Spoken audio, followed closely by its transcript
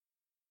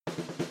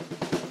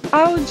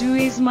Áudio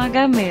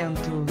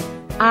esmagamento.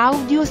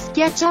 Audio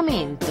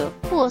schiacciamento.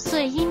 破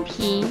碎音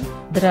频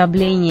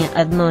Дробление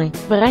одной.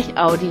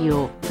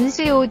 Brechaudio.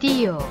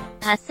 Audio.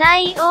 破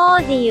砕オ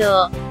ーディ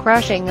オ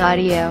Crushing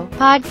Audio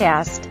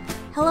Podcast.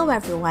 Hello,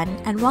 everyone,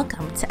 and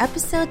welcome to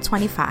episode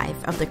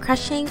 25 of the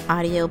Crushing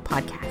Audio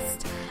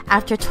Podcast.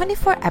 After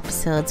 24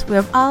 episodes, we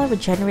have all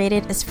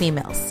regenerated as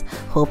females.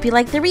 Hope you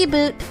like the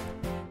reboot.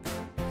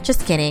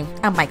 Just kidding,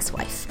 I'm Mike's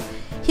wife.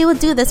 He will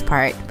do this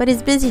part, but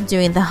he's busy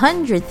doing the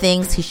 100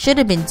 things he should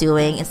have been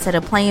doing instead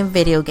of playing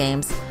video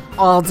games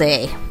all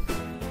day.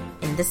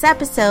 In this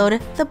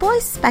episode, the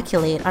boys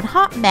speculate on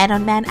hot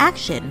man-on-man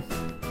action.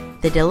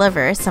 They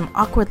deliver some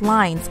awkward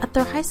lines at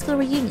their high school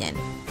reunion.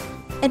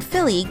 And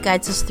Philly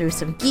guides us through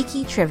some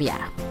geeky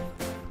trivia.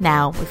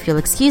 Now, if you'll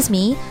excuse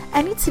me,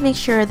 I need to make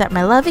sure that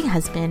my loving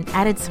husband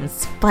added some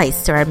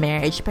spice to our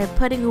marriage by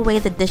putting away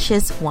the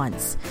dishes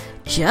once.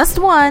 Just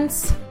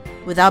once,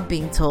 without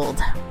being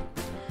told.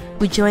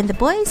 We join the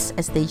boys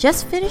as they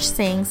just finished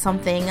saying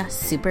something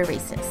super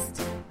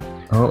racist.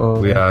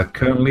 We are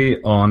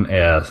currently on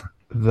air.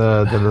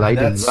 The light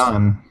is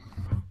on.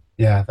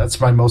 Yeah,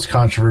 that's my most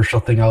controversial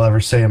thing I'll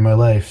ever say in my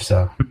life,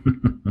 so.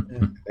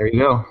 There you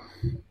go.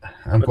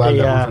 I'm glad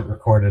that wasn't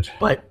recorded.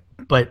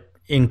 But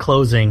in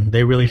closing,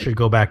 they really should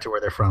go back to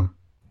where they're from.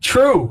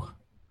 True.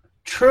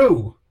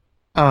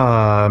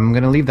 I'm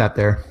going to leave that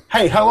there.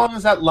 Hey, how long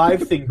has that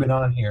live thing been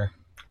on here?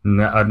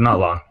 Not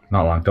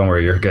long. Don't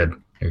worry, you're good.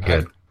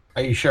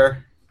 Are you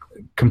sure?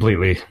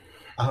 Completely.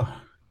 Oh.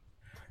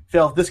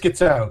 Phil, if this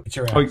gets out, it's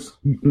your ass.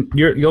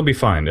 You'll be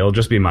fine. It'll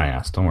just be my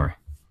ass. Don't worry.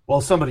 Well,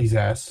 somebody's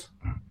ass.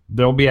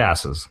 There'll be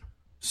asses.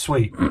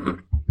 Sweet.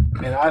 And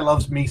I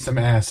loves me some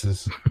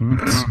asses.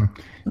 And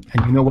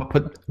you know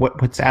what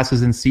puts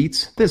asses in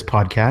seats? This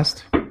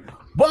podcast.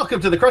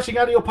 Welcome to the Crushing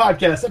Audio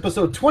Podcast,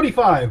 episode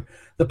 25.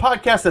 The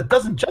podcast that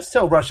doesn't just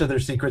tell Russia their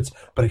secrets,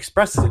 but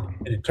expresses it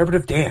in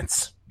interpretive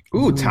dance.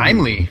 Ooh,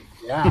 timely.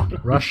 Yeah.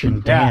 Russian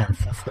dance.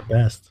 That's the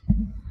best.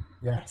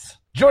 Yes.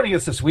 Joining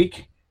us this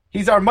week,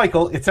 he's our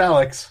Michael. It's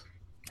Alex.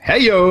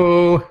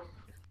 Hey-yo.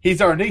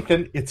 He's our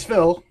Nathan. It's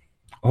Phil.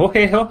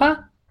 Okay, huh?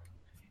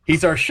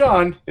 He's our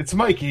Sean. It's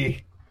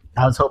Mikey.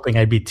 I was hoping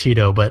I'd be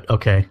Tito, but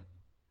okay.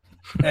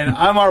 And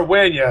I'm our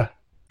Wanya.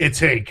 It's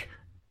Hank.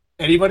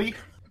 Anybody?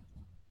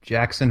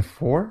 Jackson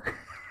 4?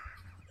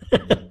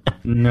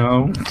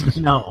 No.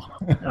 No.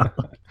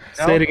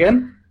 Say it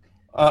again?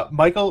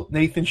 Michael,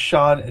 Nathan,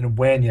 Sean, and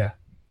Wanya.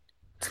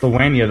 It's the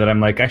Wanya that I'm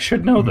like, I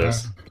should know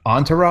this.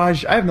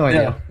 Entourage? I have no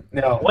idea.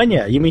 No.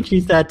 Wenya, you mean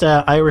she's that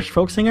Irish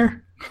folk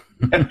singer?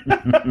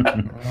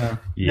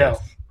 Yes.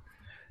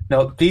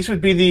 No, these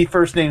would be the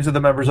first names of the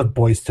members of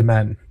Boys to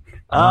Men.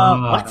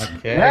 What?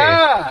 Okay.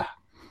 Yeah!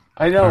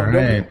 I know. All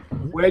right.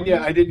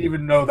 Wanya, I didn't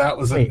even know that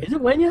was Wait, is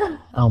it Wenya?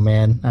 Oh,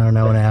 man. I don't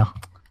know now.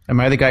 Am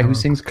I the guy who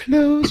sings,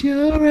 Close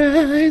Your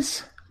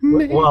Eyes,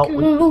 make Well,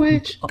 a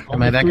wish?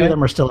 Am I that three guy? of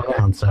them are still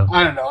around, so.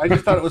 I don't know. I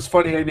just thought it was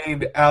funny I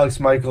named Alex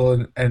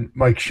Michael and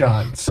Mike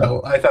Sean.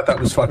 So I thought that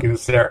was fucking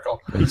hysterical.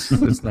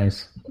 It's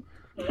nice.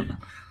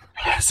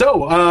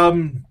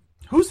 So,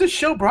 who's this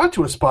show brought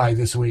to us by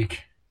this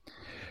week?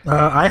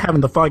 I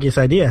haven't the foggiest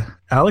idea.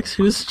 Alex,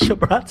 who's the show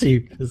brought to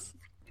you?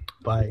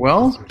 By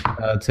Well,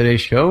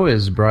 today's show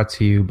is brought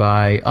to you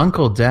by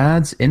Uncle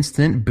Dad's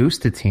Instant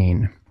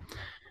Boostatine.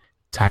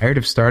 Tired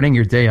of starting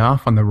your day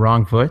off on the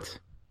wrong foot?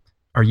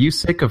 Are you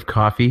sick of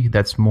coffee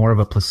that's more of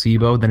a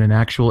placebo than an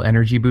actual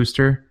energy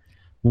booster?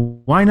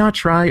 Why not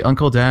try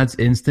Uncle Dad's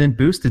Instant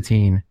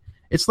Boostatine?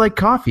 It's like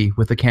coffee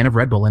with a can of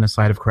Red Bull and a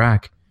side of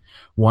crack.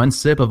 One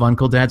sip of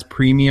Uncle Dad's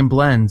premium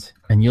blend,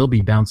 and you'll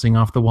be bouncing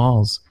off the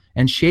walls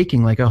and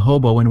shaking like a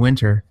hobo in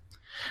winter.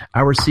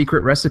 Our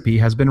secret recipe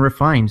has been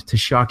refined to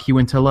shock you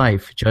into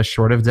life just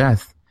short of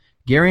death,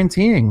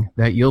 guaranteeing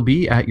that you'll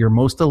be at your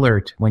most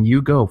alert when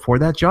you go for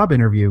that job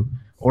interview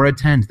or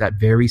attend that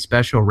very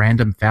special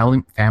random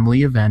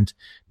family event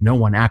no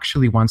one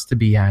actually wants to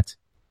be at.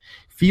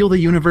 Feel the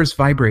universe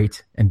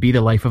vibrate and be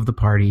the life of the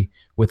party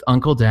with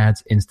Uncle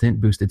Dad's Instant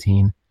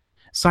Boostatine.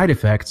 Side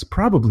effects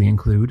probably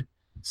include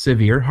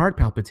severe heart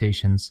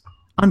palpitations,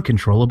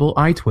 uncontrollable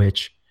eye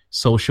twitch,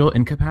 social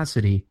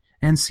incapacity,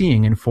 and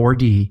seeing in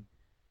 4D.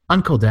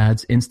 Uncle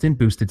Dad's Instant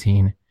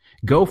Boostatine.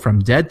 Go from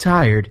dead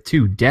tired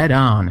to dead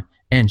on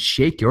and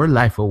shake your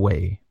life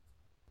away.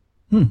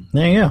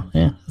 There you go.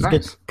 Yeah, it's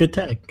Nice. good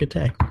tag.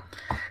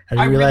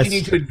 I really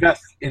need to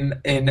invest in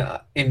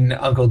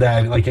Uncle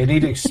Dad. Like, I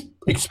need to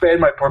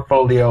expand my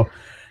portfolio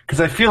because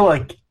I feel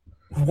like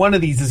one of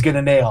these is going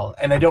to nail,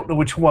 and I don't know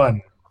which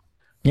one.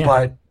 Yeah.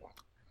 But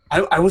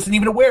I wasn't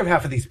even aware of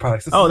half of these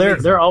products. This is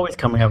amazing. They're always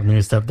coming up with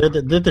new stuff. They're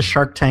the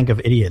Shark Tank of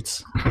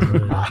idiots.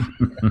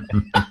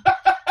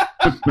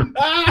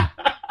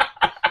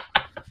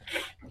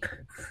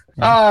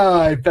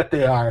 I bet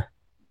they are.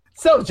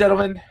 So,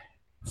 gentlemen,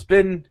 it's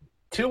been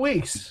 2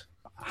 weeks.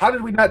 How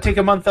did we not take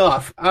a month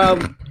off?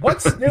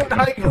 What's new in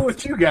haiku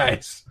with you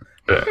guys?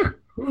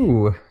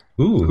 Ooh.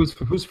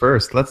 Who's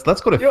first? Let's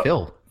go to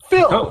Phil.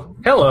 Phil. Oh,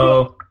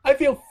 hello. I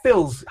feel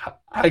Phil's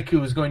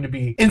haiku is going to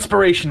be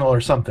inspirational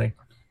or something.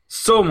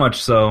 So much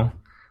so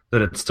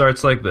that it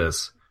starts like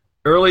this.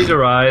 early to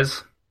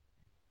rise.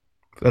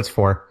 That's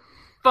 4.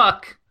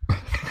 Fuck.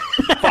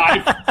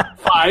 5.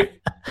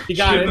 You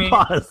got Should it. mean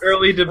Pause.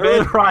 early to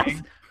bed.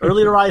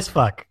 Early to rise.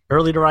 Fuck.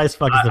 Early to rise.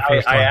 Fuck is the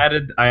first one.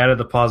 I added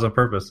the pause on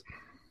purpose.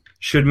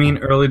 Should mean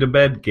early to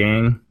bed,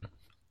 gang.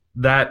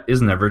 That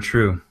is never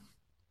true.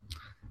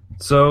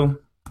 So,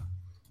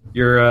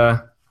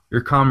 your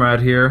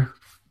comrade here,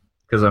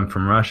 because I'm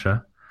from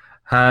Russia,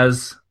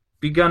 has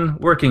begun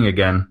working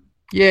again.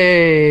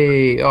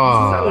 Yay!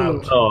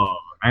 Oh, Oh,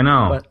 I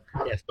know.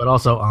 But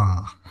also,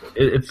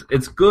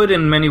 It's good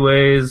in many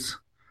ways,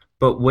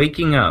 but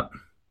waking up.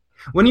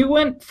 When you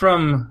went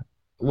from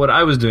what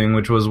I was doing,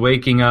 which was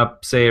waking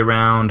up, say,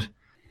 around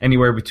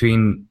anywhere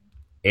between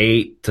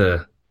 8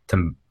 to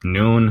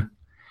noon,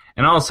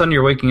 and all of a sudden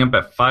you're waking up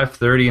at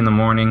 5:30 in the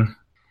morning,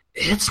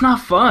 it's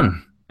not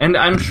fun. And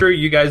I'm sure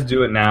you guys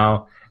do it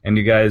now, and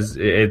you guys,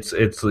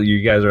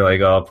 you guys are like,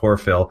 oh, poor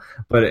Phil.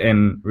 But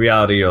in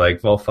reality, you're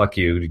like, well, fuck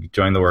you.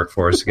 Join the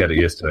workforce, get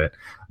used to it.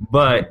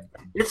 But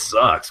it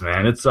sucks,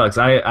 man. It sucks.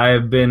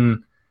 I've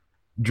been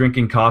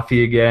drinking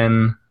coffee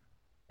again,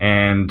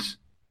 and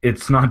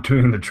it's not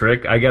doing the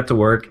trick. I get to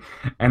work,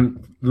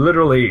 and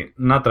literally,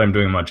 not that I'm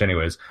doing much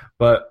anyways,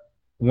 but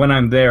when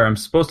I'm there, I'm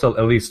supposed to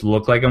at least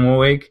look like I'm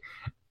awake,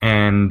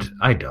 and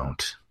I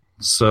don't.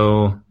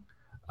 So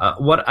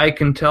what I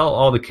can tell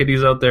all the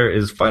kiddies out there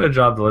is find a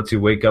job that lets you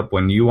wake up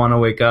when you want to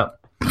wake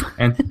up.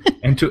 And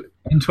to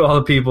all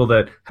the people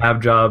that have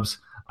jobs,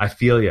 I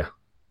feel you.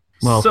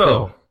 Well,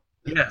 so,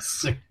 Phil,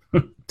 yes.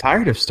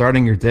 tired of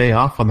starting your day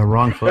off on the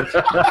wrong foot?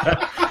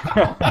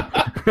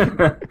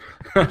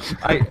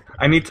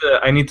 I need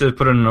to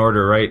put in an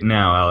order right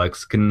now,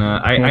 Alex.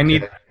 I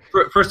need...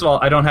 First of all,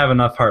 I don't have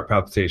enough heart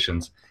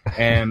palpitations,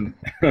 and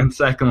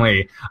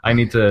secondly, I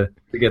need to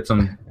get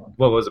some.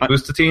 What was it?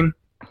 Boostatine?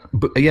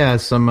 Yeah,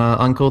 some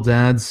Uncle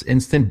Dad's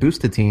instant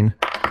Boostatine.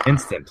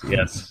 Instant,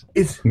 yes.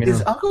 Is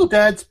Uncle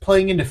Dad's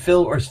playing into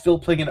Phil, or is Phil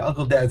playing into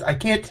Uncle Dad's? I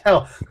can't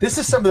tell. This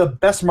is some of the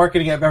best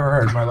marketing I've ever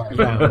heard in my life.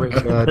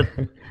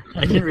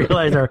 I didn't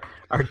realize our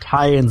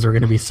tie-ins were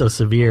going to be so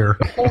severe.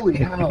 Holy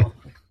hell!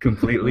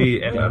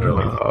 Completely and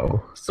utterly.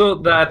 So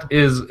that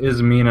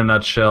is me in a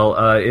nutshell.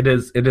 It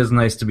is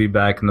nice to be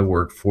back in the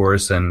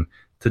workforce and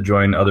to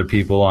join other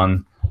people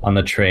on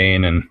the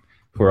train, and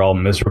who are all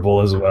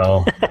miserable as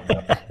well.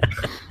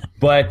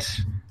 But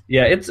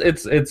yeah, it's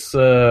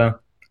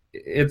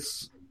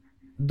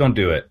don't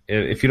do it.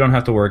 If you don't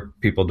have to work,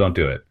 people don't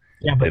do it.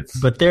 Yeah,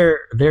 but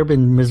they've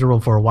been miserable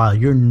for a while.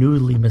 You're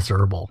newly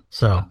miserable,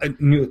 so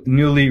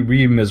newly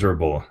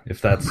re-miserable. If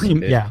that's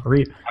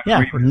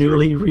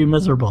newly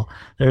re-miserable.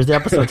 There's the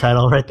episode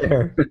title right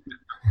there.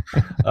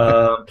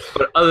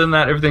 But other than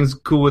that, everything's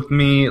cool with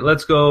me.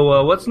 Let's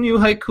go. What's new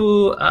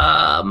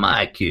haiku,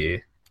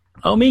 Mikey?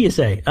 Oh, me, you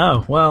say?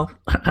 Oh, well,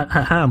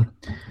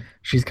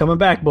 she's coming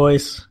back,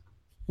 boys.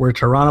 We're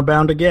Toronto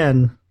bound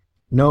again.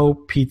 No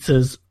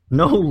pizzas.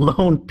 No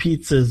lone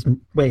pizzas.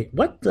 Wait,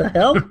 what the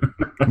hell?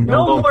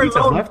 No more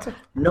pizzas left?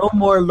 No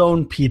more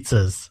lone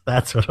pizzas.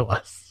 That's what it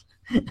was.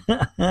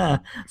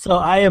 So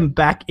I am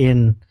back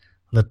in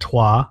the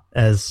Trois,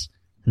 as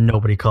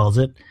nobody calls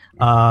it,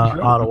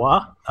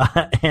 Ottawa.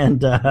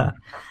 And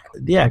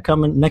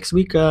coming next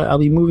week, I'll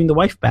be moving the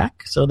wife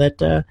back so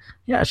that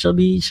she'll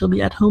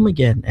be at home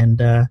again,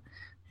 and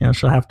I'll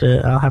have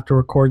to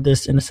record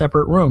this in a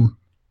separate room,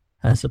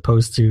 as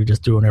opposed to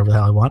just doing whatever the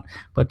hell I want.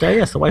 But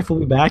yes, the wife will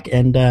be back,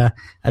 and I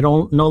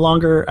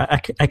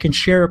can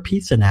share a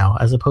pizza now,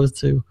 as opposed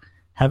to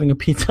having a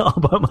pizza all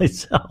by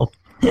myself.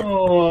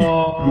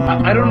 Oh,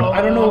 I don't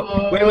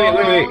know.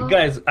 Wait,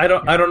 guys, I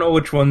don't know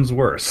which one's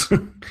worse. Oh,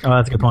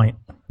 that's a good point.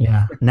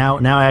 Yeah. Now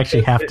I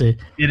actually have to.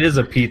 It is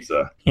a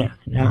pizza. Yeah.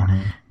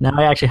 Now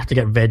I actually have to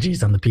get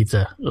veggies on the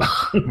pizza.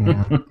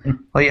 Yeah.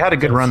 Well, you had a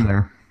good run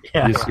there.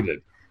 Yeah. Yes, you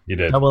did. You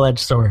did. Double-edged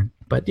sword.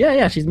 But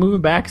yeah, she's moving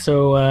back.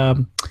 So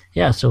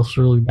so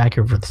she'll be back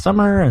here for the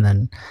summer, and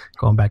then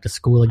going back to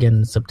school again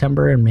in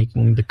September and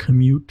making the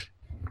commute.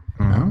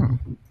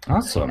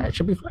 Awesome. Yeah, it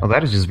should be fun. Well,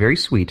 that is just very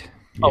sweet.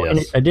 Oh, yes.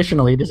 And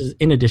additionally, this is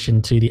in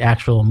addition to the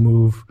actual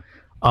move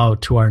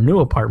to our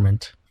new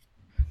apartment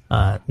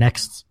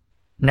next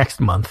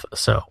month.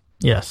 So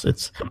yes,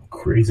 it's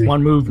crazy.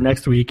 One move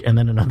next week and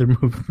then another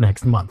move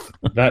next month.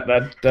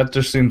 that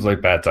just seems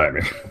like bad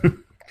timing.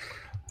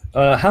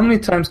 How many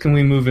times can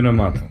we move in a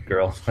month,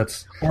 girl?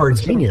 Or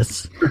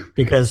genius,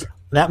 because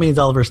that means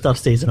all of her stuff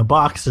stays in a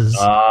boxes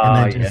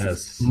and then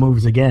just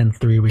moves again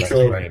 3 weeks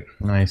later. Right.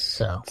 Nice.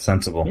 So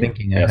sensible.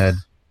 Thinking ahead.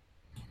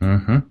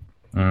 Mm-hmm.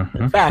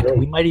 In fact,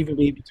 we might even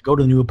be able to go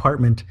to the new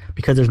apartment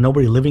because there's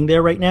nobody living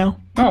there right now.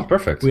 Oh,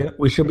 perfect.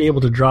 We should be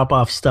able to drop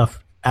off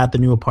stuff at the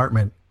new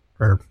apartment,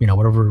 or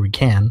whatever we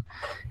can,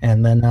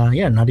 and then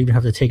not even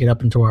have to take it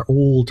up into our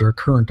old or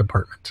current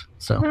apartment.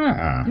 So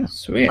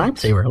sweet. Time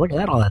saver. Look at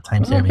that, all that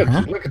time saving,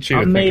 huh? Look at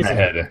you. Amazing.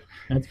 Ahead.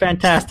 That's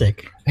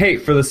fantastic. Hey,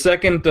 for the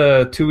second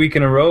 2 week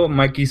in a row,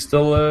 Mikey's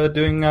still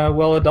doing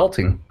well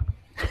adulting.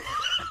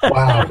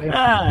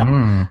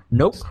 Wow.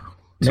 Nope.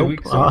 2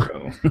 weeks in a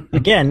row.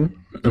 Again,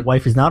 the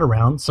wife is not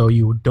around, so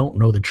you don't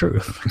know the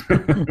truth.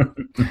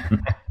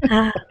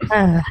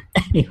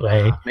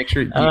 Anyway, make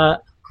sure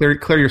you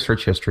clear your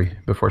search history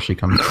before she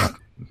comes back.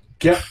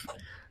 Yeah.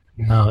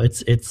 No,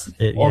 it's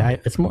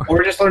more.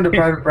 Or just learn to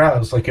private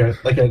browse like an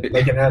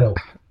adult.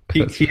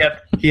 He had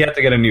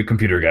to get a new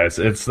computer, guys.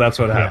 That's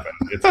what happened.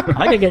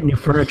 I could get new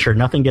furniture.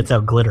 Nothing gets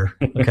out glitter.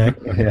 Okay.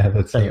 Yeah,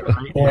 that's it.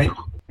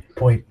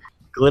 Point.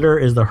 Glitter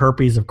is the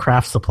herpes of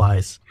craft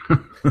supplies.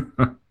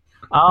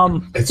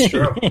 It's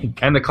true.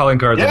 And the calling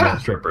cards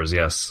of strippers.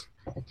 Yes.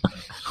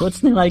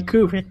 What's new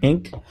haiku,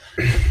 Hank?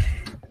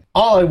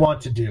 All I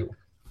want to do: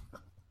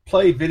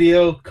 play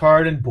video,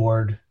 card, and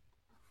board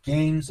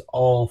games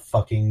all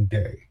fucking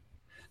day.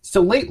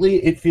 So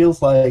lately, it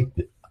feels like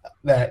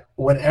that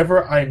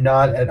whenever I'm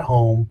not at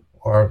home,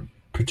 or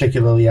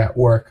particularly at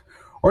work,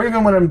 or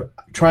even when I'm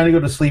trying to go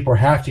to sleep or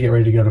have to get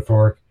ready to go to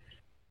work,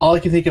 all I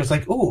can think of is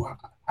like, "Ooh,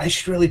 I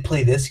should really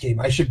play this game.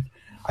 I should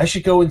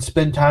go and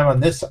spend time on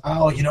this.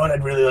 Oh, you know what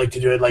I'd really like to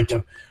do? I'd like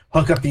to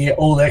hook up the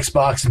old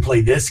Xbox and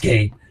play this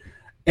game."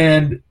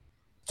 And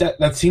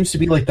that seems to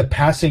be like the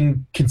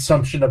passing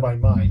consumption of my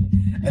mind.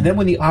 And then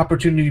when the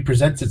opportunity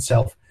presents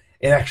itself,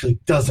 it actually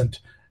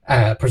doesn't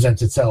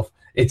present itself.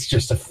 It's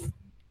just a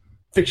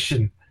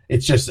fiction.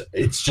 It's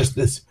just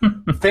this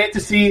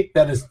fantasy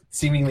that is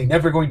seemingly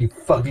never going to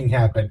fucking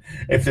happen.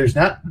 If there's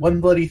not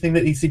one bloody thing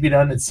that needs to be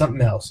done, it's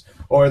something else.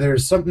 Or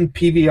there's something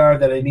PVR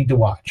that I need to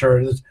watch.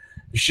 Or there's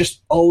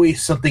just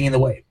always something in the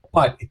way.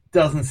 But it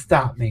doesn't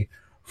stop me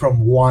from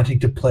wanting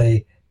to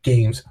play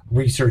games,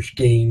 research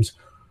games,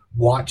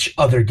 watch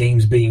other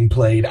games being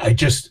played.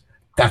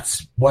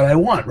 That's what I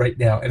want right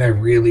now, and I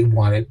really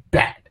want it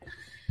bad.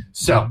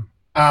 So,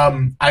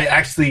 I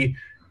actually...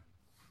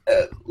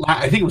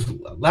 I think it was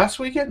last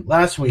weekend,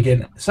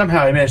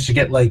 somehow I managed to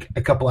get like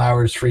a couple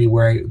hours free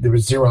where there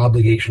was zero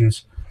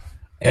obligations.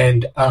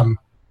 And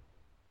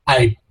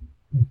I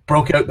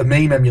broke out the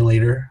MAME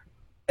emulator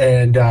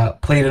and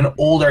played an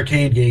old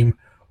arcade game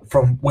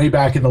from way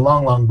back in the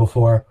long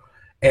before.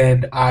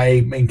 And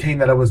I maintained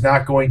that I was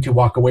not going to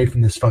walk away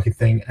from this fucking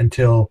thing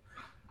until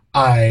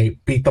I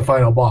beat the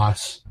final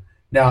boss.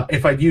 Now,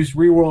 if I'd used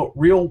real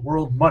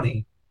world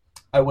money,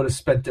 I would have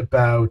spent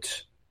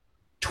about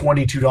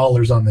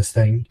 $22 on this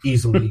thing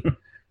easily.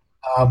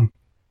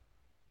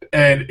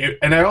 And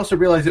I also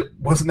realized it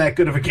wasn't that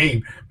good of a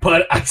game,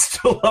 but I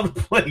still loved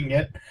playing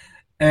it,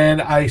 and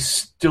I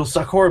still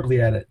suck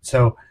horribly at it.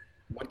 So,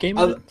 what game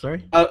is it?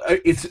 Sorry,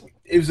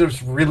 it was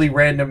this really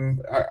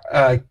random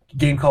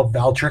game called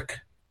Valtric.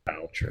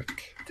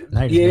 VALTRIC.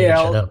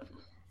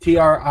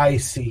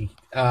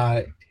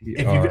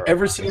 If you've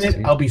ever seen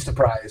it, I'll be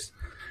surprised.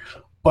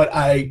 But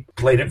I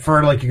played it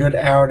for like a good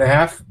hour and a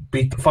half,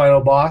 beat the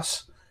final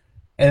boss.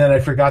 And then I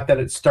forgot that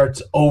it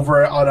starts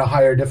over on a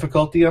higher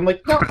difficulty. I'm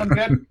like, no, I'm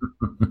good.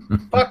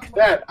 Fuck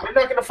that. I'm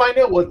not going to find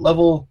out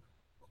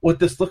what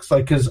this looks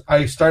like, because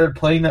I started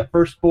playing that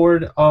first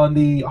board on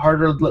the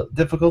harder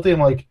difficulty.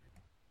 I'm like,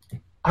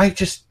 I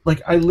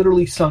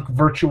literally sunk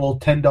virtual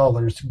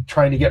 $10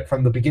 trying to get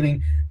from the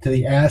beginning to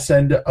the ass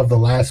end of the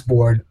last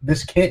board.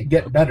 This can't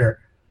get better.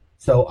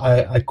 So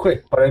I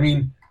quit. But I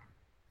mean,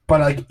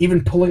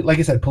 even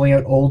pulling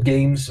out old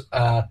games,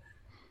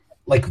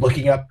 like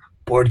looking up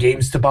board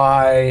games to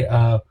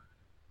buy.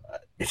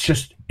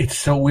 It's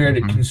so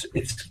weird.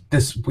 It's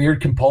this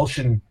weird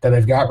compulsion that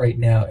I've got right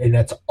now, and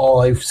that's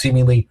all I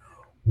seemingly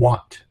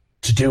want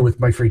to do with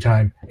my free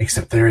time,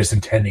 except there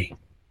isn't any.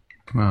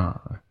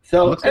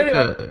 So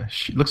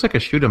looks like a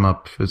shoot 'em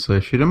up. It's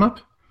a shoot 'em up.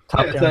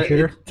 Top down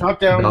shooter. Top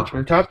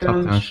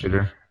down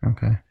shooter.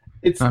 Okay.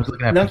 It's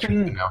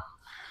nothing.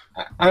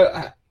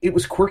 It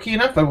was quirky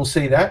enough, I will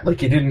say that.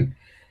 Like it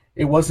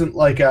wasn't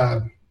like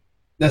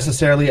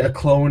necessarily a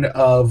clone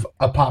of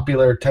a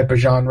popular type of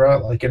genre.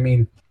 Like, I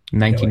mean,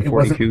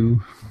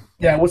 1942.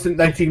 It wasn't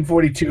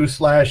 1942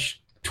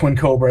 / Twin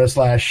Cobra /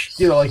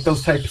 like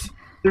those types.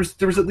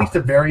 There was at least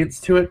a variance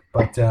to it,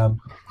 but so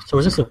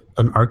was this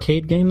an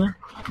arcade game then?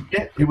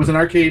 Yeah, it was an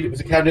arcade. It was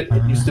a cabinet.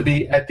 It used to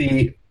be at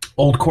the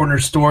old corner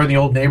store in the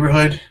old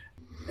neighborhood,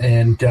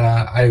 and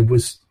I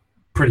was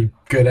pretty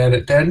good at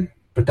it then.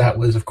 But that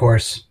was, of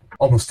course,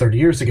 almost 30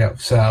 years ago.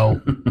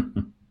 So.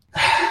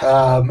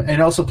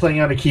 And also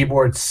playing on a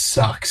keyboard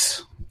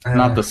sucks.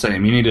 Not the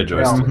same. You need a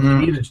joystick.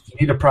 You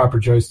need a proper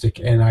joystick,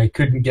 and I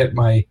couldn't get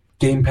my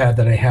gamepad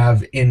that I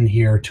have in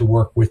here to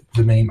work with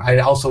the MAME. I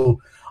also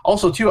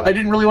too, I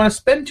didn't really want to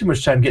spend too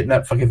much time getting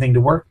that fucking thing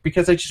to work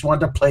because I just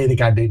wanted to play the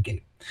goddamn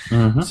game.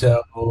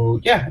 So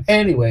yeah.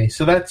 Anyway,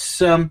 so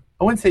that's I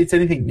wouldn't say it's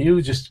anything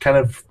new. Just kind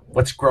of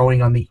what's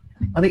growing on the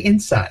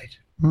inside,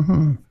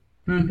 in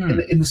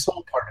the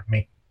soul part of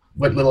me.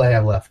 What little I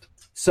have left.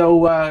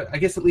 So I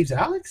guess it leaves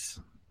Alex.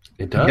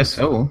 It does. I guess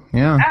so.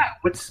 Yeah.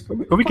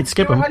 Or we could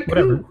skip him.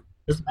 Whatever.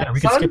 Doesn't matter.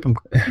 We can skip him.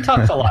 He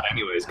talks a lot,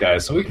 anyways,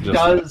 guys. So we can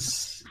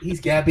just.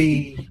 He's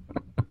Gabby.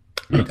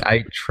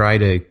 I try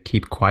to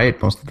keep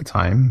quiet most of the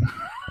time.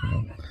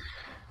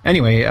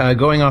 Anyway,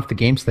 going off the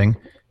games thing,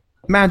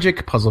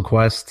 Magic Puzzle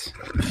Quest.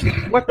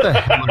 What the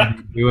hell are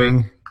you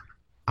doing?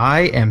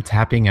 I am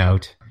tapping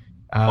out.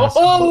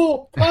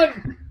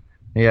 Fun!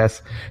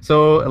 Yes.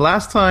 So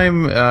last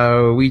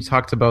time we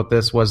talked about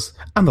this was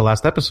on the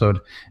last episode.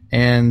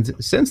 And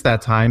since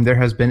that time, there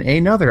has been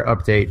another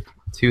update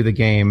to the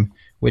game,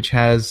 which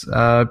has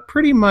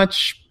pretty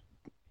much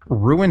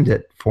ruined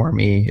it for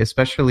me,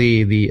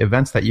 especially the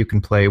events that you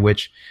can play,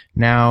 which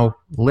now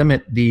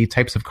limit the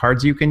types of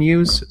cards you can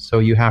use. So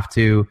you have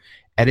to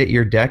edit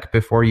your deck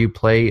before you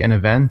play an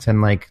event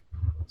and like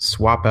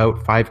swap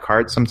out 5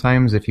 cards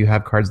sometimes if you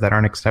have cards that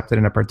aren't accepted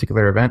in a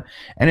particular event.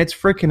 And it's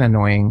freaking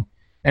annoying.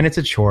 And it's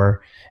a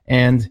chore.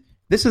 And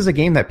this is a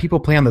game that people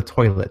play on the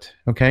toilet,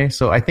 okay?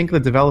 So I think the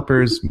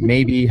developers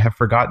maybe have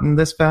forgotten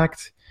this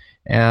fact.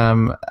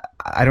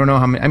 I don't know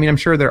how many... I mean, I'm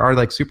sure there are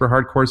like super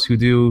hardcores who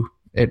do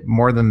it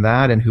more than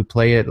that and who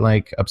play it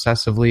like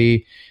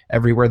obsessively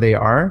everywhere they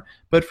are.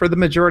 But for the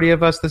majority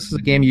of us, this is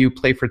a game you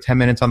play for 10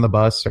 minutes on the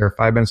bus or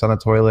 5 minutes on the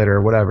toilet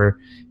or whatever.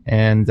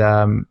 And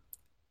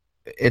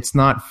it's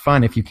not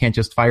fun if you can't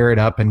just fire it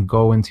up and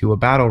go into a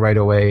battle right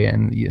away.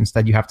 And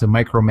instead you have to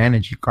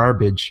micromanage your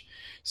garbage.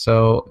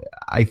 So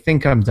I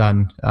think I'm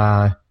done.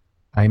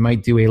 I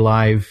might do a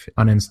live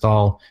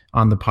uninstall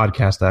on the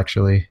podcast,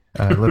 actually,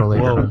 a little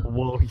later.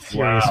 Whoa, he's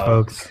serious,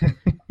 folks.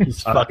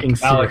 He's fucking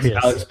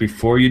serious. Alex,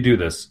 before you do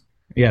this,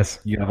 yes,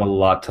 you have a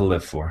lot to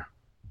live for.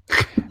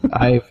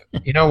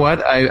 You know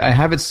what? I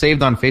have it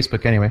saved on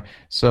Facebook anyway,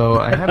 so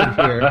I have it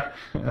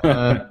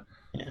here.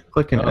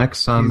 Click an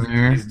X on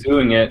there. He's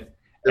doing it.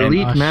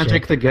 Delete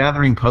Magic the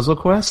Gathering Puzzle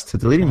Quest.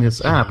 Deleting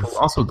this app will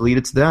also delete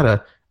its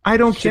data. I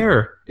don't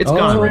care. It's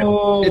gone.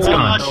 It's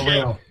gone.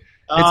 Oh,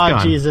 It's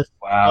gone. Jesus.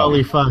 Wow.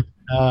 Holy fuck.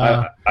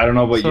 I don't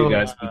know about you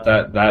guys, but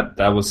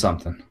that was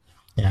something.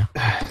 Yeah.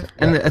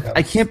 And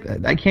I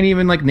can't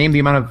even like name the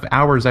amount of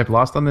hours I've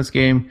lost on this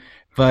game,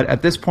 but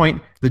at this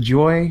point the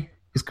joy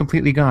is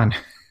completely gone.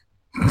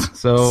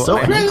 So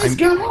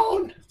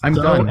I'm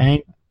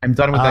done. I'm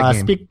done with that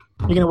game.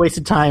 Speaking of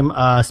wasted time,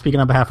 speaking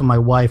on behalf of my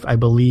wife, I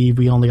believe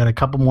we only got a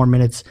couple more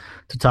minutes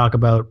to talk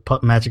about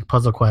Magic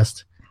Puzzle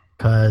Quest.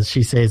 Because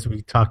she says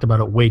we talked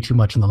about it way too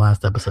much in the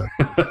last episode.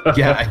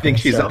 Yeah, I think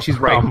she's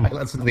right. I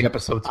listened to the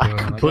episode too. I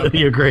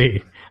completely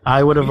agree.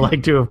 I would have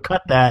liked to have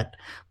cut that,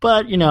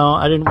 but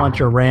I didn't want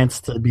your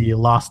rants to be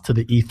lost to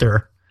the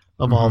ether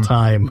of all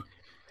time.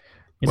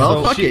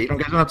 Well, fuck it. You guys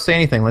don't have to say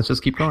anything. Let's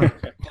just keep going.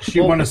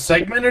 She want a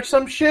segment or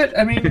some shit?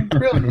 I mean,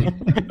 really?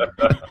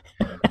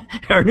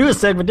 Our newest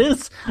segment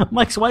is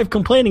Mike's wife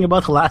complaining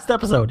about the last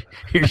episode.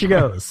 Here she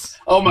goes.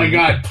 Oh my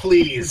God!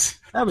 Please.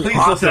 Please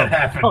awesome. let that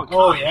happen.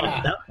 Oh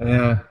yeah.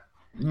 Yeah.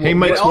 Hey,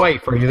 Mike's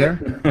wife, are you there?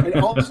 And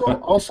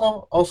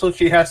also,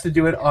 she has to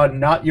do it on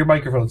not your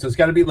microphone, so it's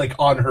got to be like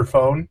on her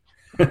phone.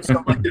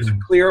 So like, there's a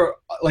clear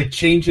like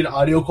change in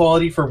audio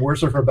quality for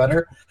worse or for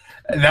better.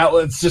 And that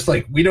was just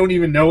like we don't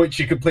even know what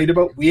she complained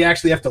about. We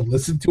actually have to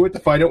listen to it to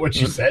find out what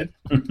she said.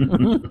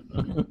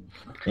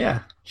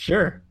 Yeah,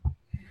 sure.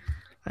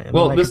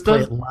 Well, this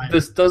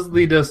does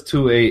lead us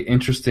to a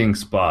interesting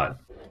spot,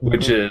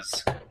 which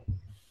is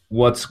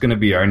what's going to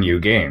be our new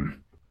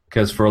game.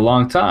 Because for a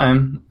long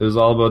time, it was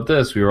all about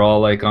this. We were all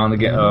like on the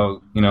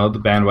the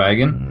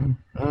bandwagon,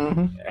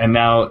 and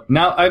now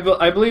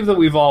I believe that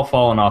we've all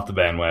fallen off the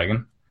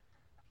bandwagon,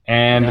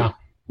 and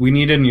we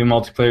need a new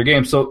multiplayer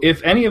game. So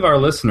if any of our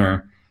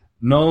listener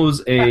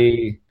knows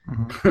a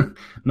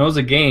knows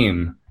a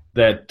game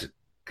that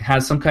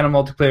has some kind of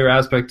multiplayer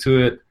aspect to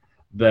it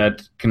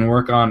that can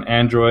work on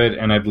Android,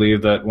 and I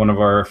believe that one of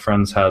our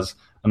friends has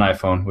an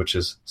iPhone, which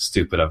is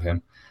stupid of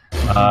him.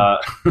 That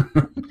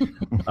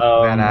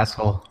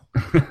asshole.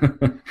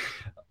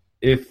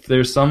 If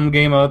there's some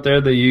game out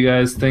there that you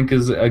guys think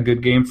is a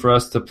good game for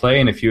us to play,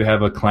 and if you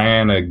have a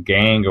clan, a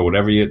gang, or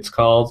whatever it's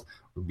called,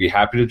 we'd be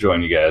happy to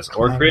join you guys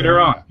or create our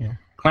own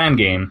clan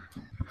game.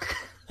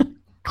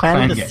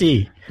 Clan with a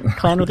C.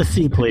 Clan with a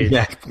C, please.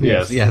 Yeah,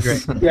 yes.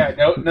 Yeah,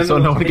 no, so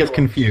no one gets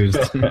confused.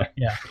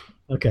 Yeah.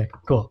 Okay.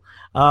 Cool.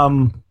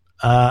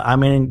 I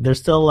mean, there's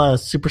still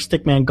Super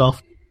Stickman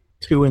Golf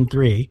 2 and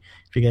 3.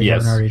 If you guys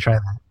haven't already tried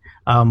that.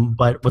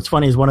 But what's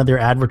funny is one of their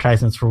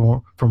advertisements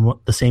from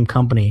the same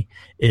company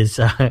is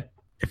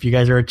if you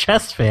guys are a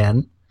chess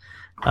fan,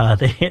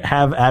 they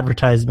have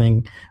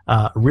advertising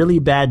really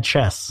bad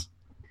chess.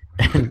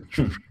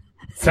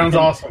 Sounds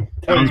awesome.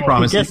 Sounds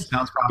promising.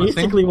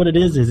 Basically, what it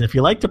is if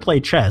you like to play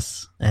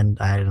chess, and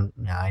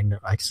I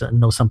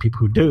know some people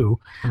who do.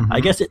 I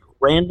guess it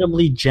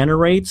randomly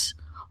generates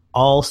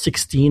all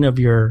 16 of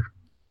your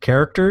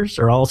characters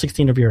or all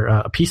 16 of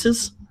your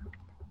pieces,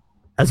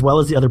 as well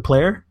as the other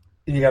player.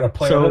 You got to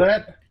play over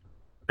that,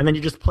 and then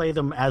you just play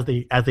them as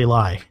they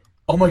lie.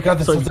 Oh my God,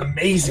 this is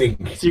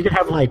amazing! So you can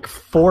have like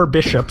 4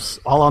 bishops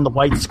all on the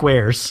white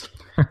squares,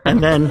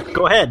 and then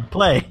go ahead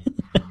play.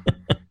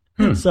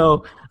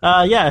 So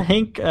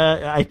Hank,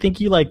 I think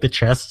you like the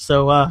chess,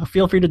 so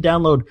feel free to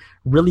download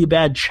Really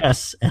Bad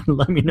Chess and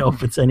let me know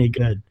if it's any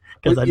good,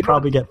 because I'd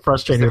probably get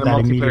frustrated with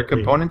that immediately. Is there a multiplayer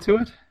component to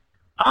it?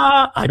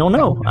 I don't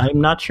know. I'm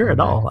not sure at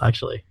all,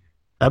 actually.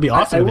 That'd be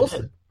awesome if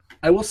it did.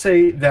 I will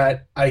say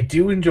that I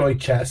do enjoy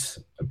chess,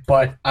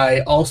 but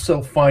I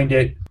also find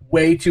it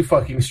way too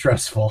fucking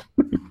stressful.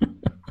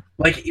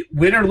 Like,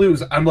 win or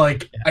lose, I'm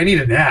like, I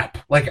need a nap.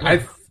 Like,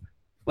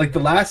 like the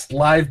last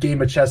live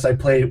game of chess I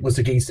played was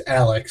against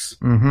Alex,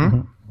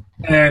 Mm-hmm.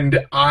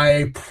 and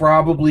I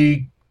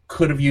probably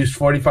could have used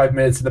 45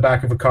 minutes in the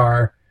back of a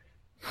car.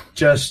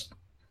 Just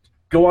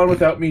go on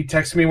without me.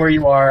 Text me where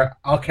you are.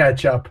 I'll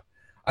catch up.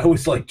 I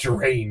was like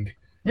drained,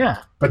 Yeah.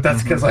 but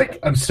that's because like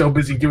I'm so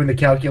busy doing the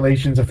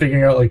calculations and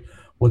figuring out like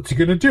what's he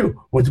gonna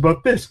do? What's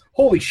about this?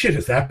 Holy shit,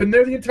 has that been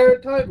there the entire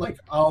time? Like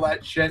all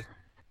that shit.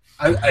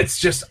 It's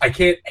just I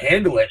can't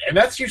handle it, and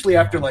that's usually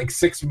after like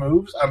 6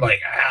 moves. I'm like,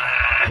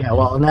 ah. Yeah,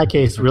 well, in that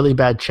case, really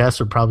bad chess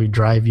would probably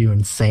drive you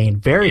insane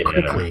very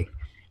quickly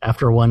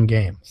after one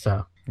game.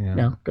 So,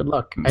 good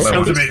luck.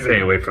 Sounds Just amazing. stay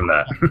away from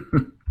that.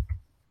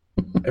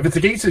 If it's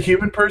against a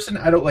human person,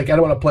 I don't want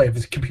to play. If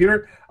it's a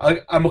computer,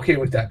 I'm okay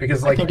with that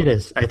because like I think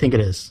it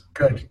is.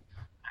 good.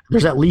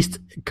 There's at least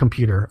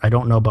computer. I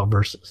don't know about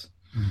versus.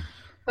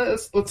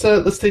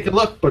 Let's take a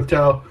look. But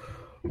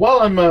while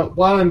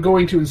I'm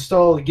going to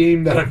install a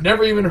game that I've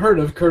never even heard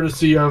of,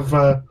 courtesy of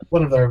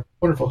one of our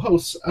wonderful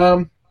hosts,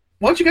 why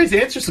don't you guys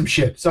answer some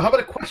shit? So how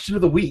about a question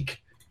of the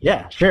week?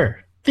 Yeah,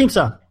 sure. Theme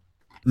song.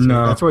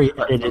 No. That's where you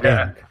edit it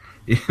in.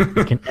 You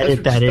can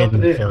edit that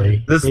in,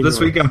 Philly. This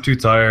week I'm too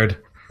tired,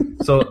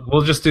 so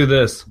we'll just do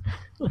this.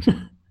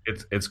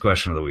 It's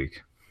question of the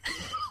week.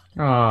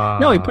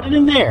 No, he put it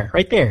in there,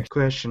 right there.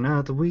 Question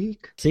of the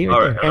week. See, All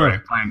right right, there. all Anyway.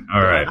 right, fine.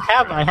 All right.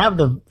 I have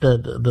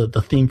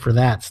the theme for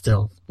that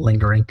still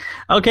lingering.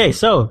 Okay,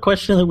 so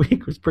question of the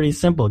week was pretty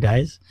simple,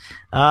 guys.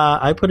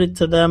 I put it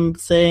to them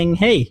saying,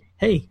 hey,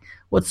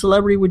 what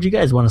celebrity would you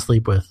guys want to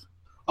sleep with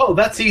Oh,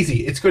 that's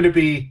easy. It's going to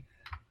be.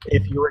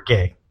 if you were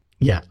gay?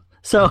 Yeah.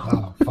 So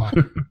Oh,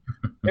 fine.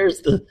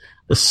 there's the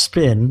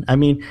spin. I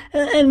mean,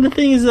 and the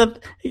thing is that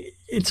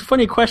it's a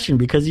funny question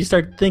because you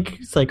start thinking,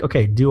 it's like,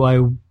 okay, do I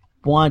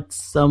want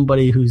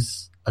somebody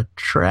who's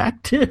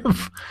attractive?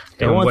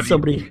 Do I And want what do you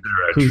somebody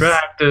consider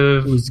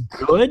attractive? who's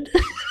good?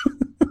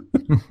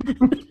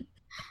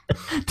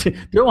 Do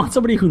I want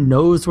somebody who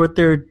knows what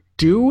they're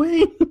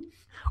doing?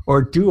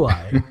 Or do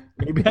I?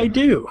 Maybe I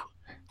do.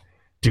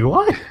 Do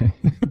I?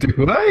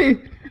 Do I?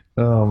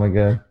 Oh my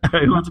god.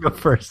 Who wants to go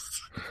first?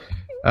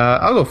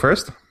 I'll go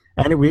first.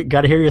 And we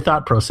got to hear your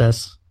thought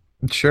process.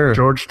 Sure.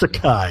 George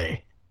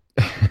Takei.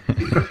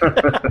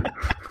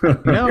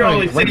 No, You're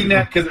only saying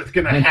that because it's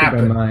going to went through my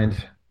happen.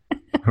 mind.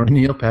 Or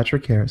Neil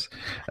Patrick Harris.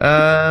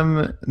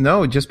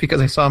 No, just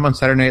because I saw him on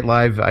Saturday Night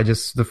Live,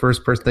 the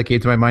first person that came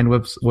to my mind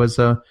was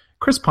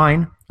Chris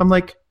Pine. I'm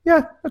like,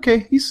 yeah,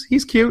 okay,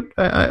 he's cute.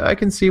 I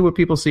can see what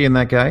people see in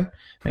that guy,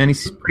 and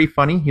he's pretty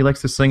funny. He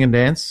likes to sing and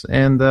dance,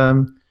 and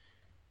I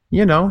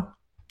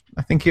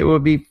think it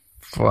would be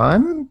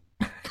fun.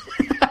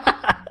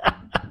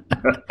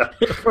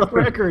 For the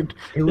record,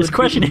 this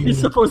question is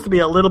supposed to be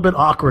a little bit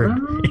awkward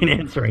in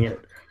answering it.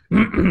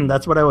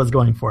 That's what I was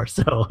going for.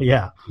 So,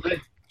 yeah.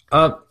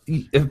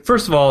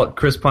 First of all,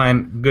 Chris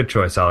Pine, good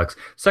choice, Alex.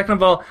 Second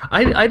of all,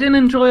 I didn't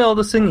enjoy all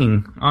the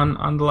singing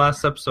on the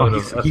last episode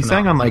of SNL. He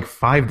sang on like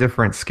 5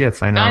 different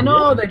skits. I know. I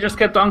know, they just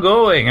kept on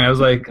going, and I was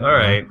like, all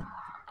right,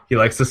 he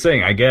likes to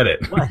sing, I get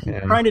it. What?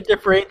 He's trying to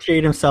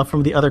differentiate himself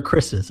from the other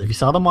Chris's. If you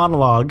saw the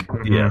monologue,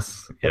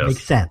 Yes, it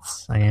makes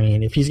sense. I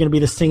mean, if he's going to be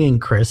the singing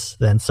Chris,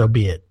 then so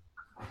be it.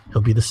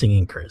 He'll be the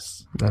singing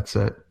Chris. That's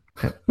it.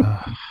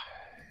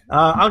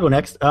 I'll go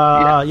next.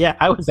 Yeah,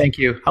 Thank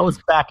you. I was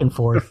back and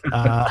forth,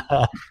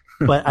 but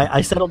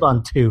I settled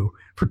on 2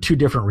 for 2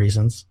 different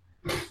reasons.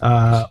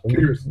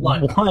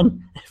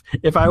 One,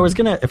 if I was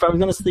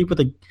gonna sleep with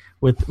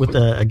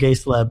a gay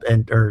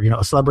celeb or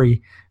a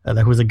celebrity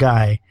that was a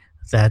guy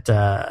that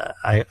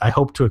I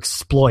hope to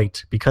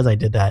exploit because I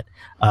did that,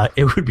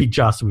 it would be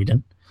Joss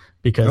Whedon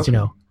because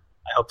I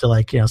hope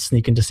to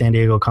sneak into San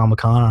Diego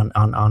Comic-Con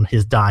on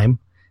his dime.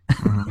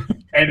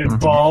 And his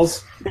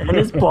balls. And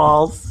his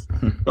balls.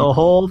 The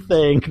whole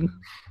thing.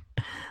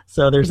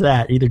 So there's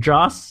that. Either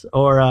Joss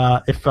or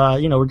if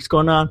we're just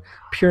going on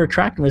pure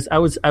attractiveness. I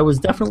was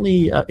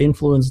definitely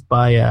influenced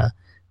by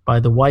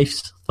the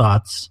wife's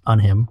thoughts on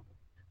him.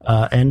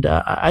 And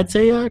I'd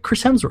say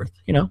Chris Hemsworth,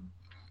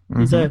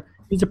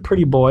 He's a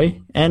pretty boy,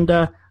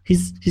 and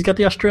he's got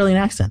the Australian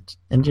accent.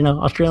 And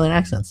Australian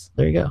accents.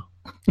 There you go.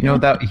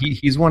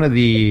 He's one of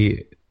the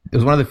it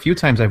was one of the few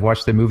times I've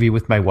watched the movie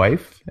with my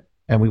wife.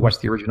 And we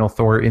watched the original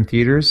Thor in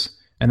theaters.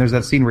 And there's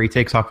that scene where he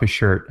takes off his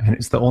shirt. And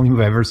it's the only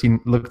movie I've ever seen.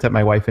 Looked at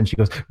my wife and she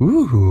goes,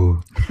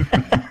 ooh.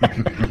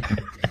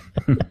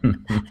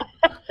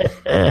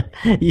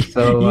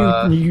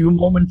 You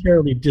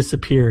momentarily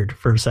disappeared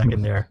for a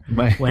second there.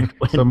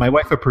 So my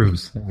wife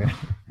approves.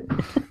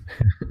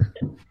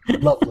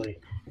 Lovely.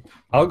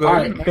 I'll go, All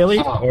right, Billy.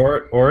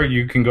 or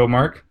you can go,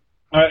 Mark.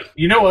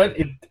 You know what?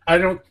 I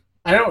don't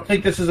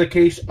think this is a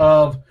case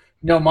of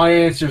my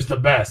answer's the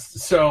best.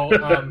 So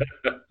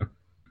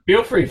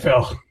feel free,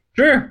 Phil.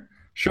 Sure.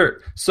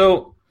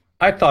 So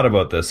I thought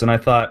about this, and I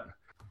thought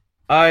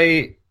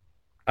I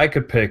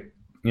could pick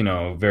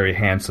very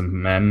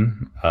handsome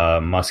men,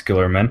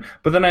 muscular men,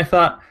 but then I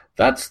thought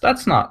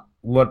that's not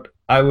what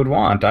I would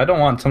want. I don't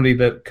want somebody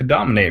that could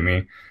dominate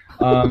me.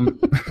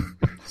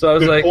 So I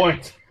was Good like,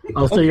 point.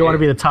 Oh, so you want to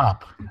be the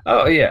top?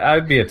 Oh yeah,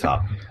 I'd be a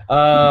top.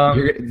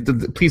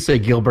 Please say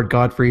Gilbert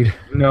Gottfried.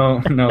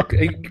 No,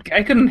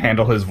 I couldn't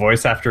handle his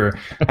voice after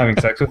having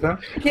sex with him.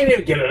 You can't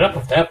even get it up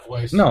with that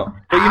voice. No,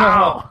 but you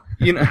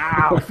know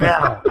how Ow,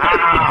 Phil!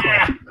 Ow!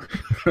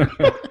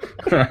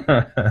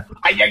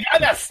 Are you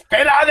gonna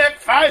spit on it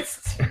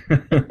first?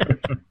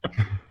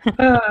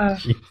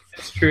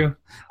 It's true.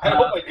 I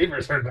hope my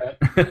neighbors heard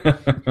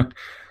that.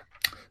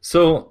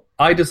 So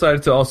I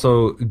decided to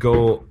also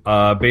go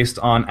based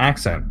on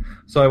accent.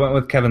 So I went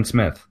with Kevin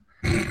Smith.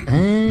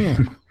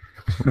 Accent?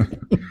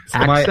 It's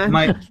an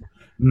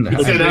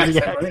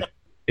accent, right?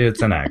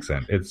 It's an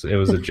accent. It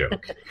was a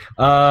joke.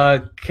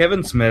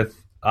 Kevin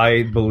Smith,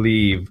 I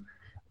believe,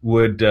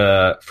 would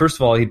first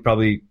of all, he'd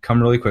probably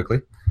come really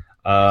quickly.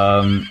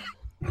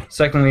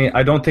 Secondly,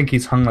 I don't think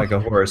he's hung like a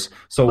horse.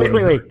 So wait.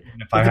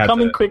 If I had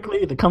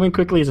The coming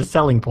quickly is a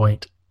selling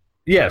point.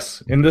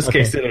 Yes, in this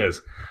case it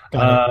is.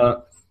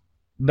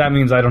 That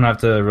means I don't have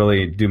to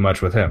really do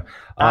much with him.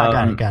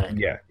 Got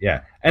it.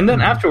 Yeah. And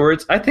then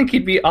afterwards, I think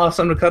he'd be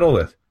awesome to cuddle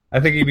with. I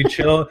think he'd be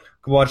chill,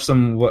 could watch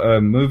some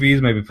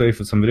movies, maybe play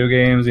for some video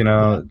games,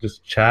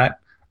 just chat.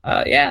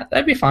 Yeah,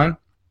 that'd be fine.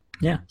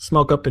 Yeah,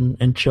 smoke up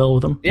and chill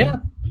with him. Yeah.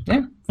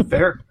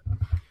 Fair.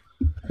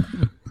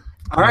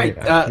 All right.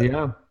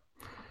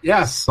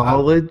 Yeah.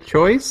 Solid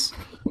choice.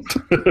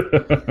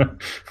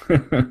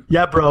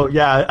 Yeah, bro.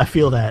 Yeah, I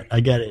feel that.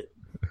 I get it.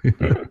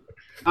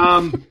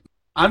 I'm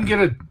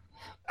gonna.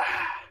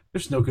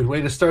 There's no good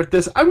way to start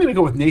this. I'm gonna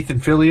go with Nathan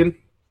Fillion.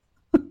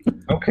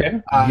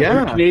 Okay.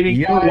 Canadian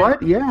you know guy,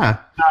 what? Yeah.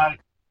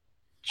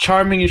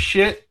 Charming as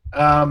shit.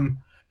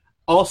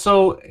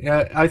 Also,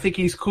 I think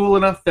he's cool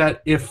enough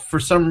that if for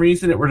some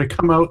reason it were to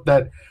come out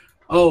that,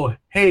 oh,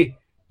 hey,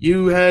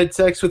 you had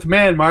sex with a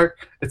man,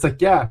 Mark, it's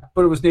like, yeah,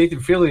 but it was Nathan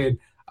Fillion.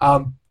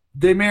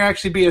 There may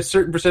actually be a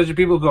certain percentage of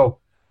people who go,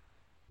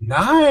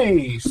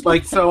 nice.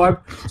 Like, it doesn't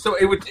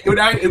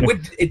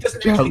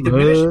actually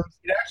diminish.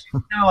 It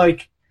actually kind of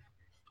like,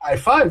 high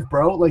five,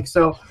 bro. Like,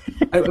 so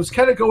I was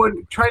kind of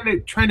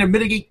trying to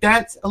mitigate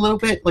that a little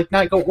bit, like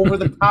not go over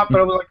the top,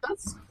 but I was like,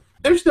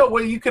 there's no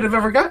way you could have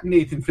ever gotten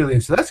Nathan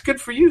Fillion, so that's good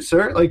for you,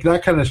 sir. Like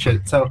that kind of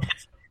shit. So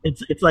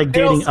it's like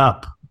dating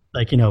up,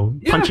 like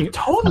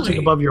punching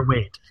above your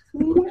weight.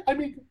 I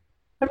mean,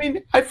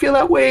 I feel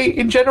that way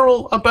in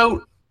general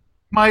about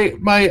my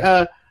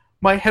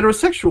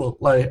heterosexual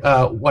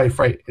wife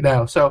right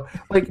now. So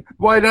like,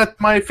 why not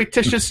my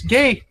fictitious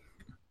gay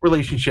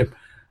relationship?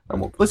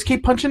 Let's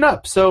keep punching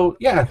up. So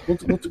yeah, we'll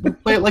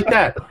play it like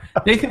that.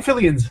 Nathan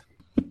Fillion's.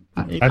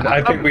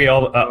 I think we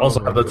all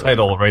also have the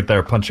title right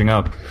there, punching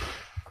up.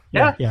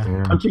 Yeah.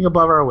 Punching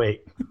above our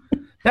weight.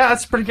 Yeah,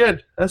 that's pretty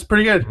good.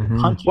 Mm-hmm.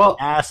 Punching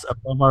ass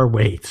above our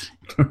weight.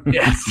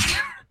 Yes.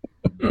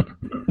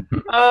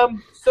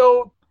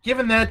 So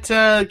given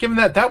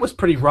that was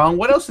pretty wrong,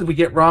 what else did we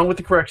get wrong with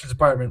the corrections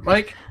department,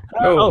 Mike?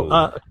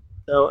 So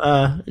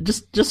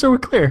just so we're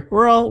clear,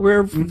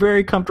 we're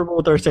very comfortable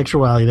with our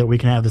sexuality that we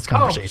can have this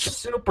conversation.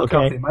 Super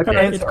comfy. My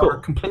parents are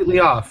completely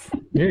off.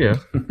 Yeah.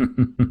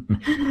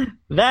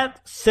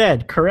 That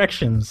said,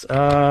 corrections.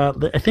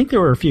 I think there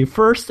were a few.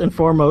 First and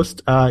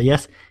foremost,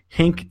 yes,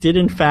 Hink did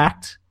in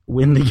fact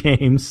win the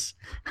games.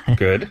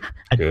 Good.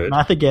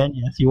 Math again.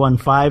 Yes, you won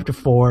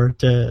 5-4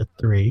 to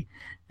 3,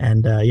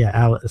 and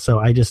so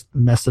I just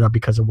messed it up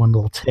because of one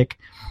little tick.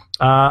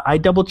 I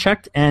double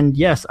checked, and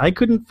yes, I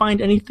couldn't find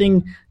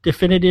anything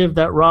definitive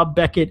that Rob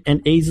Beckett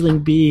and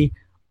Aisling B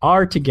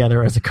are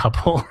together as a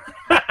couple.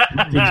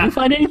 Did you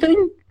find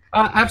anything?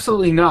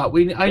 Absolutely not.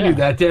 I knew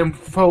that damn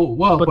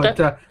well,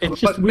 but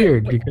it's just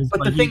weird because.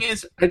 But the thing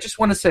is, I just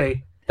want to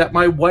say that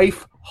my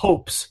wife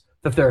hopes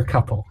that they're a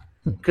couple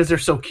because they're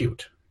so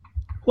cute.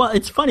 Well,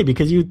 it's funny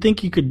because you'd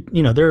think you could,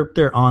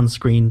 they're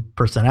on-screen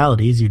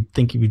personalities. You'd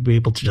think you'd be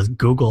able to just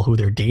Google who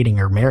they're dating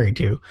or married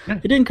to. Yeah.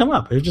 It didn't come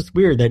up. It was just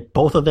weird that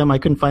both of them I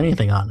couldn't find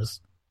anything on.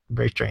 It's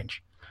very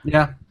strange.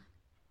 Yeah.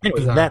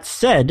 Anyway, that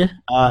said,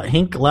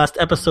 Hink, last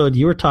episode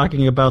you were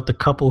talking about the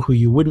couple who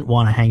you wouldn't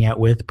want to hang out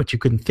with, but you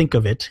couldn't think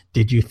of it.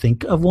 Did you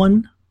think of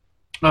one?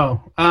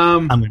 Oh,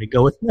 I'm going to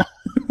go with no.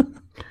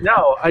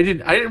 No, I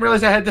didn't. I didn't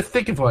realize I had to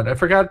think of one. I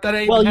forgot that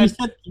I. Well, you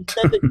said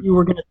that you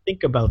were going to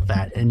think about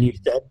that, and you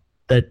said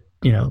that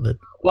that.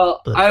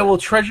 Well, I will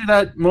treasure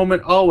that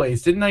moment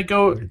always. Didn't I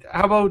go?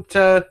 How about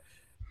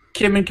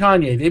Kim and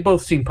Kanye? They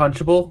both seem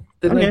punchable.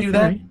 Didn't I do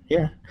that? Right.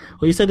 Yeah.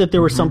 Well, you said that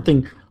there was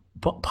something,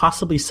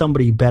 possibly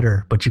somebody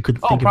better, but you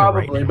couldn't think of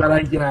it right now.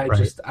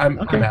 But I'm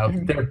out.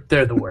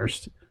 They're the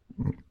worst.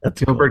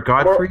 That's Gilbert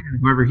Gottfried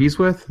and whoever he's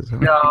with.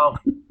 No.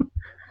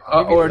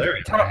 Or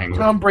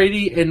Tom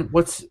Brady and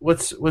what's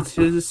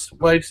his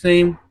wife's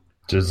name?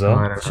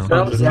 Giselle.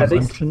 Yeah,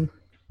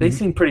 they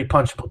seem pretty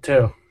punchable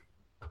too.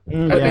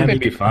 I think they'd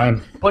be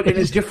fine, but in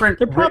a different,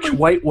 rich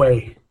white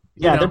way.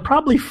 Yeah, they're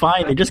probably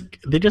fine.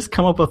 They just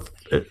come up with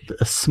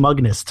a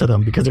smugness to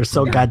them because they're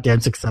so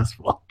goddamn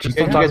successful. Just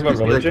don't talk about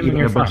religion.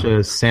 Eating a bunch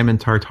of salmon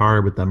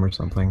tartare with them or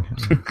something.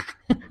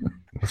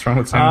 What's wrong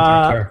with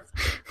salmon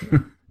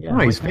tartare?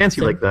 Yeah, he's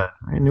fancy like that.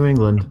 Right? New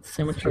England.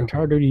 Salmon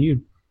tartare to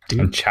you, dude.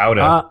 And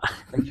chowder.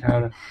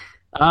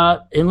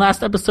 In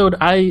last episode,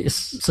 I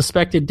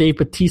suspected Dave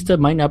Bautista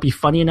might not be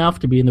funny enough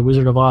to be in the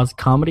Wizard of Oz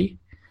comedy.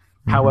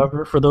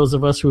 However, for those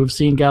of us who have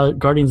seen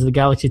Guardians of the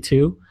Galaxy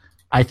 2,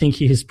 I think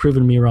he has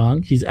proven me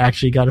wrong. He's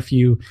actually got a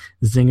few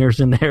zingers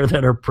in there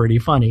that are pretty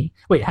funny.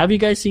 Wait, have you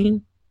guys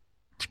seen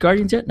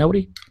Guardians yet?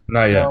 Nobody?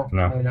 Not yet.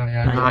 No.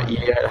 Not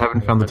yet. I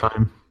haven't found the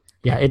time.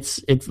 Yeah,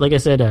 it's like I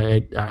said,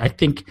 I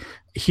think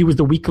he was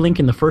the weak link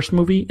in the first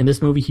movie. In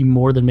this movie, he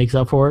more than makes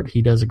up for it.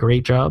 He does a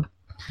great job.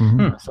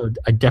 So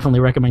I definitely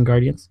recommend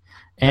Guardians.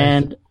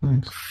 And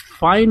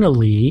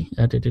finally,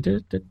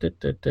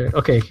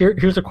 okay,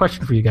 here's a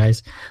question for you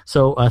guys.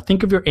 So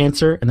think of your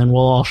answer, and then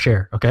we'll all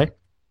share, okay?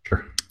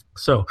 Sure.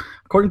 So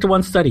according to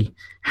one study,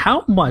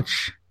 how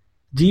much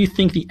do you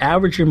think the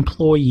average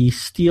employee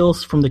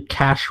steals from the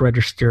cash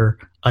register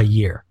a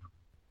year?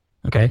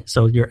 Okay,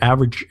 so your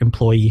average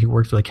employee who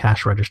works with a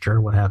cash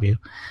register, what have you,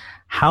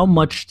 how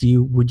much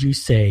would you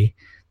say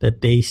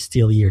that they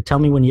steal a year? Tell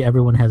me when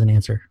everyone has an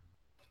answer.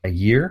 A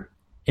year?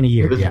 In a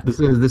year,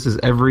 This is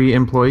every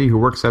employee who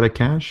works at a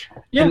cash?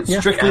 Yeah, and it's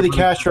strictly the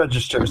cash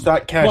register. It's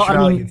not cash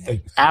value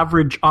things.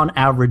 On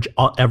average,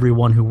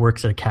 everyone who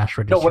works at a cash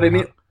register. No, what I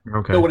mean.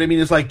 Okay. No, what I mean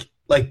is like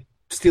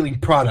stealing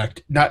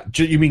product. Not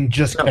you mean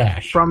just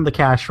cash from the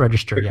cash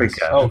register? Yes.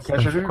 Cash. Oh,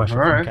 cash register. All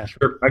right.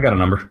 Sure, I got a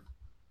number.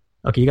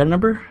 Okay, you got a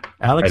number,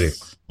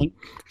 Alex? I do.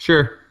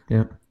 Sure.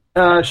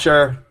 Yeah.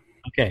 Sure.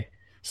 Okay,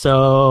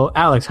 so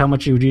Alex, how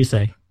much would you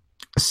say?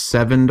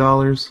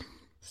 $7.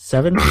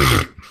 7?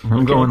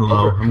 I'm going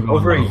low.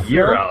 Over a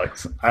year,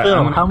 Alex. I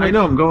know.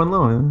 I'm going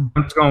low. I'm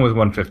just going with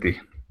 150.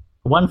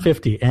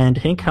 150. And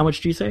Hank, how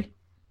much do you say?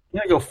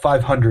 Yeah, I go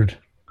 500.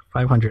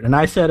 500. And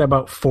I said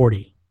about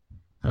 40.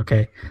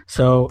 Okay.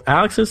 So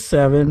Alex is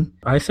 7.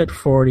 I said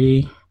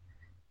 40.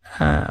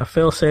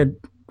 Phil said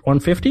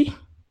 150.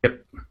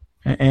 Yep.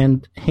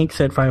 And Hank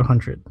said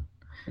 500.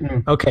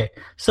 Okay.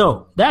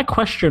 So that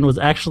question was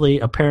actually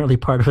apparently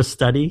part of a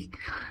study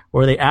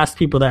where they asked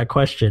people that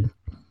question.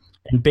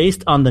 And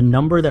based on the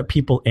number that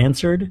people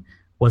answered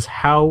was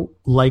how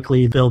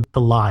likely they'll to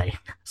lie.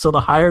 So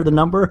the higher the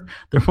number,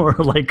 they're more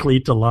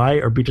likely to lie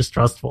or be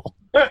distrustful.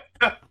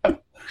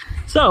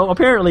 So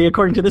apparently,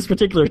 according to this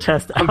particular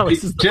test,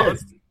 Alex is the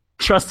most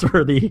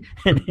trustworthy,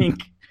 and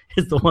Hank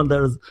is the one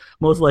that is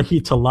most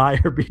likely to lie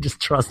or be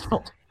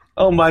distrustful.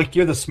 Oh, Mike,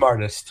 you're the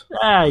smartest.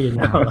 You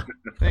know.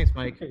 Thanks,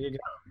 Mike. There you go.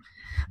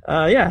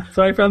 Yeah,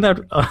 so I found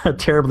that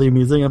terribly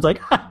amusing. I was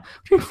like,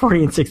 between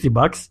 $40 and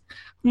 $60.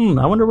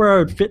 I wonder where I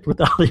would fit with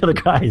all the other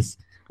guys.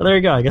 Well, there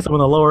you go. I guess I'm on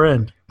the lower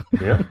end.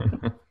 Yeah.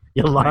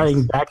 You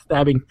lying,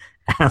 backstabbing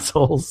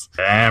assholes.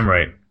 Damn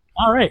right.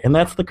 All right, and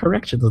that's the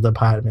corrections of the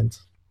department.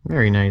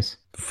 Very nice.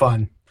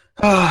 Fun.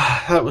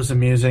 That was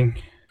amusing.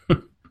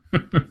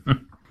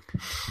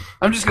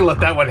 I'm just going to let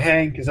that one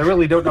hang because I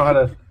really don't know how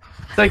to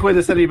segue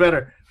this any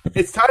better.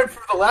 It's time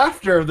for the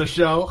laughter of the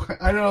show.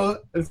 I know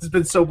this has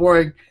been so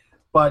boring,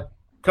 but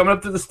coming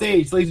up to the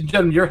stage, ladies and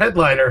gentlemen, your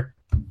headliner,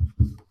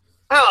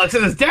 Alex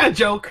and his dad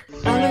joke.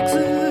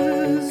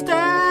 Alex's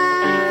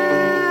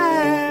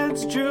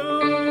dad's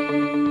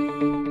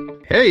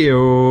joke.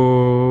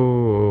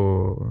 Hey-yo.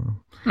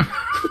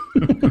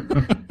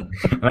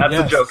 That's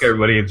a joke,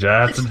 everybody.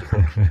 Just.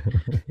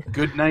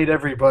 Good night,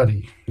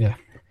 everybody. Yeah.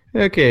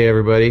 Okay,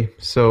 everybody.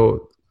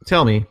 So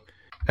tell me,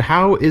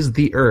 how is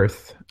the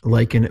Earth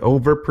like an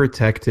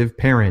overprotective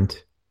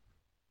parent?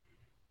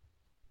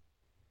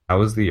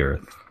 How is the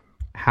Earth?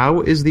 How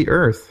is the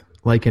Earth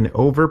like an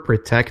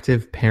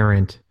overprotective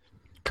parent?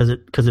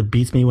 Because it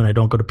beats me when I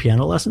don't go to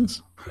piano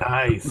lessons?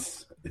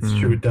 Nice. It's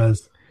true, it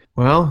does.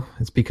 Well,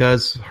 it's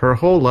because her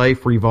whole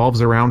life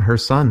revolves around her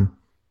son.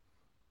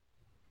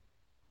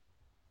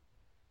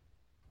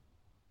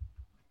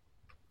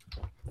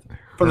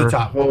 From the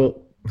top.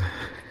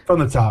 From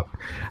the top.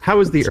 How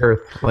is the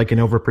Earth like an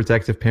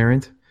overprotective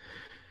parent?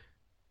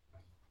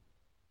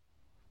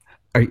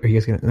 Are you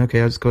guys gonna?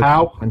 Okay, I'll just go to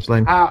the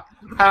punchline.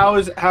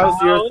 How's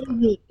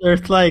the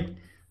Earth like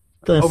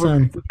the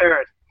sun?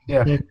 Parent.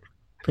 Yeah.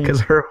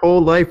 Because her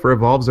whole life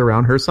revolves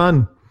around her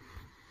son.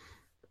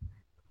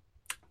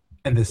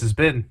 And this has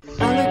been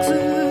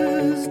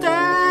Alex's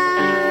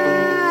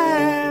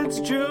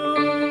dad's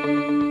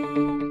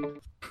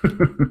joke.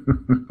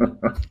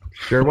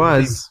 Sure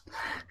was.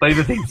 Play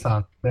the theme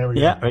song. There we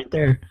go. Yeah, right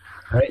there.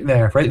 Right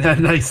there. Right in that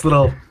nice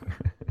little.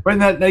 Right in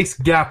that nice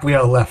gap we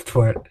all left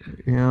for it.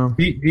 Yeah.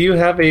 Do you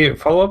have a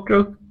follow-up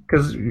joke?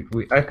 Because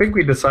I think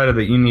we decided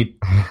that you need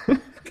a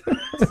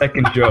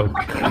second joke.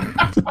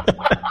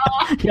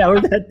 Yeah,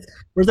 where's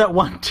that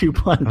 1-2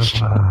 punch?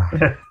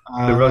 To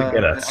really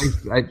get us.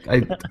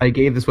 I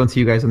gave this one to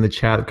you guys in the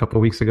chat a couple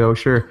of weeks ago.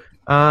 Sure.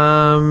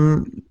 A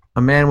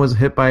man was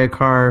hit by a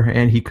car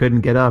and he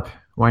couldn't get up.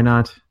 Why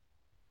not?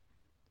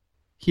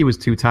 He was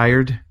too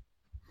tired.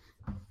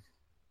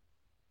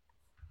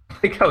 I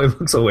like how he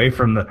looks away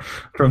from the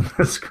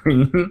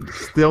screen.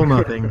 Still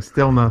nothing.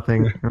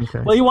 Okay.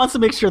 Well, he wants to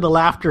make sure the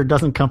laughter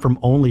doesn't come from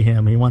only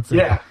him. He wants to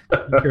make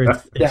sure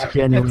it's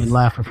genuine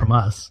laughter from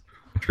us.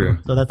 True.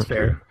 So that's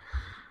fair.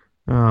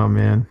 Oh,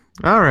 man.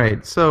 All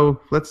right, so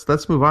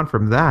let's move on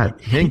from that.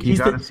 Hank, you He's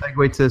got a the-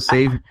 segue to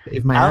save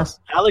my ass?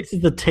 Alex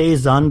is the Tay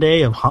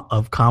Zonde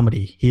of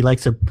comedy. He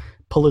likes to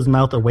pull his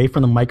mouth away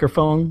from the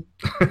microphone.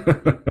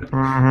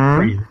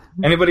 Breathe.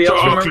 Anybody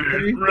else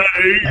remember?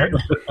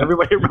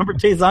 Everybody remember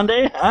Tay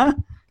Zonde? Huh?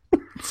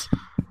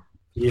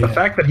 The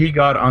fact that he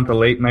got onto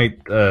late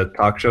night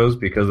talk shows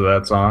because of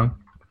that song.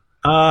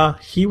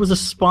 He was a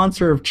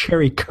sponsor of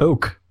Cherry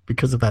Coke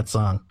because of that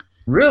song.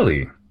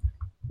 Really?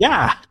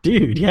 Yeah,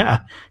 dude, yeah.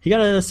 He got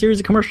a series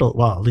of commercials.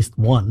 Well, at least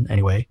one,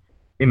 anyway.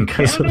 In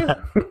Because of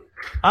Canada? that.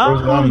 Or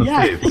was it on the Yeah,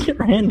 I States? think it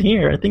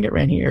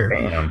ran here.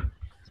 Damn.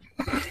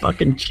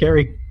 Fucking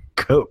Cherry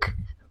Coke.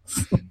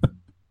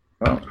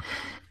 Well,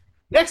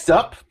 Next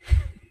up,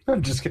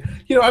 I'm just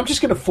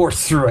gonna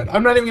force through it.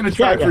 I'm not even gonna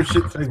try for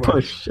shit.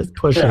 Just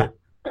push it.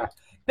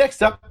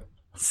 Next up,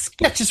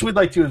 sketches we'd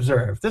like to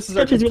observe. This is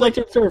Sketches we'd like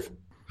to observe.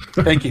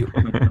 Thank you.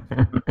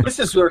 This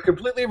is our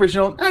completely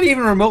original, not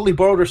even remotely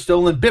borrowed or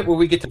stolen bit where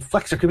we get to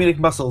flex our comedic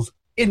muscles.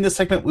 In this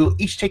segment, we will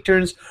each take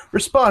turns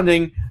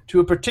responding to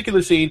a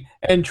particular scene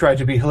and try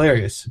to be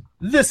hilarious.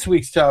 This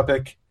week's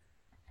topic: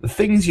 the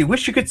things you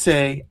wish you could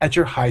say at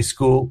your high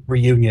school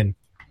reunion.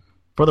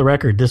 For the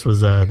record, this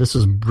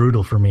was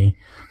brutal for me.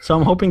 So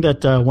I'm hoping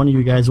that one of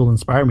you guys will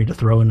inspire me to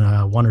throw in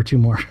one or two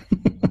more.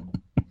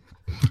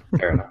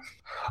 fair enough.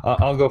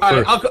 I'll go All right,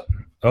 first. I'll go.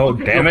 Oh,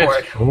 damn Go for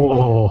it.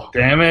 Oh,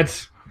 Damn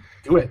it.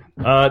 Do it.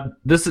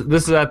 This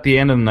is at the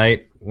end of the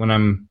night when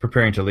I'm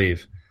preparing to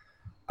leave.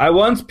 I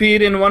once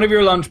peed in one of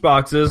your lunch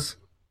boxes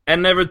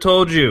and never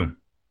told you.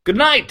 Good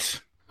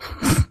night.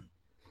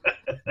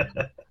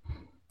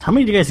 how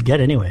many did you guys get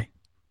anyway?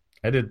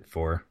 I did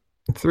 4.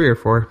 3 or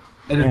 4.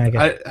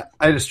 I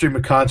had a stream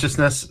of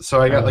consciousness,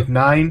 so I got like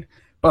 9.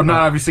 But I'm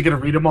not obviously going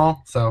to read them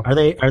all. So Are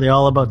they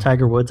all about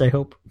Tiger Woods? I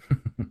hope.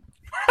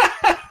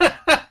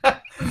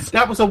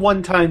 that was a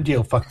one-time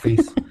deal,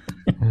 fuckface.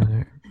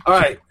 All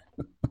right.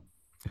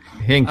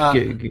 Hank,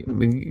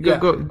 yeah.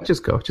 go.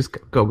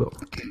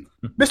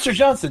 Mr.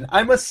 Johnson,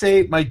 I must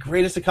say my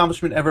greatest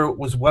accomplishment ever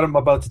was what I'm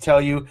about to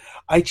tell you.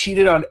 I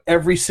cheated on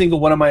every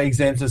single one of my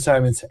exams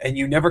assignments, and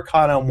you never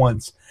caught on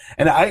once.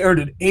 And I earned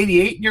an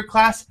 88 in your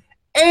class,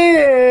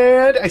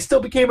 and I still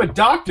became a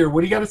doctor.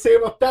 What do you got to say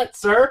about that,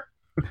 sir?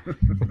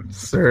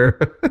 Sir.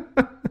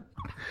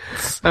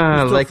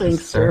 Still saying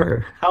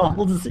sir. How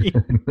old is he?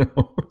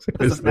 No.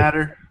 Doesn't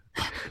matter.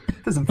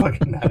 Doesn't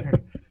fucking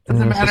matter.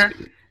 Doesn't matter.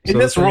 In so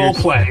this role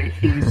play,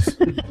 he's...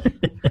 All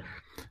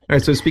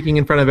right, so speaking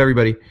in front of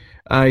everybody,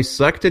 I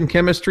sucked in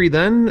chemistry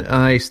then,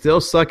 I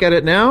still suck at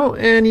it now,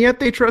 and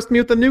yet they trust me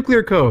with the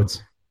nuclear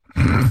codes.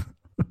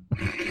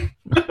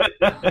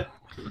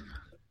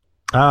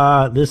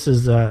 This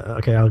is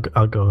okay.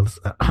 I'll go.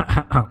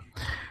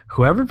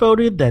 Whoever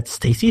voted that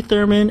Stacey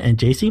Thurman and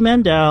JC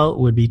Mandel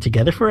would be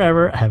together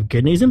forever, I have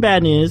good news and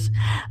bad news.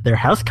 Their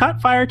house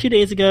caught fire 2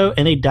 days ago,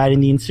 and they died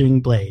in the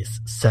ensuing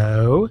blaze.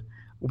 So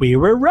we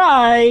were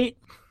right.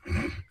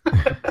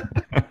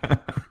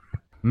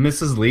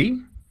 Mrs.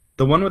 Lee?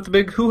 The one with the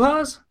big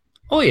hoo-has?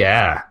 Oh,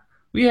 yeah.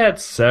 We had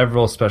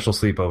several special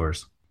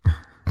sleepovers.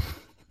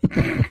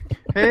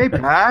 Hey,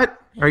 Pat,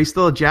 are you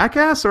still a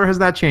jackass, or has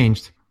that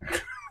changed?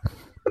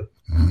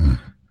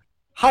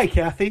 Hi,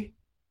 Kathy.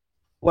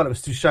 What, I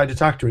was too shy to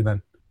talk to her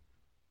then.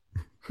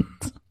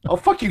 Oh,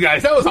 fuck you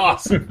guys. That was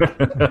awesome. All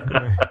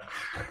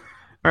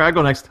right, I'll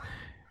go next.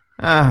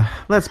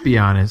 Let's be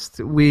honest.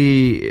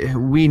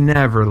 We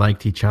never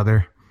liked each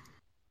other.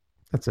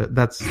 That's it.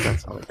 That's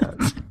all I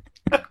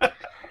got.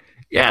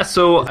 Yeah,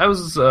 so I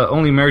was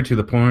only married to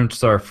the porn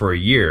star for a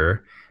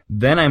year.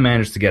 Then I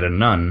managed to get a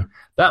nun.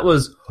 That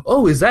was,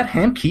 is that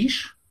ham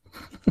quiche?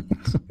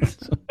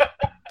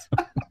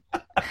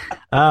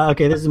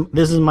 Okay, this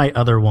is my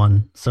other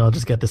one, so I'll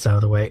just get this out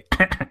of the way.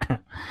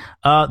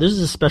 This is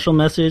a special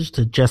message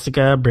to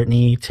Jessica,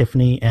 Brittany,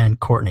 Tiffany, and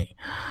Courtney.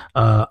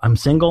 I'm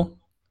single.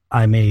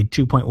 I made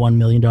 $2.1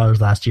 million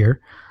last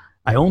year.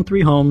 I own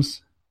 3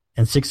 homes,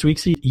 and 6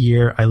 weeks a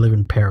year I live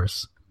in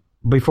Paris.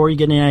 Before you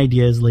get any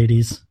ideas,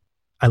 ladies,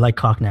 I like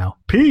cock now.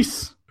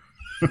 Peace!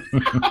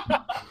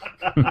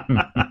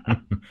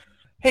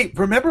 Hey,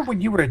 remember when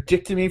you were a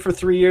dick to me for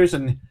 3 years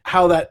and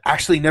how that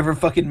actually never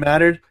fucking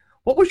mattered?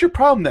 What was your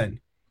problem then?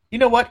 You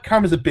know what?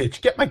 Karma's a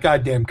bitch. Get my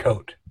goddamn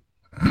coat.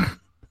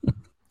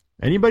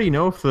 Anybody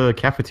know if the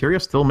cafeteria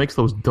still makes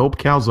those dope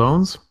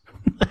calzones?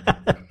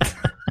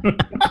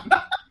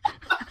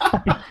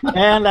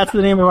 And that's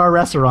the name of our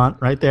restaurant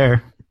right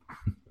there.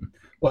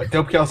 What,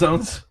 dope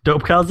calzones?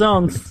 Dope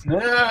Calzones.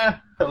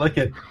 I like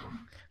it.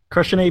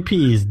 Crushing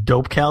APs,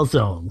 Dope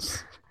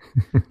Calzones.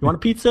 You want a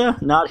pizza?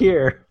 Not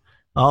here.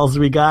 All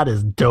we got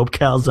is Dope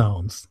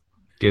Calzones.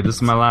 Okay, this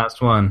is my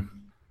last one.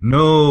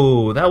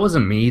 No, that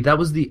wasn't me. That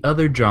was the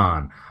other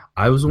John.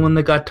 I was the one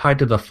that got tied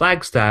to the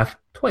Flagstaff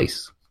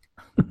twice.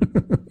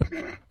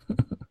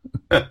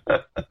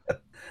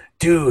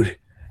 Dude,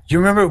 you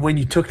remember when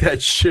you took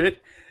that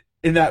shit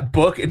in that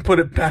book and put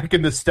it back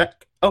in the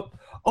stack?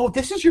 Oh,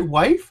 this is your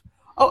wife?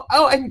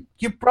 Oh, and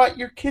you brought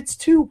your kids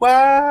too?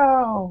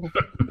 Wow.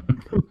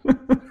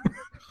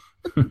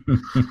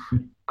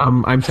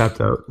 I'm tapped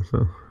out.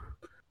 So.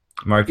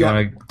 Mark, you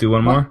want to do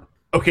one more?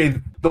 Okay,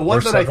 the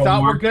ones that I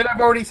thought were good,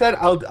 I've already said.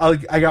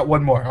 I got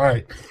one more. All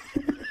right.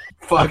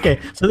 Fuck. Okay,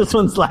 so this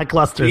one's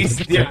lackluster.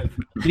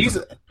 These,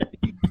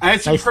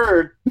 as you've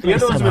heard, the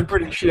other ones have been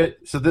pretty shit.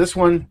 So this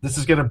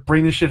is gonna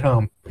bring the shit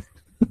home.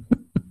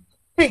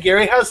 Hey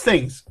Gary, how's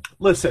things?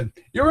 Listen,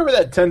 you remember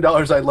that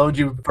 $10 I loaned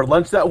you for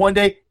lunch that one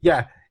day?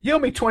 Yeah, you owe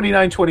me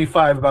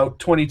 $29.25 about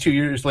 22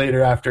 years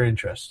later after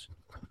interest.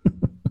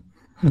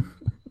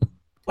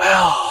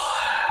 Well,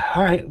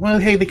 all right. Well,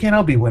 hey, they can't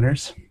all be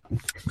winners.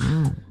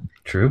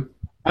 True.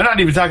 I'm not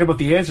even talking about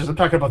the answers. I'm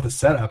talking about the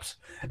setups.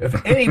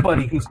 If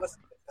anybody who's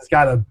listening has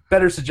got a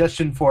better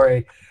suggestion for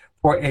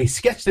a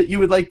sketch that you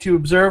would like to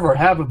observe or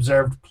have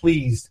observed,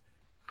 please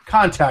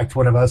contact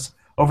one of us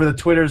over the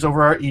Twitters,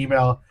 over our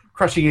email,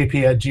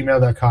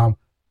 crushingap@gmail.com.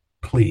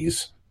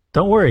 Please.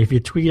 Don't worry. If you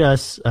tweet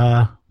us,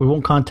 we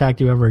won't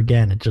contact you ever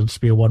again. It'll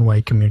just be a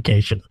one-way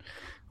communication.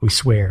 We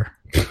swear.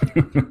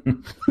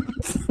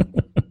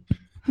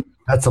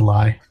 That's a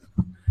lie.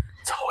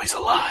 It's always a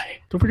lie.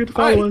 Don't forget to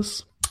follow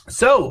us.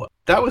 So,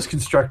 that was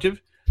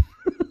constructive.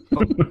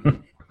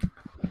 That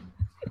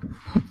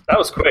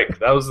was quick.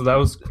 That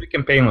was quick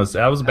and painless.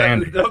 That was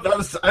banned. I don't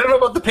know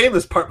about the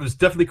painless part, but it was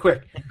definitely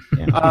quick.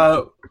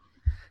 Yeah.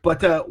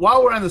 But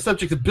while we're on the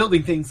subject of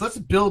building things, let's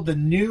build the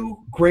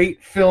new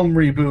great film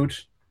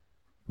reboot.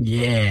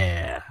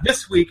 Yeah.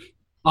 This week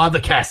on the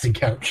Casting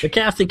Couch. The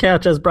Casting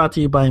Couch is brought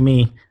to you by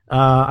me.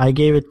 I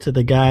gave it to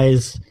the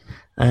guys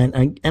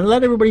and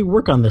let everybody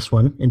work on this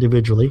one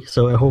individually.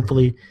 So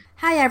hopefully...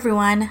 Hi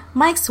everyone,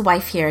 Mike's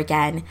wife here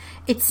again.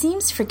 It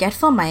seems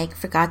Forgetful Mike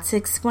forgot to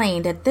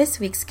explain that this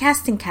week's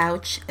Casting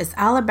Couch is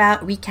all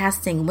about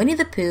recasting Winnie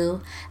the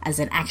Pooh as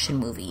an action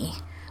movie.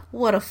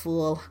 What a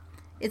fool.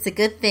 It's a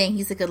good thing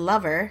he's a good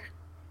lover.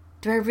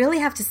 Do I really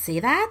have to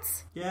say that?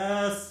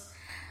 Yes.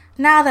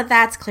 Now that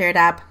that's cleared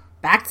up,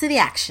 back to the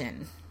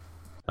action.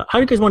 How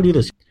do you guys want to do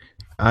this?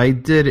 I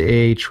did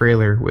a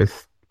trailer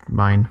with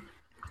mine.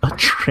 A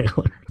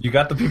trailer? You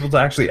got the people to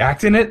actually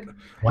act in it?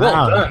 Wow.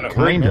 Well done.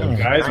 Kind of.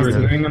 Guys, we're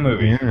doing a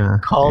movie. Yeah.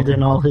 Called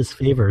in all his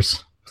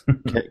favors.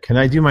 Can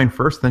I do mine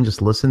first, then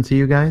just listen to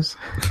you guys?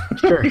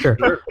 Sure.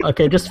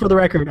 Okay, just for the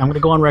record, I'm going to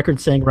go on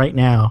record saying right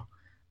now,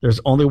 there's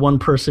only one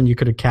person you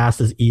could have cast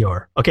as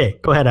Eeyore. Okay,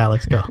 go ahead,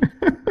 Alex, go.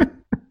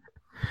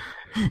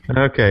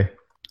 Okay.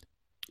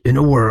 In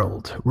a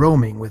world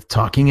roaming with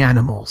talking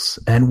animals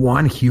and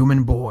one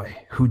human boy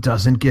who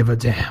doesn't give a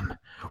damn,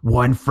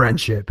 one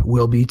friendship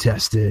will be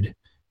tested.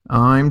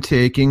 I'm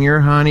taking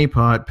your honey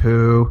pot,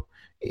 Pooh.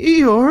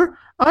 Eeyore,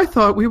 I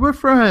thought we were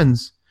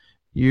friends.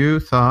 You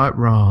thought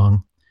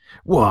wrong.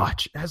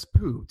 Watch as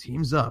Pooh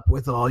teams up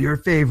with all your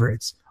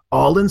favorites,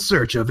 all in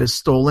search of his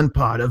stolen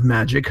pot of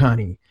magic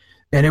honey.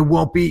 And it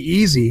won't be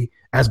easy,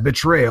 as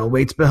betrayal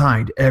waits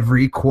behind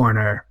every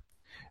corner.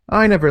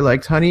 I never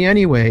liked honey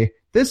anyway.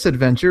 This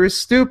adventure is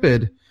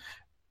stupid.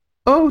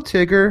 Oh,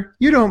 Tigger,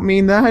 you don't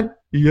mean that.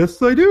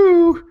 Yes, I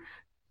do.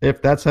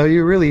 If that's how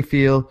you really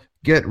feel,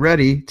 get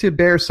ready to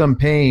bear some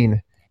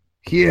pain.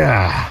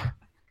 Yeah.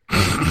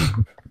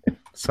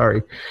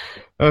 Sorry.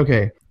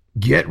 Okay.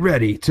 Get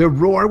ready to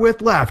roar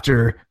with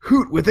laughter,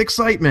 hoot with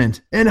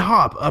excitement, and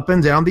hop up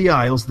and down the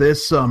aisles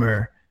this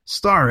summer.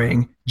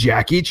 Starring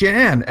Jackie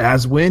Chan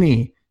as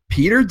Winnie,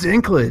 Peter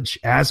Dinklage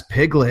as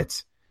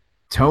Piglet,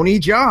 Tony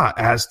Jaa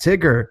as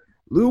Tigger,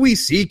 Louis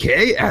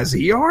C.K. as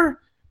Eeyore,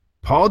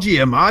 Paul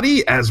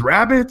Giamatti as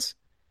Rabbit,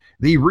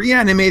 the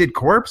reanimated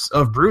corpse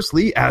of Bruce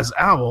Lee as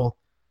Owl,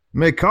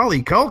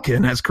 Macaulay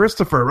Culkin as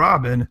Christopher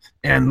Robin,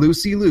 and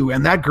Lucy Liu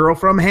and that girl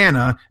from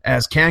Hannah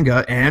as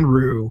Kanga and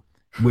Roo,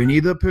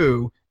 Winnie the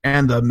Pooh,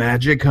 and the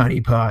Magic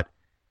Honey Pot.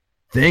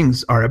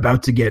 Things are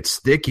about to get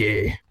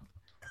sticky.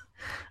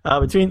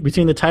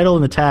 Between the title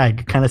and the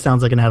tag, it kind of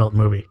sounds like an adult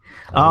movie.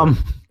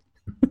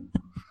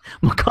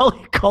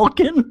 Macaulay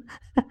Culkin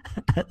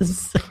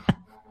as...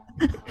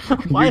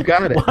 You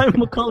got it. Why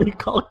Macaulay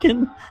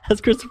Culkin as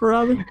Christopher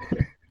Robin?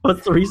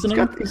 What's the reasoning?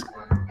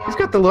 He's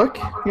got the look,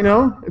 you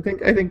know.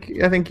 I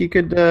think he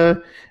could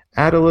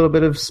add a little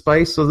bit of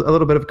spice, a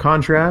little bit of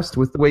contrast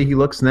with the way he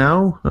looks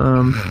now.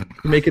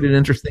 Make it an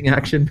interesting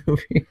action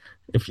movie.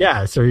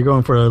 So you're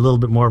going for a little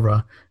bit more of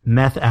a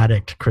meth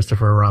addict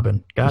Christopher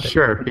Robin. Got it.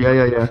 Sure.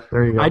 Yeah.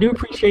 There you go. I do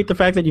appreciate the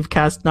fact that you've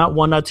cast not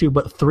one, not two,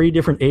 but three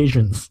different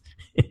Asians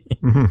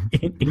in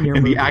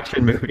the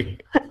action movie.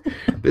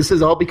 This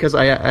is all because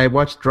I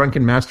watched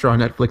Drunken Master on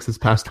Netflix this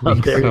past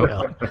week. There you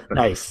go.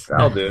 Nice.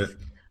 I'll do it.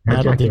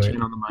 That'll do it.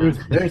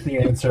 There's the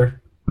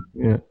answer.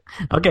 Yeah.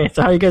 Okay,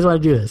 so how you guys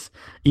want to do this?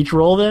 Each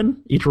roll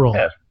then? Each roll.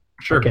 Yeah,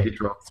 sure. Okay.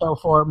 Each roll. So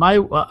for my,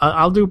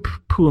 I'll do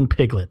Pooh and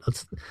Piglet.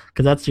 Because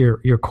that's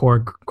your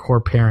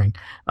core pairing.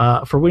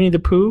 For Winnie the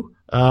Pooh,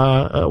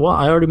 well,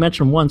 I already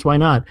mentioned him once. Why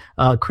not?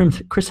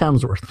 Chris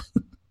Hemsworth.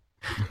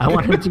 I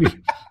want him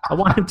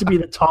to be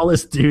the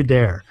tallest dude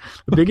there,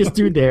 the biggest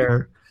dude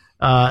there,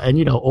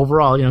 and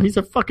overall, he's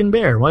a fucking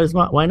bear.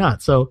 Why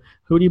not? So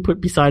who do you put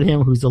beside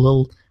him? Who's a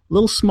little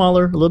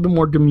smaller, a little bit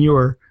more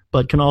demure,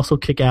 but can also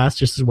kick ass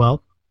just as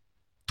well?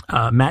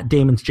 Matt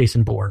Damon's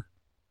Jason Bourne.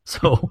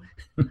 So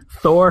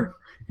Thor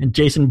and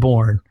Jason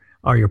Bourne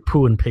are your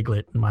Pooh and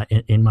Piglet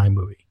in my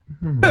movie.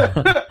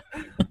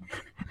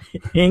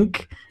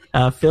 Ink,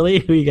 Philly,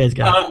 who you guys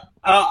got?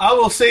 I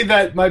will say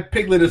that my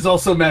Piglet is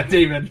also Matt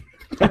Damon.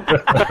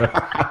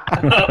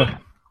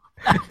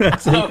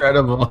 That's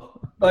incredible.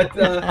 But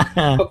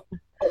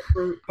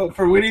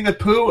for Winnie the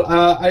Pooh,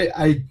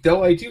 I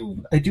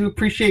do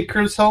appreciate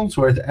Chris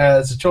Helmsworth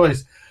as a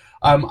choice.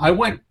 I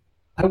went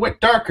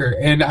darker,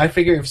 and I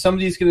figure if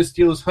somebody's going to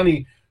steal his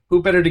honey,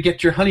 who better to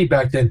get your honey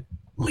back than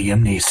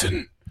Liam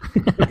Neeson?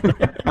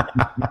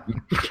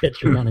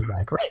 Get your money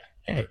back, right?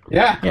 Hey.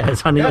 Yeah,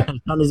 his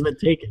honey's been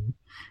taken,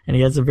 and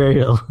he has a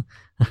very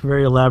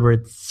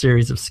elaborate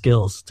series of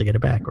skills to get it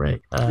back,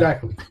 right?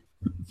 Exactly.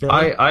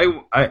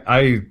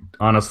 I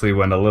honestly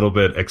went a little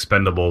bit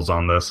Expendables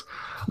on this.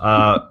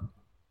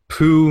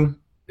 Pooh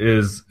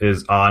is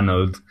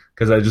Arnold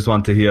because I just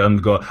want to hear him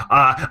go.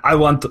 I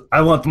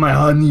want my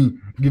honey.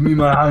 Give me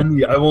my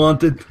honey. I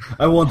want it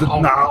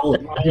now.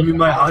 Give me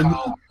my honey.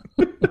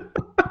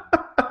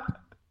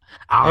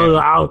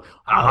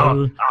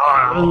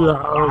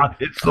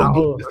 It's so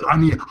good. It's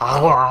honey.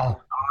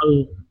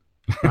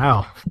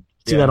 Wow.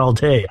 Do that all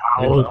day.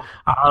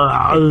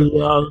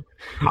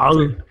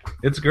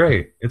 It's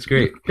great.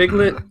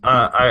 Piglet.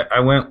 I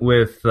went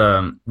with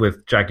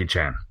Jackie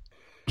Chan.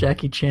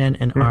 Jackie Chan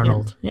and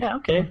Arnold. Yeah.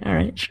 Okay. All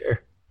right. Sure.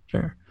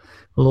 A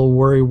little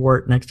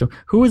worrywart next to him.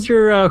 Who was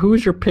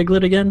your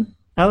Piglet again,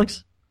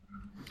 Alex?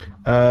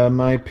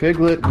 My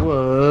Piglet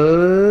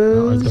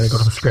was. He's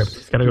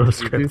gotta go to the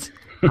script.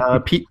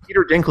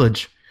 Peter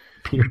Dinklage.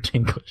 Peter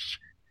Dinklage.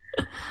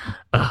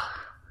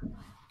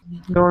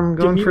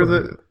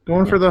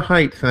 Going for the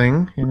height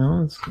thing, you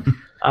know.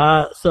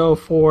 So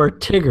for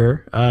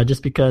Tigger,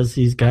 just because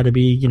he's got to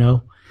be,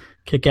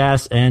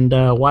 kick-ass and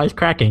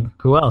wisecracking.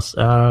 Who else?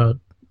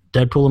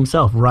 Deadpool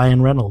himself,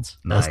 Ryan Reynolds,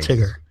 as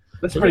Tigger.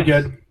 That's pretty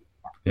good.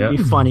 Yeah, be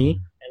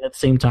funny and at the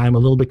same time a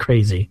little bit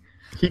crazy.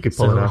 He could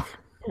pull it off.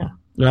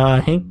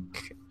 Yeah. Hank,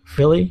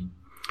 Philly.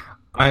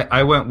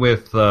 I went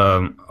with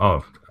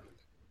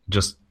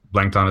just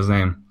blanked on his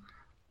name.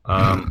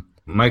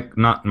 Mike,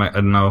 not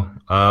Mike. No.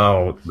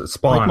 Oh,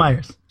 Spawn. Mike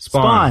Myers.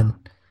 Spawn.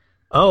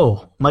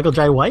 Oh, Michael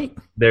Jai White.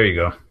 There you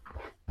go.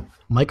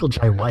 Michael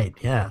Jai White.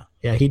 Yeah.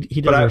 He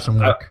does some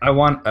work. I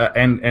want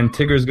and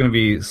Tigger's going to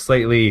be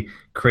slightly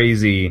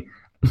crazy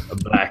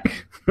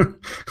black,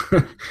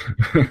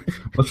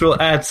 which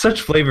will add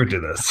such flavor to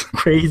this.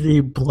 Crazy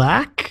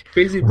black.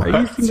 Are you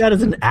using that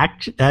as an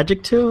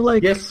adjective?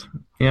 Like yes.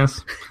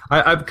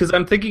 I because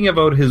I'm thinking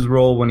about his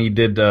role when he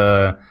did.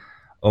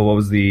 What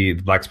was the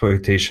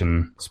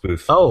blaxploitation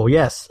spoof? Oh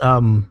yes,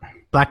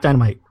 Black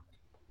Dynamite.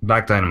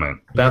 Black Dynamite.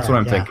 That's what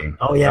I'm thinking.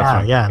 Oh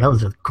yeah, that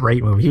was a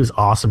great movie. He was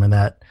awesome in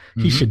that.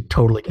 He should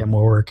totally get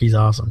more work. He's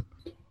awesome.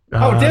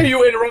 How dare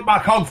you interrupt my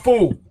kung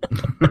fu?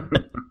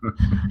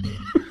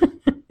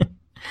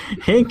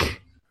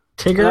 Hank,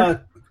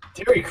 Tigger,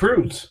 Terry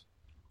Crews.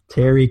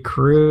 Terry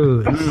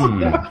Crews.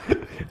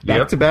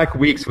 Back-to-back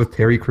weeks with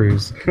Terry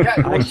Crews. Yeah,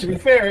 to be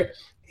fair,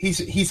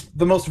 he's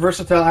the most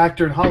versatile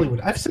actor in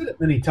Hollywood. I've said it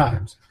many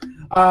times.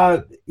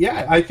 I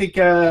think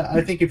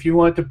if you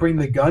want to bring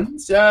the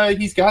guns,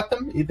 he's got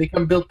them. They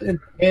come built in,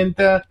 and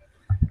not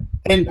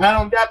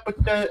only that, but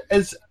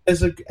as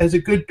a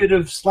good bit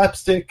of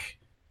slapstick,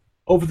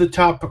 over the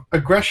top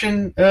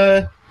aggression.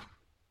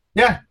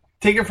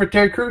 Take it for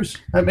Terry Crews.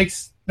 That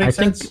makes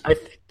sense. I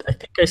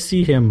think I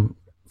see him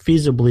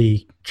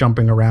feasibly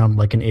jumping around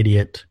like an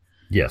idiot.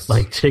 Yes,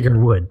 like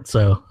Tigger would.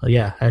 So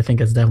yeah, I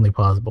think it's definitely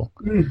possible.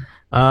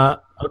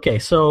 Okay,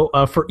 so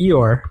for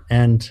Eeyore,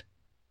 and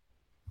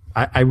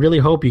I really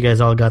hope you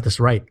guys all got this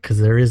right because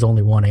there is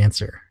only one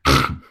answer.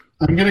 I'm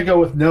gonna go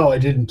with no, I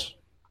didn't.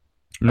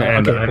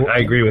 And I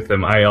agree with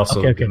him. I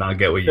also did not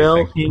get what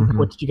you think.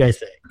 What did you guys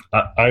say?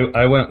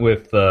 I went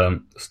with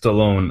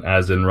Stallone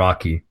as in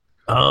Rocky.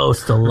 Oh,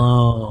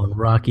 Stallone.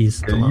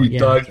 Rocky's Stallone. He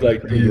talks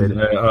like this.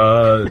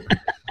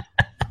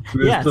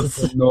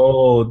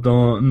 No,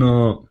 don't,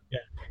 no. Yeah.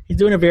 He's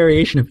doing a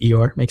variation of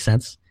Eeyore. Makes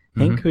sense.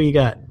 Hank, who you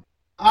got?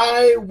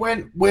 I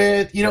went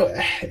with,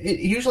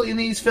 usually in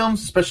these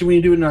films, especially when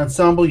you do an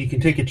ensemble, you can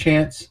take a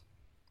chance.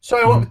 So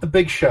I went with The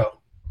Big Show,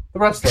 the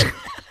wrestler.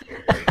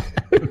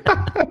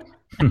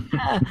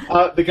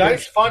 The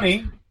guy's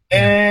funny,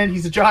 and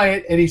he's a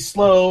giant, and he's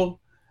slow,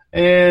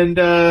 and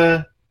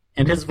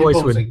his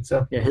voice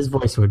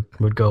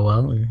would go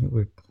well.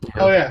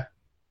 Oh yeah.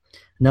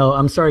 No,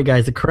 I'm sorry,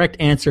 guys. The correct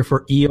answer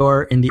for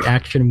Eeyore in the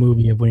action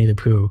movie of Winnie the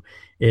Pooh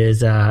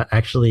is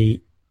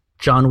actually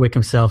John Wick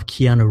himself,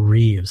 Keanu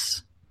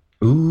Reeves.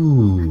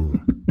 Ooh,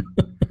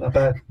 not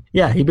bad.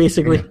 Yeah, he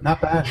basically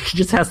not bad. He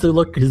just has to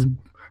look his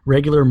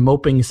regular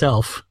moping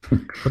self,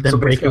 but then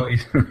break out.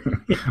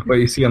 What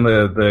you see on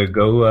the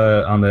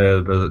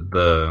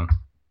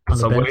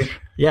subway, bench.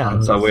 Yeah,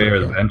 on the subway or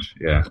the bench,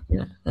 yeah.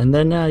 And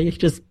then he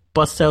just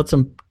busts out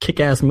some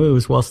kick-ass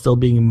moves while still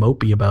being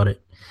mopey about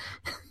it.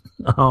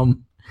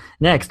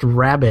 Next,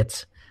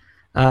 Rabbit.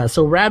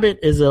 So Rabbit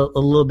is a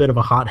little bit of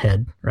a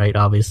hothead, right?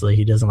 Obviously,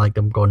 he doesn't like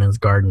them going in his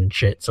garden and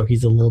shit. So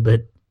he's a little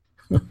bit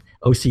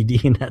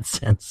OCD in that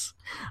sense.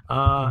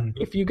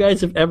 If you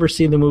guys have ever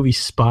seen the movie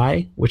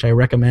Spy, which I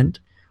recommend,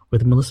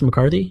 with Melissa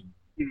McCarthy,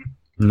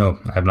 No,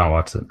 I have not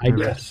watched it. I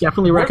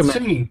definitely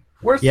recommend.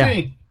 Worth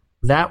seeing.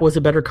 That was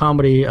a better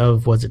comedy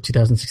of, was it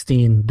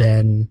 2016,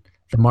 than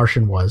The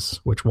Martian was,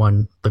 which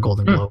won the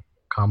Golden Globe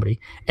comedy.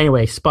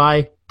 Anyway,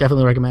 Spy,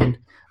 definitely recommend.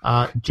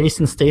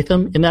 Jason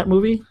Statham in that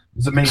movie.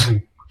 It's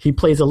amazing. He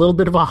plays a little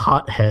bit of a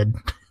hothead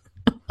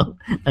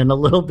and a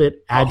little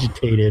bit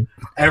agitated.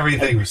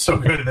 Everything was so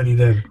good that he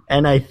did.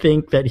 And I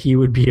think that he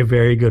would be a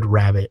very good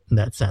Rabbit in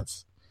that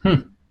sense.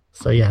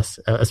 So yes,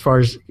 as far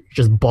as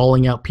just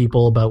bawling out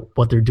people about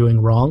what they're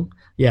doing wrong,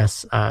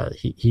 yes,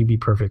 he'd be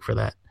perfect for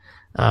that.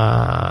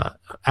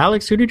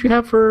 Alex, who did you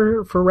have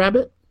for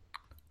Rabbit?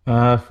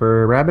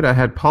 For Rabbit, I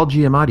had Paul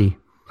Giamatti.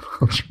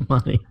 Paul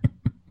Giamatti.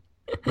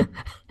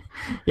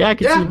 Yeah, I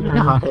could see him being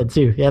a hothead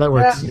too. Yeah, that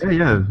works.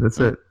 Yeah, that's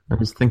it. I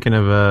was thinking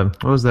of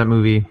what was that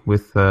movie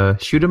with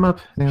Shoot 'Em Up?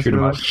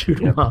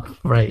 Shoot 'Em Up,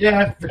 right? Yeah,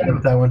 I forgot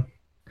about that one.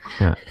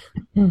 Yeah.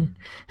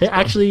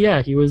 Actually,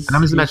 yeah, he was. And I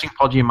was imagining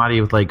Paul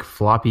Giamatti with like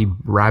floppy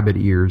rabbit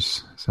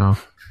ears. So I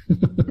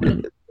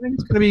think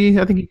it's gonna be.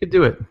 I think he could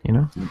do it. You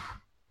know.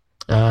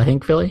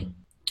 Hank Philly.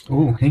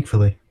 Ooh, Hank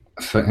Philly.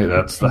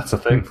 That's a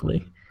thing.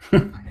 Philly.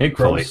 Hank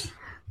Philly.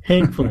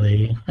 Hank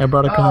Philly. I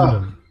brought a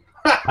condom.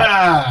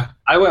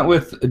 I went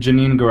with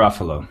Janine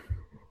Garofalo.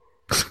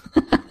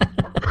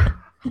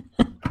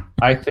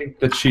 I think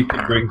that she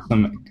could bring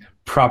some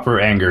proper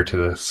anger to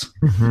this.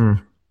 Mm-hmm.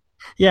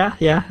 Yeah,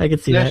 I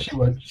could see that. She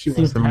would. She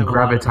Seems would. to have a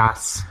lot of-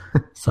 Gravitas.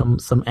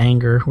 some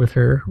anger with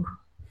her.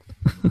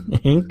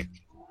 Hank.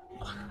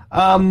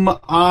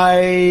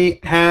 I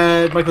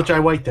had Michael Jai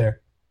White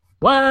there.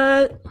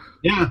 What?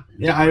 Yeah.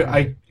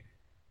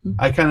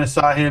 I kind of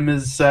saw him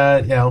as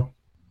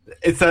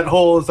it's that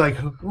whole, it's like,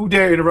 who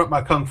dare interrupt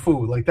my kung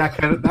fu, like that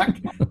kind of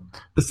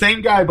the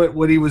same guy, but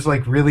when he was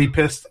like really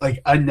pissed, like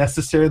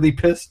unnecessarily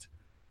pissed,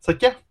 it's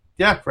like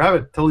yeah,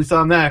 Rabbit, totally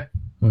saw him there.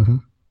 Mm-hmm.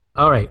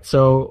 All right,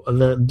 so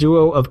the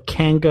duo of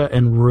Kanga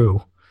and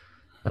Rue.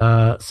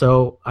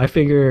 So I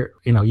figure,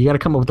 you got to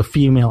come up with a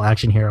female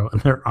action hero,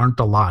 and there aren't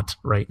a lot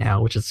right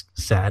now, which is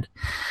sad.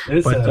 It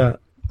is sad.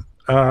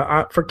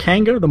 For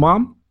Kanga, the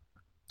mom,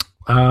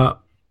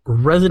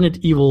 Resident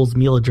Evil's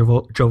Mila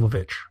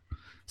Jovovich.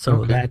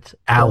 So that's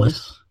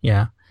Alice,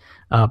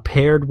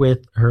 paired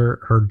with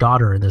her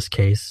daughter in this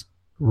case,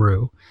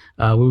 Rue,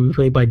 will be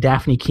played by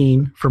Daphne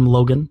Keane from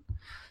Logan.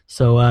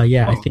 So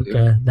I think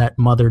that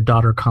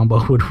mother-daughter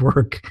combo would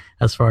work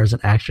as far as an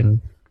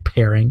action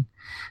pairing.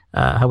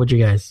 How would you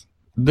guys?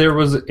 There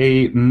was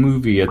a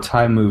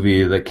Thai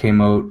movie that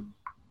came out,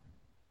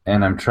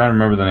 and I'm trying to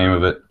remember the name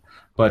of it,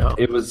 but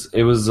it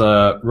was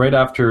right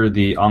after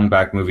the Ong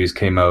Bak movies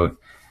came out.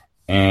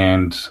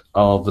 And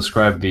I'll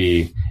describe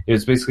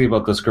it's basically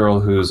about this girl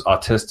who's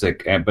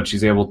autistic, but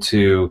she's able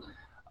to,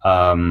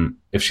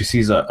 if she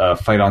sees a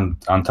fight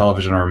on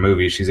television or a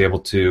movie, she's able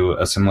to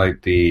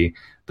assimilate the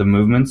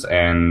movements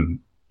and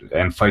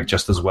fight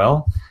just as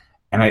well.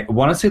 And I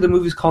want to say the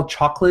movie's called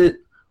Chocolate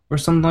or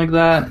something like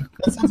that.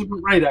 That sounds about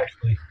right,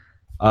 actually.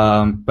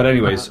 But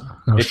anyways.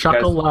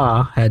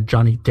 Chocolat had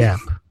Johnny Depp.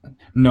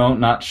 No,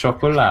 not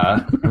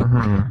Chocolat.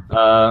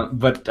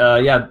 But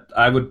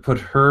I would put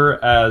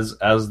her as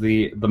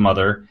the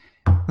mother,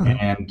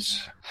 and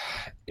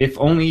if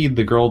only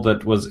the girl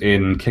that was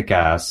in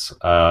Kick-Ass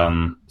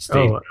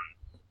stayed.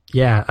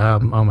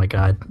 Oh my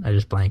God, I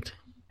just blanked.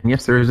 And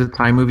yes, there is a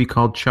Thai movie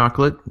called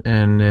Chocolate,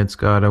 and it's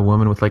got a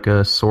woman with like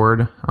a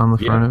sword on the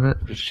front of it.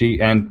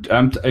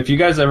 If you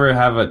guys ever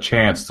have a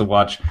chance to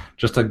watch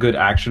just a good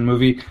action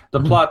movie,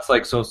 the plot's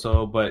like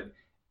so, but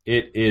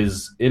it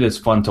is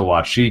fun to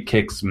watch. She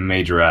kicks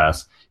major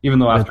ass. Even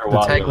though after a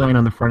while, the tagline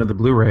on the front of the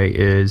Blu-ray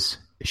is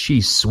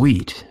 "She's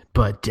sweet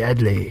but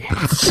deadly."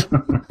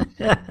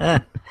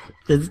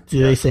 Do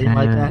they say it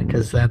like that?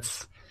 Because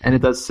that's. And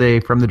it does say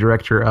from the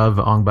director of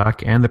Ong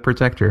Bak and The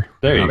Protector.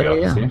 There you go.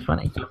 Yeah,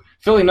 funny.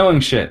 Philly knowing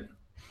shit.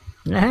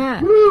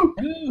 Yeah. Woo!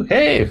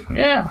 Hey,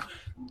 yeah.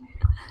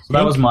 So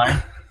that was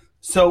mine.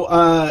 So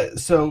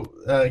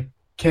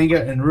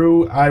Kanga and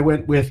Rue. I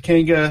went with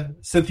Kanga,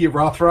 Cynthia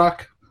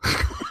Rothrock.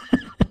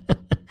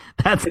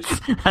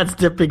 That's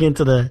dipping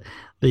into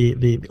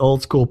the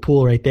old school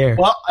pool right there.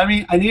 Well, I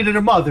mean, I needed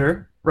a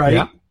mother,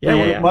 right?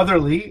 Yeah.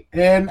 Motherly,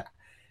 and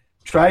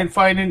try and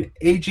find an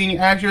aging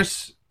action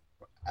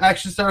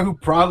star who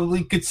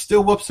probably could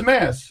still whoop some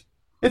ass.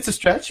 It's a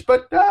stretch,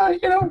 but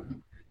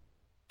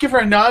give her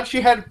a nod.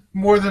 She had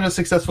more than a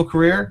successful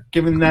career,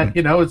 given that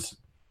it's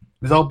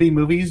all B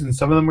movies and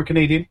some of them were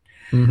Canadian.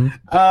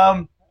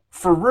 Mm-hmm.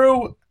 For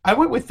Rue, I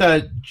went with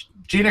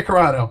Gina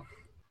Carano.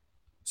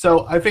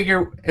 So I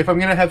figure if I'm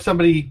going to have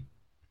somebody,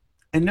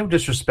 and no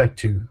disrespect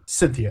to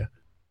Cynthia,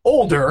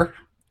 older,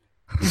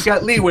 you've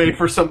got leeway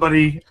for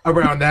somebody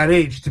around that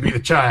age to be the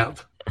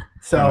child.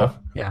 So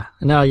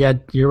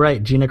you're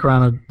right. Gina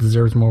Carano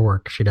deserves more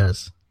work. She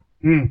does.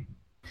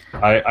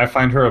 I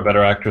find her a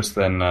better actress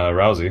than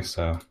Rousey.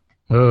 So.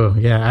 Oh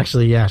yeah,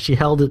 actually, yeah. She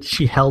held it.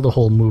 She held a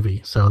whole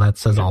movie, so that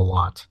says a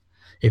lot.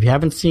 If you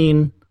haven't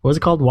seen What was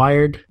it called?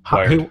 Wired?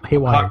 Wired.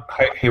 Haywire.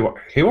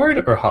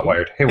 Haywired or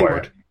Hotwired?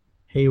 Haywired.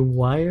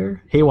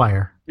 Haywire?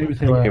 Haywire. It was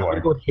Haywire. Haywire.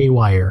 I'll go with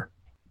Haywire.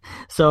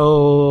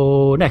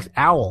 So next,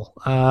 Owl.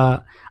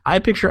 I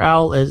picture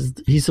Owl as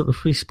he's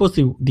supposed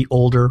to be the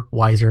older,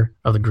 wiser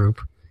of the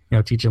group.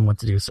 Teach him what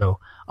to do. So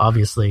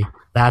obviously,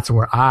 that's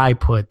where I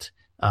put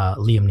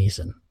Liam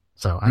Neeson.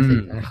 So I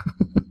think,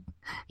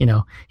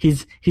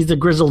 he's a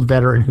grizzled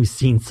veteran who's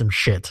seen some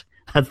shit.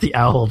 That's the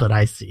Owl that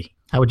I see.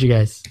 How would you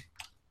guys?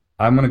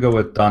 I'm gonna go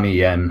with Donnie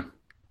Yen.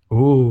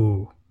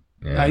 Ooh,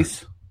 Yeah.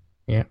 Nice.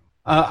 Yeah.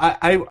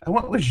 I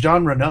went with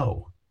Jean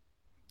Reno.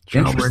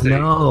 Interesting.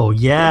 No,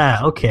 yeah,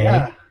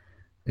 okay.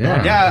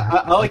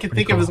 Yeah. All I can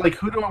think of is like,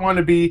 who do I want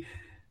to be?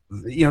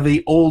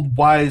 The old,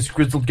 wise,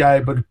 grizzled guy,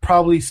 but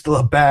probably still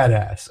a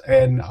badass.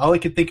 And all I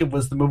could think of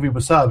was the movie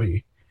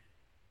Wasabi.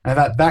 I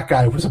thought that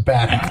guy was a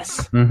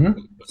badass.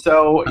 Mm-hmm.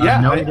 So yeah,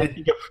 No,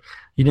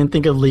 you didn't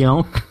think of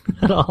Leon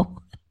at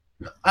all.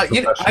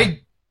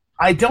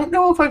 I don't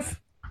know if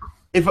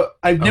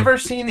I've never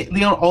seen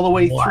Leon all the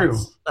way through.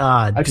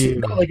 I've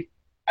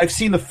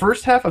seen the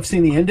first half, I've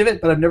seen the end of it,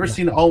 but I've never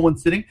seen it all in one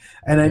sitting.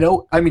 And I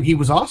know, he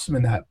was awesome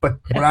in that. But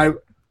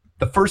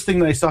the first thing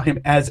that I saw him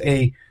as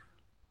a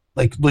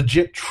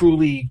legit,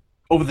 truly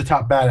over the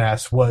top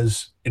badass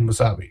was in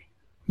Wasabi.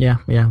 Yeah.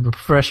 The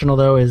Professional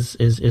though is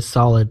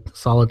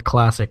solid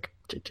classic.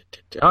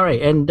 All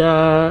right, and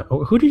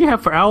who did you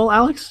have for Owl,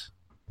 Alex?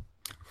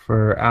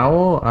 For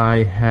Owl,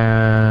 I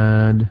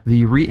had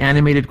the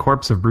reanimated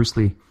corpse of Bruce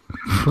Lee.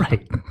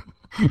 Right.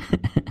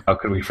 How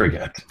could we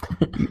forget?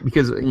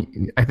 Because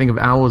I think of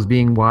Owl as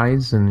being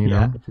wise, and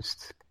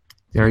just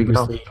there you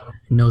go. He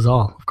knows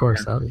all, of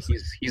course. Obviously,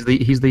 he's the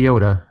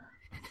Yoda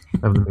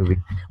of the movie.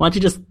 Why don't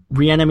you just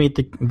reanimate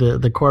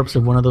the corpse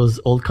of one of those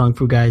old kung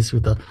fu guys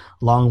with the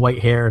long white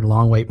hair and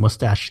long white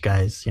mustache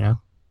guys?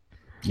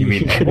 You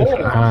mean?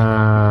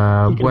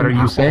 What are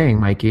you saying,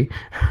 Mikey?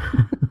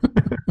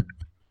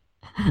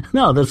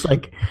 No, that's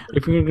like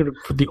if you're going to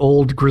put the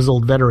old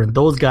grizzled veteran,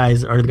 those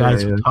guys are the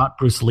guys who taught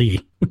Bruce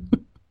Lee.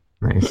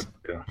 Nice.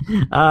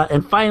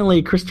 And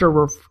finally,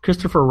 Christopher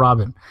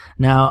Robin.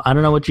 Now, I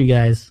don't know what you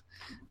guys,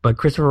 but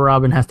Christopher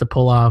Robin has to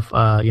pull off,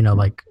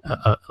 like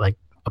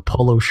a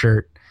polo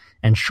shirt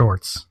and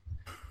shorts.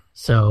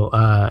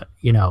 So,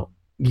 you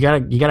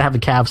gotta have the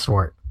calves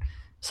for it.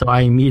 So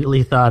I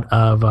immediately thought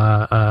of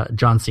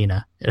John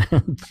Cena.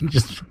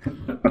 Just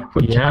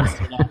John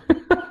Cena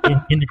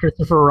in the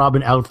Christopher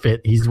Robin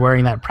outfit. He's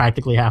wearing that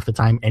practically half the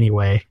time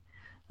anyway.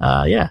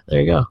 There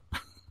you go.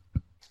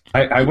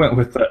 I went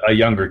with a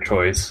younger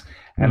choice,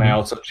 and I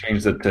also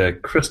changed it to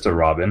Krista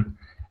Robin,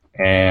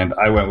 and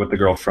I went with the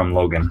girl from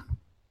Logan.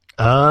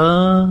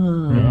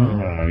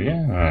 Oh.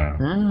 Yeah.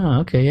 Oh,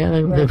 okay, yeah.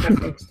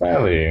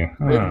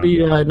 It'd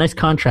be a nice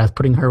contrast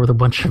putting her with a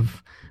bunch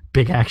of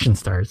big action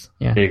stars.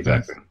 Yeah,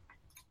 exactly.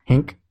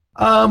 Hank?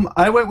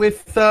 I went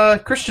with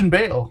Christian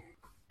Bale.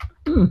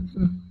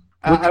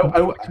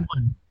 Well,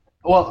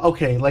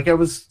 okay, it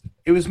was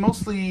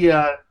mostly,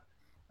 I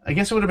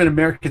guess it would have been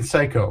American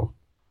Psycho,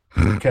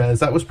 because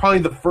that was probably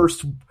the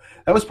first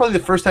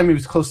time he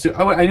was close to.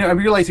 I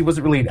realized he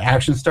wasn't really an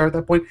action star at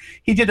that point.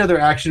 He did other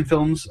action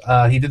films.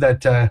 He did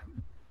that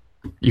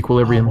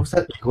Equilibrium. What's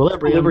that?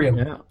 Equilibrium.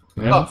 Yeah.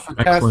 Oh,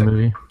 fantastic! Excellent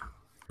movie.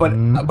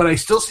 But I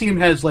still see him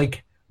as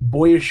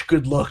boyish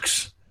good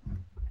looks.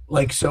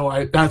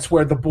 That's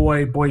where the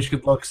boyish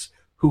good looks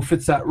who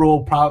fits that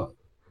role.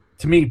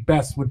 To me,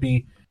 best would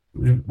be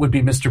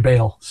Mr.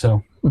 Bale.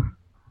 So.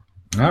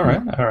 All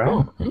right.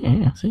 Cool.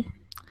 Yeah. See.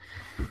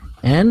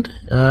 And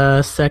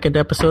second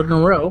episode in a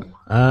row,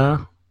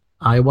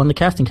 I won the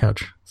casting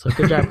couch. So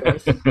good job,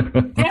 guys.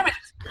 Damn it!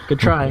 Good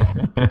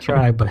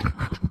try, but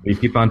We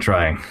keep on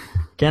trying.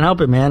 Can't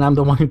help it, man. I'm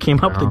the one who came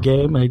up with the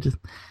game.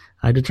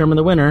 I determined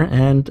the winner,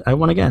 and I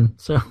won again.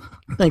 So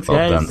thanks,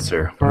 guys. Well done,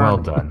 sir. Well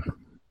done.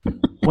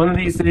 One of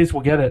these days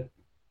we'll get it.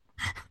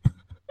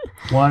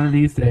 One of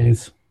these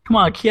days. Come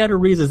on, Keanu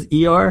Reeves is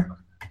ER.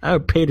 I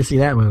would pay to see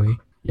that movie.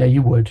 Yeah,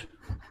 you would.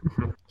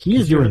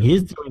 He's doing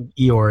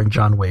Eeyore and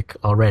John Wick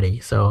already,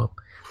 so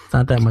it's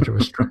not that much of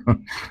a stretch.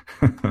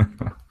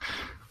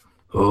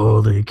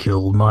 Oh, they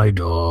killed my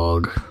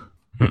dog.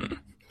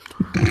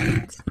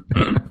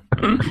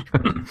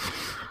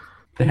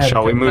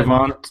 Shall we move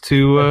on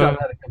to...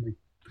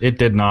 It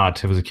did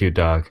not. It was a cute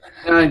dog.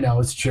 I know,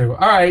 it's true.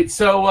 All right,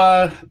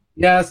 so,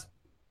 yes,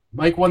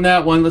 Mike won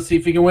that one. Let's see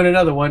if he can win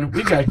another one.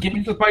 We got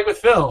Games with Mike with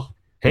Phil.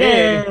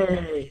 Hey!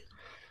 Yay!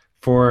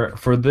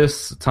 For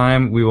this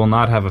time, we will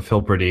not have a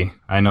Phil Pretty.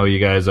 I know you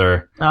guys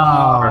are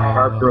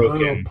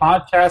heartbroken.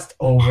 Podcast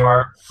over.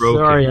 Heartbroken.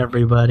 Sorry,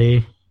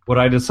 everybody. What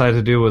I decided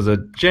to do was a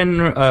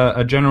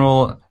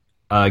general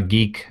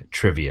geek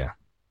trivia.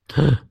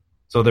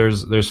 So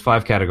there's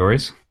 5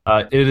 categories.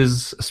 It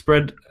is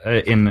spread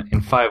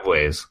in 5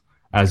 ways,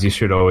 as you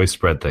should always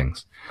spread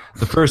things.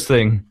 The first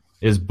thing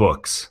is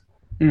books.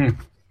 2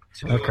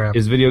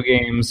 is video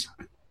games.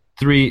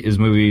 3 is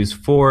movies.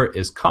 4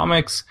 is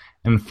comics.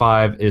 And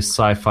 5 is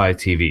sci-fi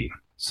TV.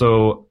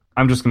 So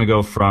I'm just going to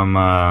go from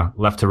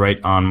left to right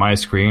on my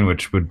screen,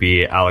 which would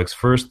be Alex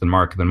first, then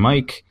Mark, then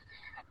Mike.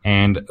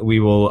 and we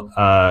will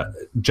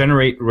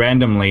generate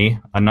randomly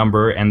a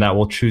number, and that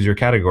will choose your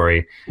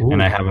category. Ooh.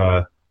 And I have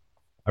a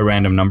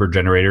random number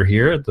generator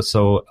here.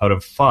 So out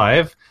of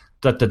 5,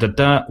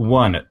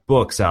 1,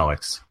 books,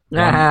 Alex.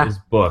 1 is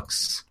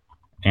books.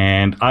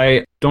 And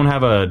I don't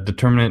have a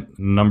determinate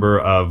number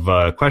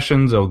of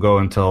questions. It'll go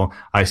until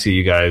I see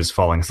you guys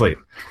falling asleep.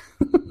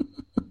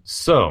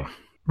 So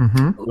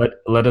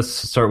let us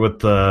start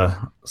with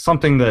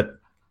something that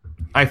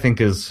I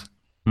think is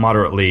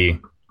moderately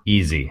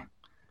easy.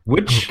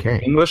 Which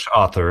English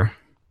author?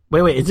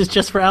 Wait, is this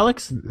just for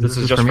Alex? This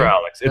is just for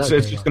Alex. It's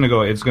just gonna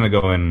go. It's gonna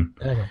go in.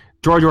 Okay.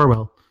 George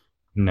Orwell.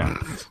 No.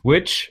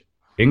 Which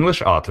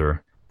English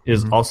author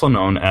is also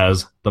known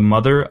as the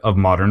mother of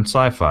modern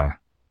sci-fi?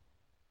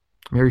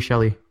 Mary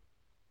Shelley.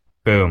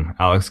 Boom.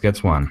 Alex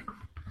gets 1.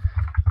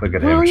 Look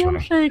at him William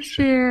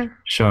Shakespeare.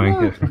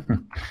 showing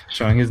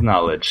his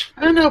knowledge.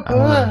 I know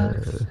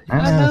books.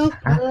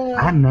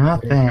 I know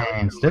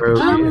things.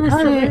 I'm going to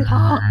say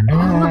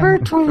Oliver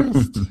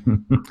Twist.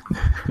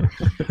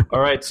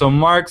 All right, so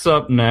Mark's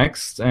up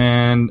next,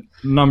 and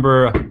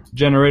number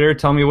generator,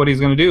 tell me what he's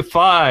going to do.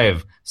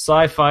 5,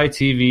 sci-fi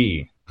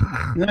TV.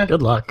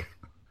 Good luck.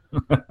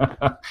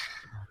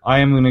 I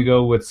am going to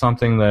go with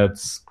something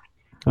that's...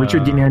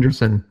 Richard Dean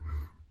Anderson.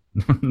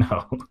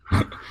 No.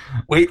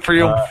 Wait for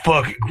your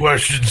fucking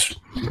questions.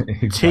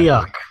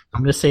 Teal'c.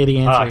 I'm going to say the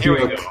answer.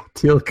 Here we go.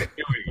 Teal'c.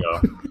 Here we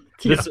go.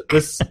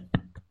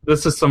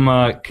 This is some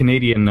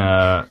Canadian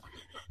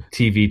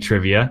TV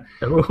trivia.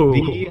 Ooh.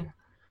 The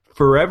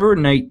Forever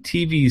Night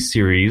TV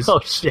series Oh,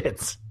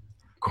 shit.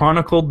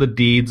 chronicled the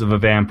deeds of a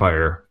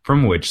vampire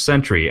from which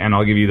century? And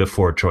I'll give you the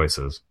 4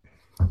 choices.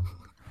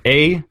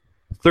 A,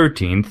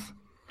 13th.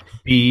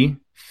 B,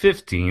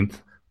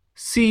 15th.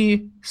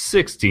 C,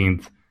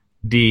 16th.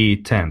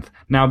 D, 10th.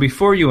 Now,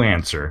 before you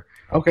answer,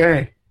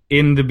 Okay.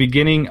 in the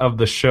beginning of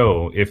the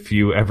show, if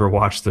you ever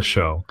watched the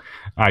show,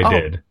 I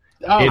did.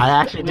 Oh, I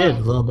actually did a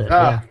little bit.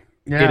 Yeah.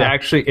 yeah.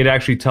 It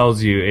actually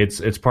tells you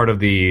it's part of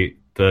the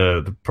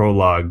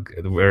prologue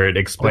where it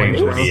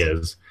explains where he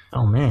is.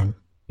 Oh, man.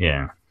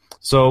 Yeah.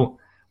 So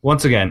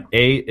once again,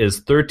 A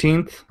is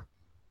 13th,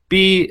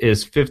 B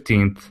is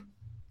 15th,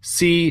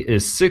 C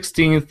is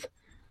 16th,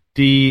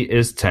 D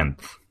is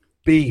 10th.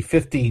 B,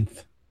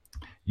 15th.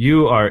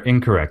 You are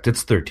incorrect.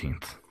 It's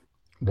 13th.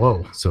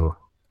 Whoa. So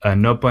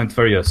no point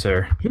for you,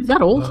 sir. He's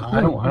that old? I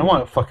don't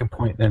want a fucking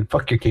point then.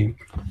 Fuck your king.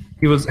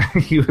 He was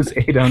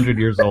 800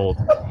 years old,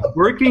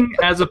 working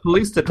as a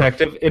police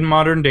detective in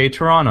modern day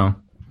Toronto.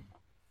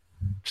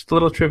 Just a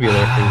little trivia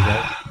there for you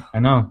guys. I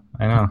know.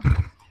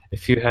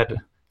 If you had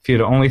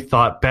only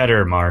thought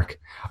better, Mark.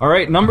 All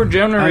right, number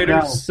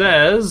generator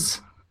says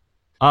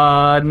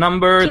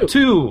number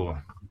 2.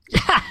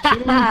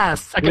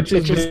 Second Which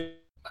is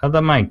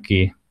the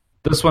Mikey.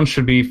 This one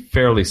should be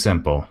fairly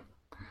simple.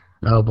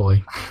 Oh,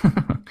 boy.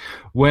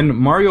 When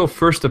Mario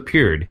first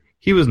appeared,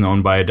 he was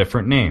known by a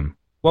different name.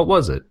 What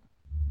was it?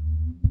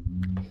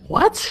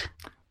 What?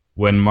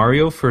 When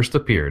Mario first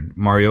appeared,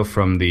 Mario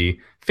from the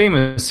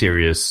famous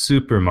series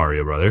Super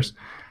Mario Brothers,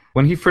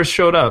 when he first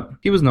showed up,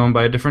 he was known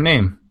by a different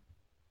name.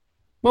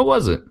 What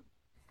was it?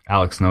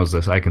 Alex knows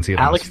this. I can see it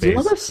on his Alex, do you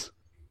know face. this?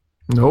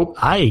 Nope.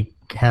 I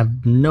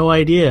have no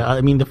idea.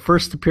 I mean, the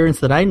first appearance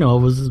that I know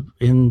was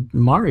in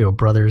Mario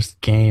Brothers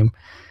game,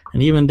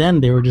 and even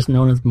then, they were just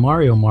known as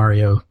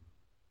Mario.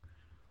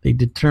 They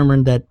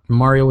determined that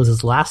Mario was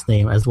his last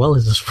name as well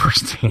as his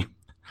first name.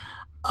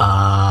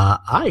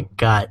 I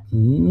got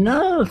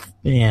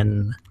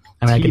nothing.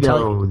 I mean, I can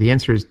tell you. The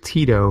answer is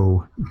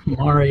Tito.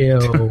 Mario,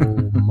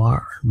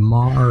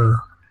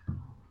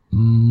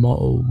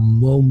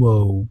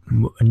 Momo,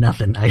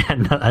 nothing.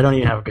 I don't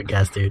even have a good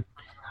guess, dude.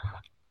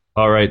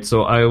 All right,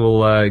 so I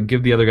will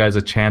give the other guys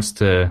a chance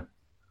to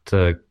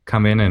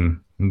come in and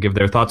give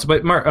their thoughts.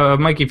 But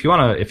Mikey, if you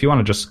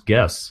wanna just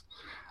guess,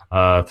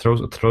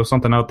 throw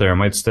something out there. It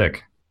might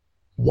stick.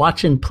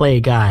 Watch and play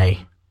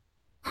guy.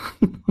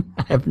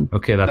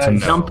 Okay, that's a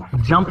no.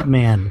 Jump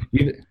man.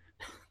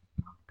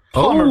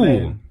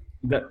 Oh,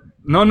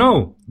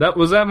 no. That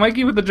was that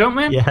Mikey with the jump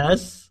man?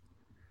 Yes.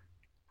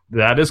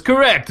 That is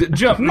correct.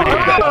 Jump man.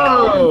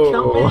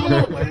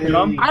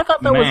 Jump. I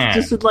thought that was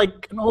just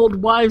like an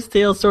old wives'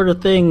 tale sort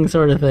of thing.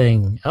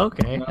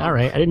 Okay, all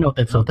right. I didn't know if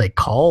that's what they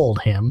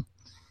called him.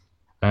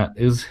 That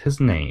is his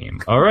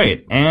name. All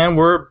right, and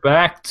we're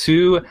back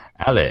to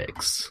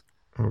Alex.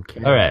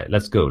 Okay. All right,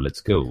 let's go.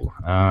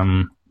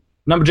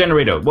 Number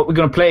generator. What we're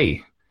gonna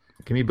play?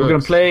 Give me We're books.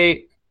 gonna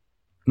play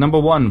number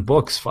 1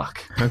 books.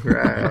 Fuck. All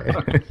right.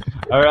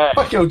 All right.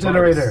 Fuck your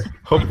generator.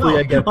 Hopefully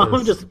I get I'll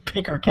this. just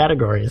pick our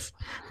categories.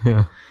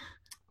 Yeah.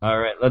 All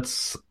right.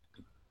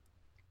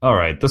 All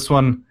right. This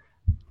one.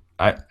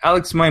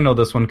 Alex might know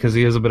this one because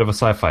he is a bit of a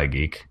sci-fi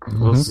geek.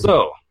 Mm-hmm.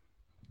 So,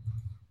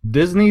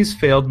 Disney's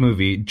failed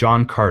movie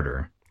John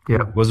Carter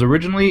was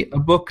originally a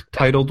book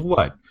titled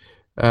what?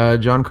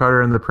 John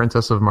Carter and the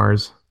Princess of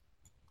Mars.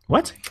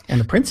 What? And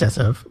the Princess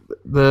of?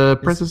 The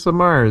Princess of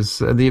Mars.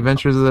 The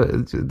Adventures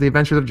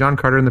of John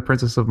Carter and the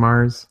Princess of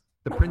Mars.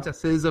 The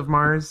Princesses of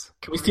Mars.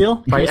 Can we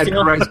steal? By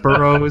Edgar Rice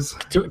Burroughs.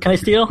 Can I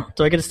steal?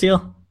 Do I get to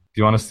steal?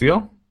 you want to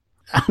steal?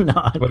 No,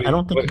 I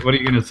don't think. What are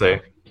you going to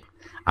say?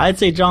 I'd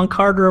say John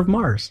Carter of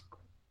Mars.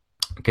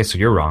 Okay, so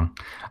you're wrong,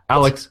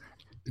 Alex.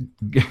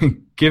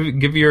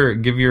 Give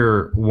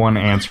your one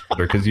answer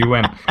because you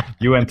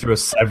went through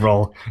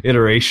several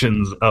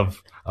iterations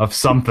of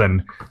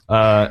something.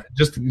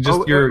 Just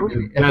your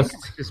guess.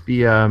 Just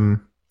be. I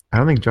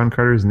don't think John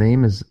Carter's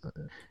name is.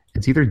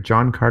 It's either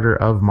John Carter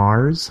of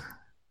Mars,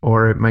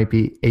 or it might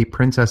be a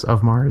Princess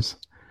of Mars.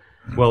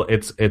 Well,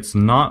 it's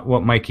not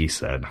what Mikey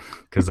said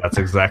because that's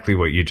exactly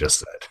what you just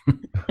said.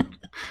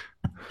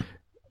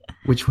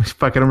 Which was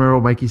fuck? I don't remember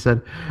what Mikey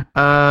said.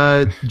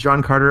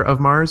 John Carter of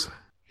Mars.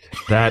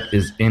 That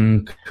is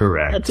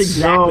incorrect. That's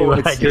exactly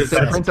what I it's just the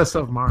said. Princess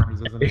of Mars,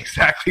 isn't it?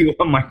 Exactly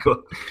what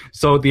Michael.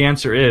 So the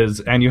answer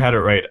is, and you had it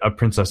right, a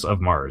Princess of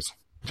Mars.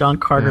 John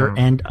Carter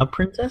and a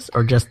princess,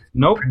 or just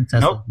Nope,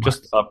 Princess of Mars?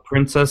 just a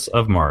Princess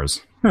of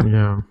Mars.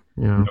 Yeah.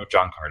 No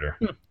John Carter.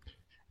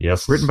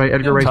 Yes, Written by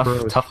Edgar Rice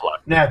Burroughs. Tough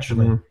luck.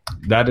 Naturally.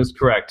 That is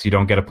correct. You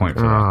don't get a point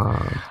for that.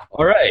 Ah.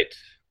 All right,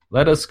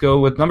 let us go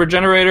with number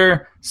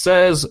generator.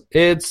 Says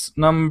it's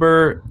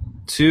number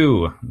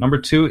 2. Number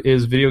 2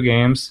 is video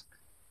games.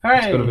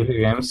 Let's go to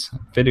video games.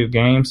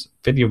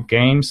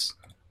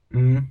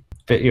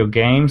 Video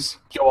games.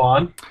 Go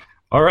on.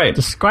 All right.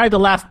 Describe the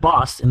last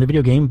boss in the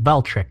video game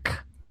Valtryk.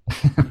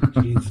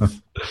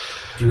 Jesus.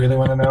 Do you really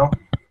want to know?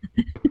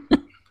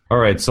 All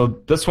right. So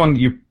this one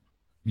you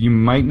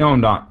might know.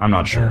 I'm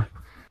not sure.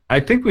 I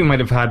think we might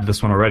have had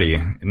this one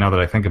already. Now that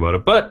I think about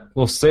it, but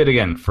we'll say it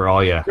again for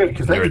all you Good,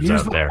 because I could nerds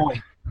use out the there. point.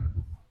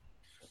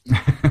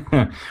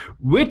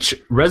 Which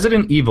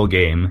Resident Evil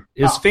game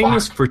is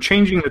famous for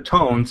changing the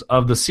tones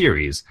of the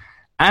series,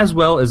 as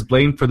well as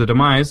blamed for the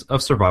demise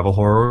of survival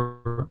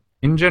horror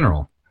in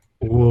general?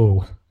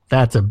 Whoa,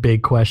 that's a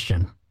big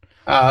question.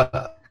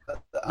 I'm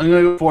going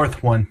to go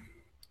fourth one.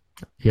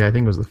 Yeah, I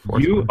think it was the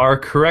fourth. You one. are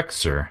correct,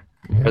 sir.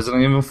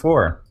 Resident Evil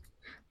 4.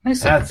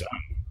 Nice. That's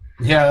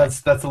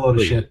a load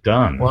of shit.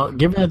 Done. Well,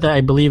 given that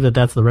I believe that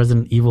that's the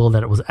Resident Evil,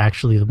 that it was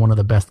actually one of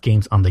the best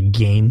games on the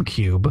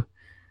GameCube.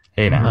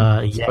 Hey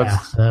now, that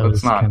let's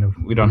was not. kind of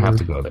We don't have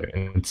to weird. go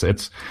there.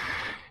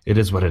 It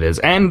is what it is,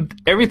 and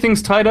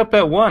everything's tied up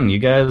at 1. You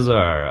guys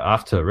are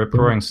off to a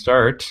rip-roaring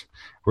start.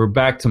 We're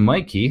back to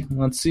Mikey.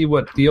 Let's see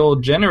what the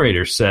old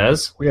generator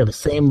says. We are the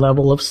same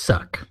level of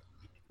suck.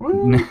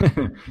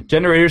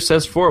 Generator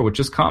says 4, which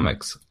is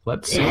comics.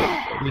 Let's see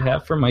what we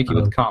have for Mikey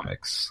with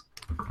comics.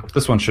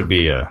 This one should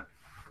be a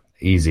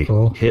easy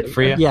hit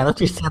for you. Yeah, that's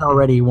what you said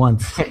already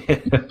once.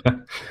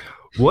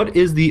 What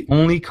is the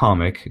only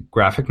comic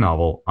graphic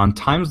novel on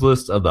Time's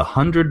list of the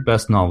 100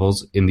 best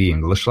novels in the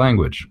English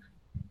language?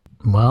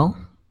 Well,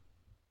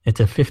 it's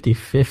a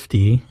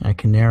 50-50. I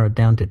can narrow it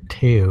down to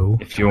 2.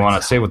 If you want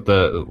to say what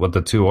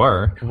the 2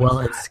 are. Well,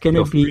 it's going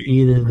to Feel be free.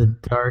 either The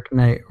Dark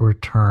Knight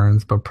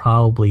Returns, but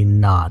probably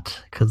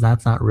not, because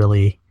that's not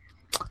really...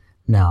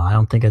 No, I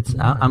don't think it's...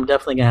 I'm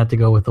definitely going to have to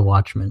go with The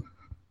Watchmen.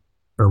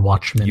 Or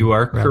Watchmen. You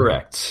are rather.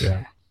 correct.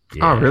 Yeah.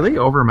 Oh, really?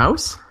 Over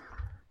Mouse?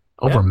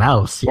 Over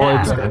Mouse,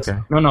 yeah. Well, Okay.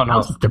 No.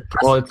 Mouse is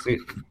depressing. Well, it's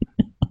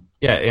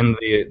in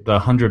the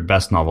 100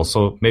 best novels.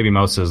 So maybe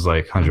Mouse is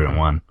like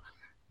 101.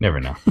 Never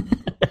know.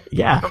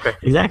 Yeah,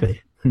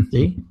 exactly.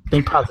 See?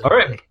 Think positive. All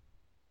right.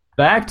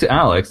 Back to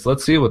Alex.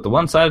 Let's see what the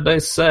one-sided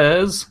dice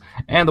says.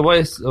 And the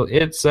way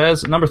it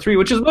says number 3,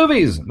 which is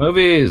movies.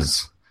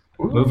 Movies.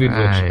 Movies. All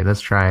right,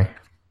 let's try.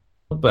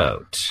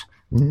 About.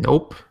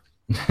 Nope.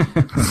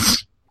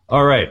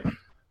 All right.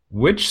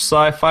 Which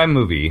sci-fi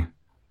movie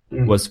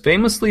was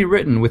famously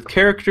written with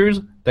characters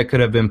that could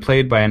have been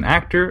played by an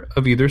actor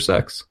of either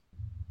sex?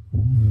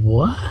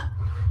 What?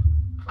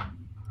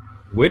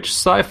 Which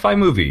sci-fi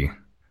movie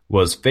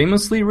was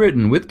famously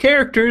written with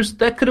characters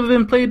that could have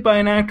been played by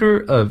an actor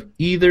of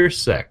either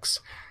sex?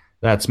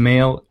 That's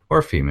male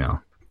or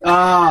female.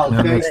 Oh,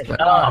 No, thank that's-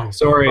 God.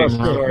 Sorry.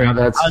 sorry. No,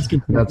 that's I was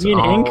confused. that's Me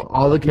and Ink,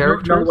 all the we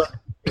don't know characters. what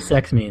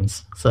sex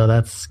means, so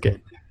that's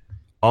good.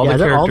 All Yeah, the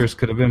is that all? characters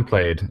could have been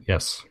played.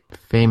 Yes.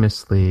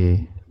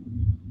 Famously.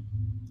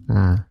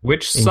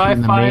 Which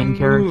Including the sci-fi main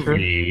character?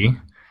 movie?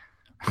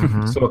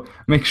 Mhm. So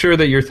make sure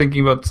that you're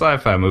thinking about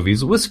sci-fi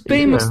movies. Was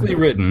famously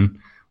written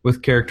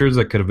with characters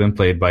that could have been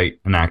played by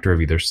an actor of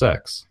either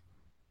sex.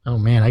 Oh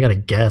man, I got to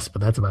guess,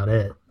 but that's about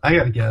it. I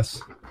got to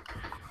guess.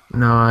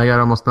 No, I got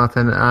almost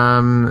nothing.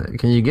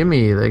 Can you give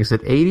me, like I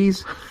said,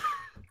 80s?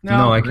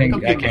 No, I don't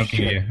can't. give I a can't give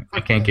shit. you.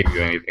 I can't give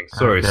you anything.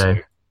 Sorry,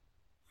 Okay.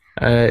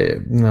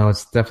 sir. No,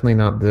 it's definitely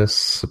not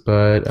this,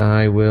 but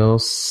I will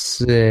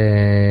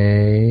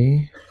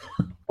say...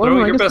 Well, Throw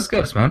no, out I your guess best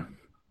guess, man.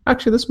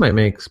 Actually, this might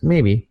make...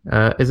 Maybe.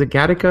 Is it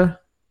Gattaca?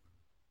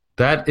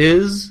 That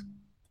is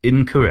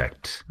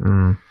incorrect.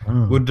 Mm.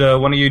 Oh. Would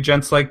one of you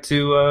gents like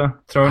to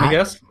throw in a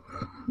guess?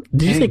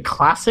 Did you say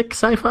classic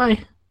sci-fi?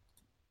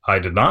 I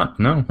did not.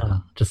 No.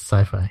 Oh, just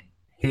sci-fi.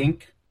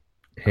 Hink.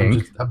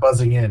 Hank. I'm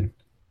buzzing in.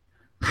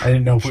 I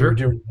didn't know if we Sure. were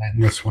doing that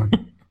in this one.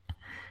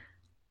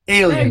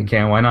 Hey, Alien.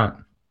 can why not?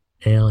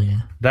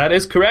 Alien. That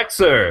is correct,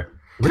 sir.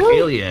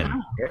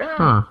 Alien.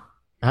 Huh.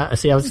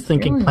 See, I was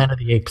thinking Planet of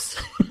the Apes.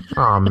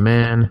 Oh,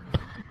 man.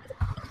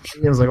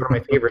 It's like one of my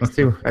favorites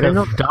too. I don't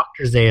know if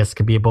Dr. Zaius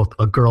could be both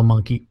a girl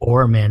monkey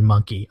or a man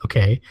monkey.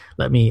 Okay,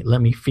 let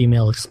me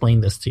female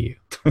explain this to you.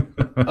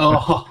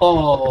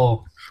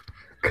 Oh,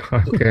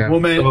 God,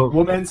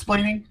 woman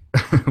explaining.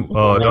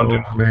 Oh, don't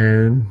do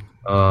man.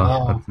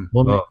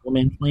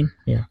 Woman explain?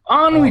 Yeah.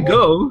 On we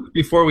go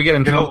before we get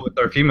in trouble with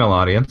our female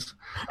audience.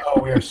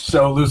 Oh, we are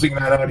so losing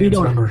that audience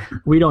number.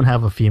 We don't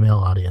have a female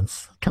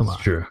audience. Come on.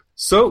 That's true.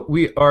 So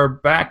we are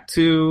back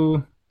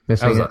to...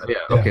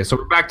 Okay, so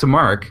we're back to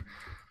Mark.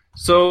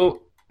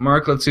 So,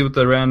 Mark, let's see what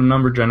the random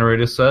number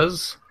generator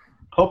says.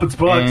 Hope it's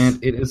butts.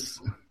 And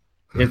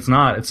it's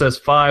not. It says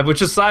 5,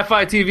 which is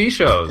sci-fi TV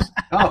shows.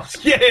 Oh,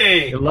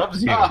 yay! It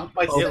loves you.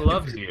 It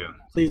loves you.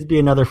 Please be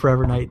another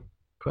Forever Night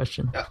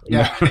question.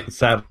 Yeah.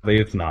 Sadly,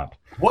 it's not.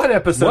 What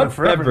episode What of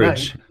Forever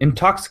beverage Night?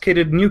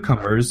 intoxicated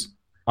newcomers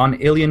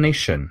on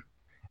Alienation?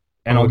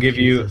 And Oh, I'll give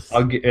Jesus.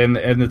 and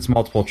it's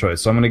multiple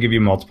choice. So I'm going to give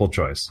you multiple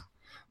choice.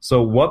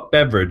 So what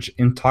beverage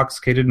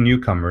intoxicated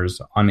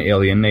newcomers on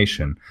Alien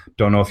Nation?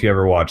 Don't know if you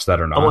ever watched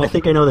that or not. Oh, I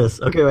think I know this.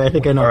 Okay, I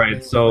think I know. All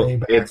right, so Way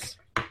back. it's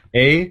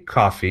A,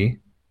 coffee,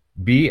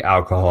 B,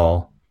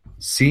 alcohol,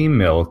 C,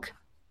 milk,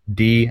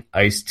 D,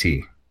 iced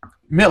tea.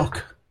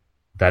 Milk.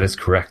 That is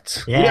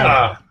correct.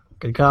 Yeah.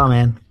 Good call,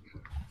 man.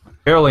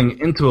 Barreling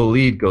into a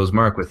lead goes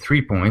Mark with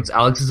 3 points.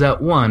 Alex is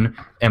at 1,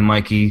 and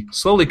Mikey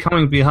slowly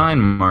coming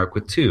behind Mark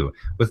with 2.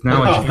 With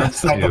now a chance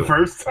That's not the to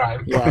first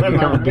time. Yeah, I'm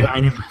coming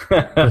behind him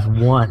with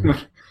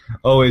 1.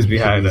 always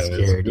behind He's us.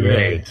 scared,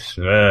 Great.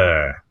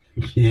 Yeah.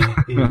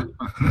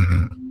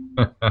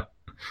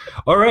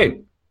 All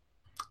right.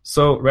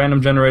 So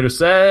random generator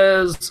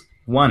says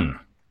 1,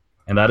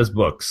 and that is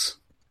books.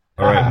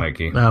 All right,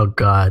 Mikey. Oh,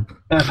 God.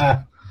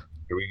 That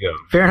Here we go.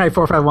 Fahrenheit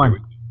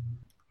 451.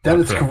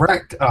 is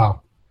correct.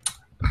 Oh.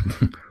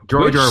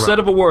 Which set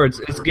of awards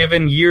is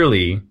given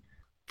yearly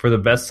for the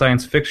best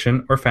science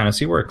fiction or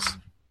fantasy works?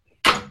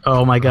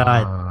 Oh, my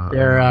God.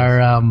 There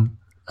are,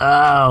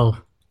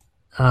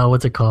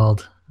 what's it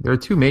called? There are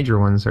 2 major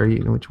ones.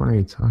 Which one are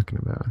you talking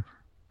about?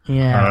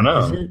 Yeah. I don't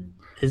know.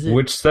 Is it?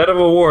 Which set of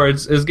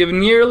awards is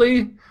given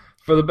yearly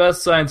for the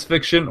best science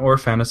fiction or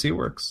fantasy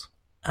works?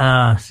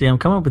 See, I'm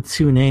coming up with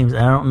 2 names.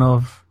 I don't know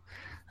if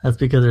that's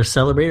because they're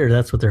celebrated or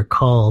that's what they're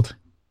called.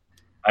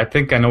 I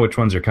think I know which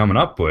ones you're coming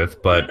up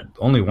with, but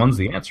only one's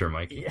the answer,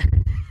 Mikey.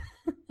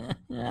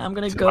 I'm going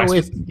to It's a go nice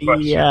with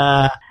question.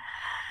 the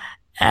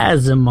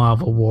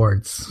Asimov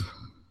Awards.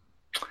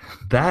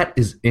 That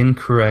is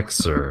incorrect,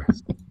 sir.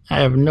 I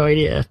have no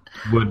idea.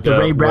 Would The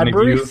Ray one of you-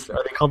 Bradburys?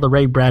 Are they called the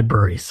Ray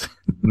Bradburys?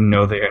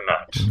 No, they are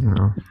not.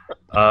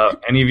 No.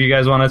 Any of you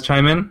guys want to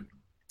chime in?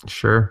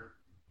 Sure.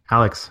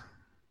 Alex,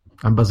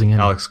 I'm buzzing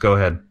in. Alex, go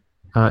ahead.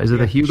 Is it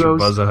the You should Hugos?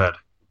 buzz ahead.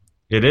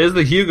 It is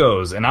the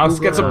Hugos, and Alex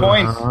gets a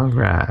point. All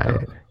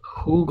right.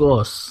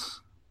 Hugos.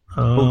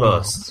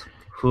 Hugos.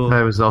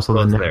 That was also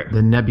Who's the there?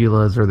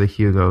 Nebulas or the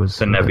Hugos.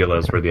 The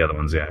Nebulas were the other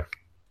ones, yeah.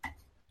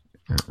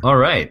 All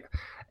right.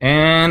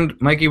 And,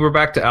 Mikey, we're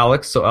back to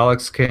Alex. So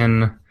Alex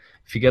can,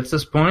 if he gets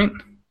this point,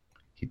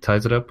 he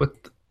ties it up with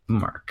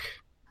Mark.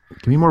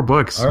 Give me more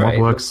books. All More right,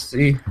 books.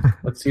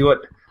 let's see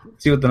what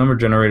the number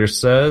generator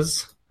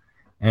says.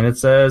 And it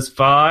says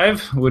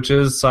 5, which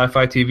is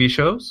sci-fi TV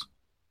shows.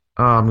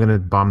 Oh, I'm going to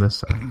bomb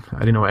this. I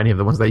didn't know any of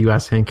the ones that you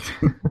asked, Hank.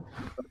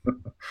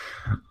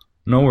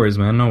 No worries,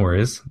 man. No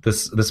worries.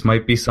 This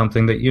might be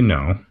something that you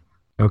know.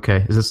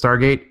 Okay. Is it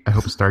Stargate? I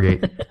hope it's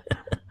Stargate.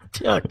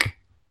 Tuck.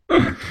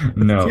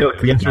 No.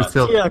 The answer is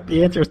still Tuck.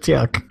 The answer is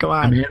Tuck. Come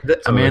on.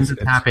 Amanda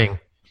it's- Tapping.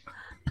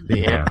 The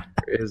Yeah.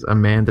 answer is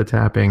Amanda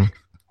Tapping.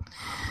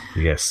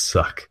 You guys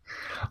suck.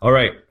 All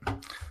right.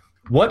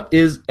 What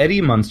is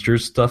Eddie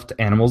Munster's stuffed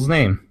animal's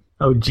name?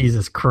 Oh,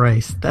 Jesus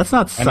Christ. That's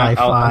not And I'll-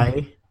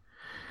 sci-fi.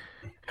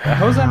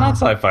 How is that not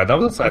sci-fi? That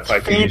was a sci-fi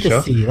TV show.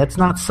 Fantasy. That's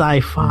not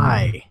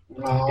sci-fi.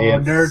 Oh,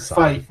 It's nerd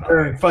fight,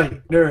 nerd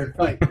fight, nerd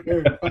fight,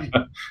 nerd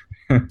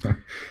fight.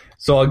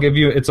 So I'll give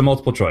you, it's a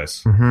multiple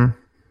choice. Mm-hmm.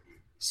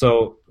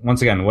 So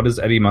once again, what is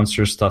Eddie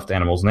Munster's stuffed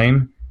animal's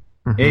name?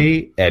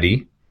 A,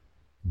 Eddie,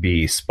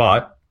 B,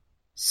 Spot,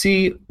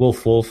 C,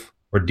 Wolf Wolf,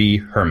 or D,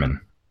 Herman?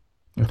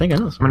 I think I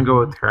know this I'm one. going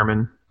to go with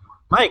Herman.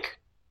 Mike.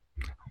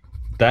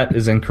 That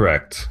is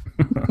incorrect.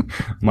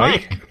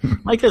 Mike?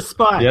 Mike is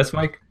Spot. Yes,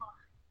 Mike?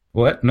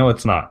 What? No,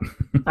 it's not.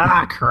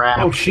 Ah, crap.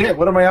 Oh shit!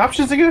 What are my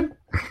options again?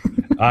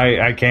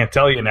 I can't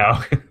tell you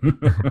now.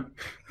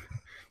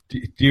 Do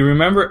you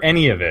remember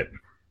any of it?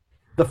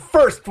 The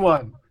first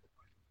one.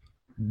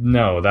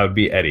 No, that would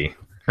be Eddie.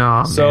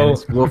 Oh, So- man,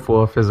 it's Wolf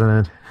Wolf, isn't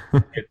it?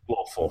 It's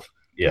Wolf Wolf.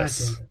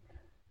 Yes. God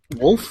damn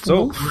it. Wolf. So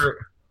Wolf.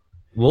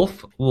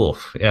 Wolf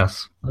Wolf.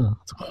 Yes. Oh,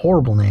 it's a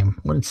horrible name.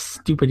 What a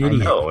stupid I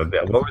idiot. know.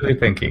 What were they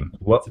thinking?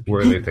 What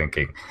were they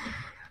thinking?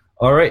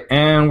 All right,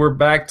 and we're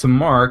back to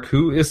Mark,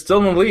 who is still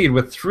in the lead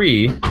with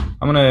 3. I'm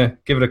going to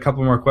give it a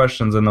couple more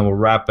questions, and then we'll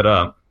wrap it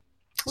up.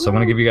 So I'm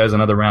going to give you guys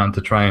another round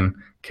to try and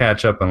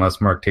catch up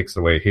unless Mark takes it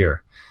away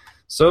here.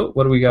 So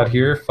what do we got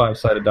here?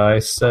 5-sided die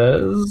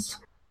says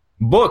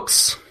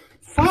books.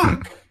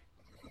 Fuck.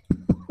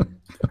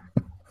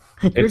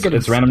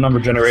 It's random number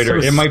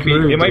generator. so it might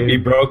screwed, be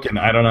dude. broken.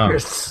 I don't know. You're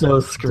so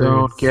screwed.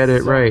 Don't get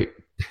it right.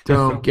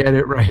 Don't get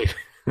it right.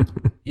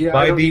 Yeah,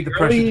 By I don't the need the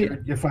pressure. early-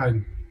 Jared. You're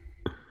fine.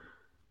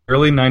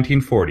 Early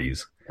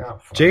 1940s. Oh, fine.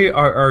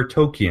 J.R.R.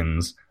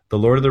 Tolkien's The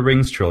Lord of the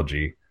Rings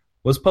trilogy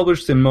was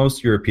published in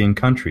most European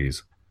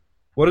countries.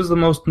 What is the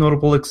most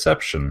notable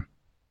exception?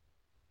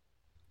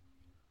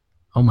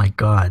 Oh my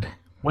god.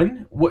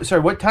 When?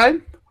 Sorry, what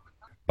time?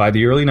 By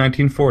the early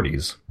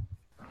 1940s.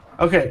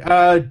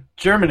 Okay,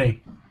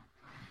 Germany.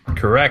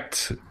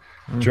 Correct.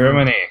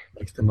 Germany.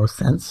 Makes the most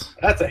sense.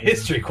 That's a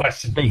history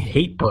question. They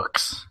hate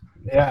books.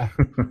 Yeah.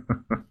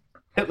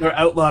 Hitler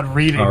outlawed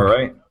reading. All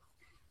right.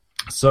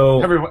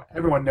 So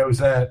Everyone knows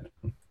that.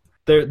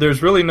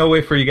 there's really no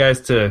way for you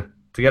guys to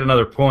get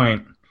another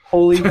point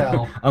Holy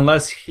hell.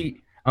 unless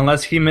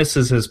he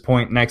misses his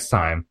point next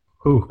time.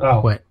 Who? Oh.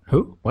 What?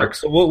 Who? What?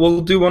 So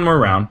we'll do one more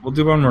round. We'll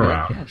do one more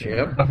round. Yeah, sure.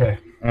 Yep. Okay.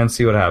 And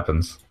see what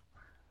happens.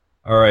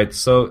 All right,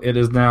 so it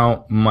is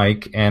now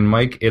Mike, and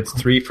Mike, it's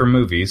 3 for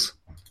movies.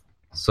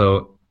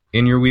 So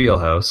in your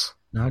wheelhouse,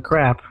 Not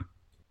crap.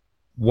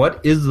 what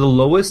is the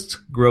lowest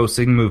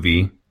grossing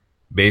movie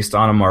based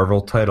on a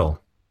Marvel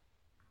title?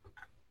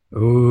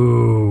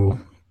 Ooh,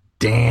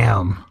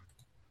 damn.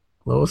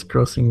 Lowest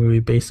grossing movie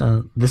based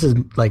on this is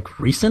like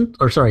recent,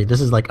 or sorry, this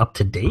is like up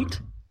to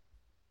date.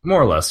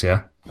 More or less,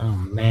 yeah. Oh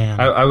man,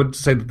 I would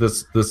say that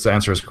this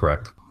answer is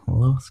correct.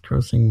 lowest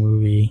grossing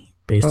movie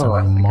based Oh,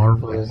 I on a think I know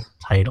Marvel this.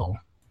 title.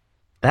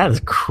 That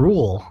is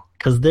cruel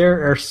because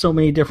there are so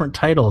many different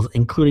titles,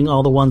 including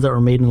all the ones that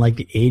were made in like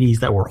the '80s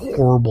that were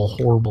horrible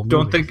movies.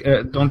 Don't think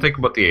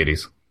about the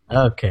 80s.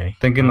 Okay.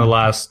 Think in the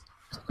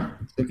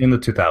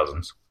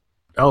 2000s.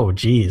 Oh,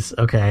 geez.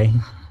 Okay.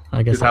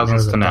 I guess that 2000s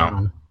narrows to it now.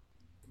 down.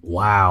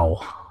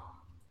 Wow.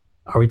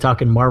 Are we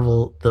talking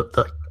Marvel,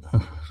 the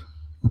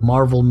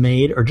Marvel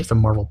made, or just a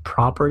Marvel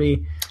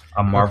property?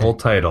 A Marvel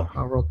title.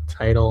 Marvel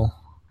title.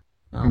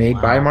 Oh, Made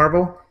wow. by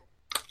Marvel?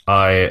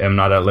 I am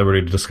not at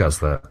liberty to discuss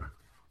that.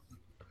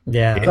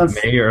 Yeah.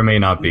 It may or may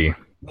not be.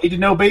 Need to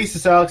know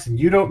basis, Alex, and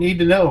you don't need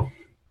to know.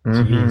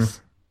 Jeez.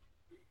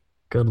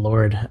 Good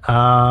Lord.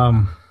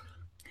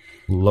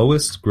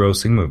 Lowest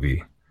grossing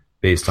movie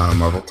based on a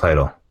Marvel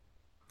title.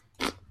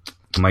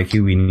 Mikey,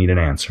 we need an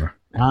answer.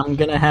 I'm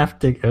going to have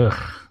to...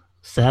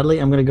 Sadly,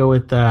 I'm going to go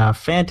with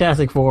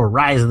Fantastic Four,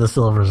 Rise of the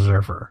Silver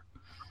Surfer.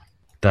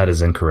 That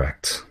is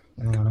incorrect.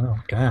 Oh,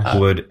 gosh.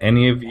 Would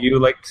any of you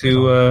like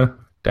to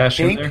dash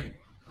in Hank? there?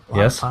 A lot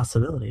Yes. of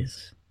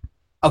possibilities.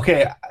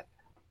 Okay,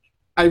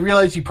 I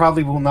realize you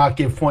probably will not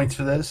give points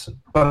for this,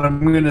 but I'm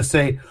going to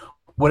say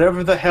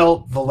whatever the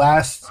hell the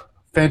last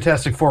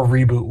Fantastic Four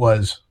reboot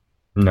was.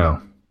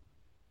 No.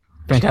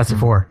 Fantastic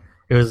Four.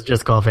 It was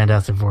just called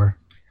Fantastic Four.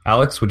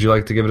 Alex, would you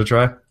like to give it a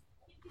try?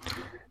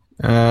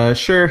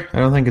 Sure. I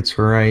don't think it's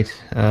right,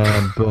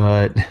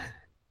 but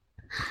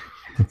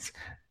it's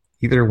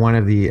either one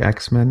of the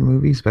X-Men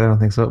movies, but I don't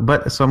think so.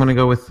 But so I'm going to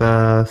go with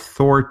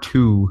Thor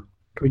 2.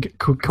 Can we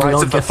Rise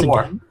all of the guess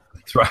Thor. again?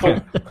 That's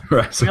right.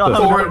 Rise of We all the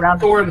have another round.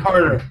 Thor and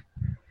Harder.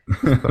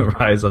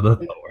 Rise of the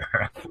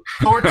Thor.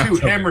 Thor 2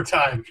 Hammer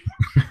Time.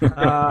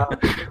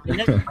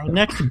 My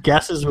next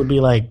guesses would be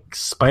like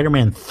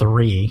Spider-Man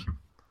 3.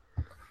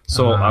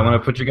 So I'm going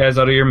to put you guys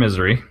out of your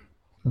misery.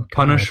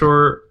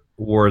 Punisher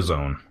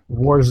Warzone.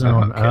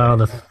 Warzone. Okay. Oh,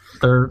 the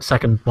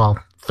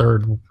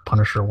third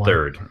Punisher one.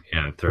 Third.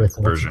 Yeah, third With what's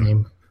his version.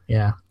 name?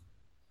 Yeah.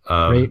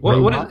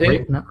 What is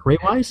it? Ray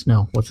Wise?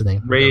 No, what's his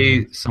name?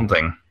 Ray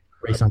something.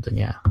 Ray something,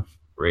 yeah.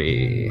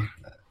 Ray.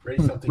 Ray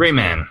something.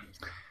 Rayman.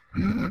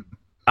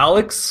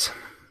 Alex,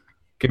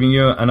 giving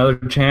you another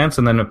chance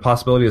and then a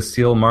possibility to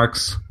steal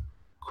Mark's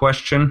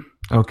question.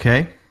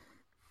 Okay.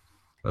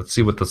 Let's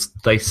see what the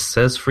dice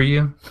says for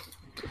you.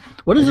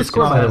 What is the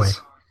score, by the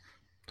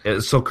way?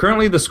 So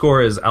currently the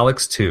score is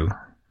Alex 2,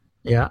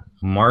 Yeah.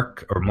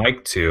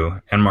 Mike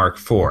 2, and Mark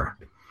 4.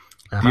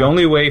 Uh-huh. The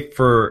only way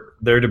for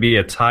there to be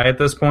a tie at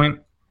this point,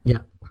 Yeah.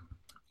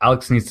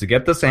 Alex needs to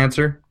get this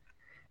answer,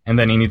 and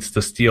then he needs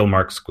to steal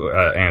Mark's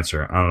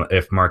answer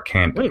if Mark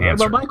can't Wait, what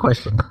answer. about my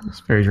question? It's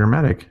very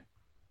dramatic.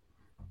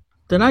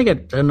 Then I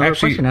get another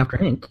Actually- question after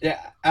Hank. Yeah,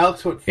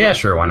 Alex went first. Yeah,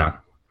 sure, why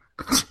not?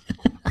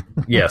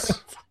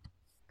 Yes.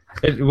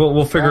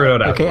 We'll figure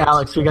it out. Okay, afterwards.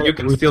 Alex, we You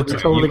can steal two.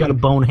 totally You got to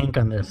can- bone Hank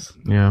on this.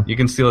 Yeah. You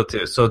can steal it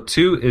too. So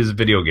 2 is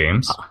video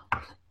games.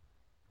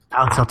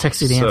 Alex, I'll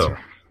text you the So- answer.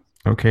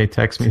 Okay,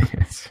 text me the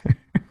answer.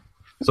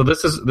 So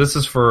this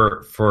is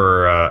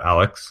for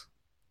Alex.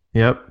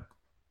 Yep.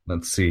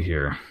 Let's see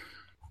here.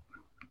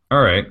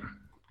 All right.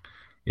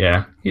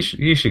 Yeah, he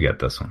should get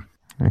this one.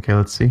 Okay,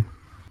 let's see.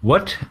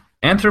 What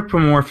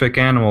anthropomorphic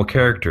animal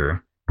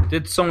character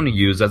did Sony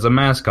use as a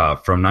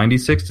mascot from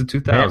 96 to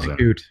 2000?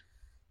 Bandicoot.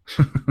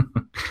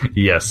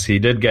 Yes, he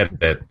did get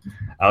it.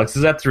 Alex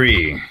is at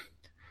 3.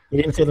 He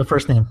didn't say the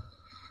first name.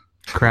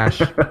 Crash.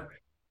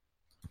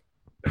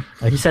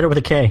 He said it with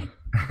a K.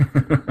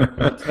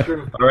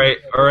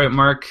 All right,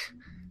 Mark.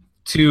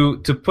 To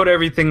put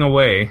everything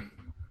away,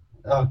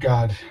 Oh,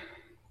 God.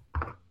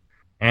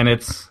 and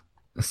it's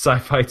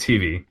sci-fi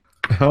TV.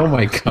 Oh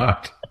my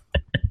god.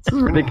 This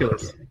is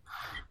ridiculous.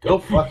 Go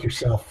fuck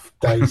yourself,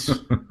 Dice.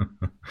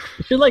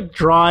 You should like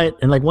draw it,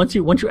 and like once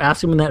you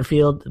ask them in that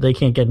field, they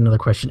can't get another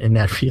question in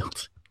that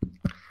field.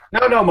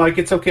 No, Mike,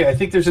 it's okay. I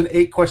think there's an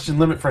 8-question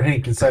limit for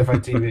Hank in Sci-Fi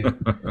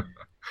TV.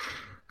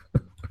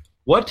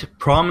 What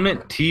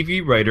prominent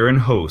TV writer and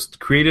host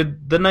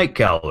created The Night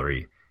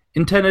Gallery,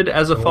 intended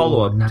as a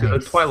follow-up to The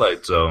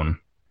Twilight Zone?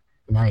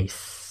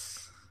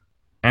 Nice.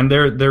 And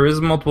there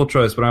is multiple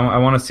choice, but I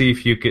want to see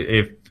if you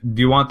could.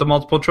 Do you want the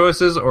multiple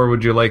choices, or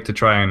would you like to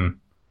try and?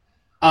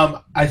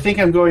 I think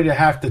I'm going to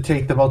have to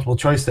take the multiple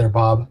choice there,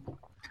 Bob.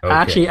 Okay.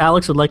 Actually,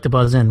 Alex would like to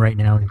buzz in right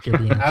now and give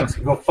the answer. Alex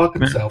can go fuck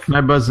himself. Can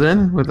I buzz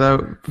in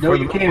without? No,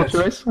 you can't.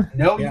 Choice?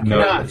 No, you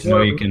cannot.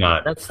 No, you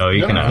cannot. No,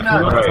 you cannot.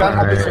 All All That's not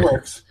how this right.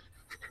 works.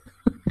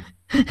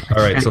 All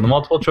right. So the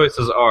multiple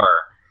choices are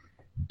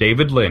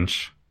David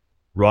Lynch,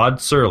 Rod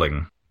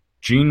Serling,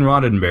 Gene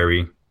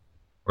Roddenberry,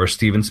 or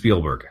Steven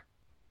Spielberg.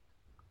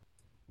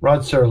 Rod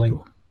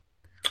Serling.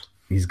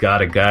 He's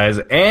got it, guys.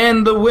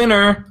 And the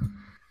winner,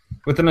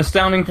 with an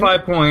astounding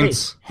 5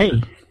 points,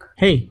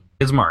 Hey.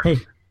 is Mark.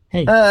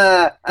 Hey.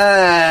 I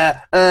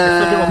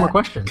Let's get one more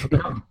question. What the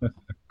hell?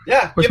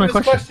 Yeah, Where's give my us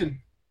a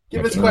question.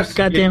 Give us a question.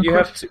 Goddamn You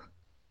have question. to.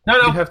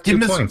 No, You have 2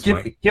 points,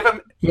 Mike. Give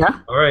him. Yeah.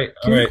 All right.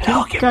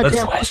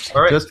 Goddamn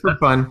All right. Just for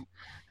fun.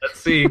 Let's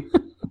see.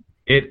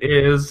 It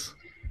is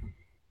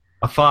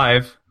a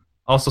 5.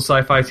 Also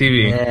sci-fi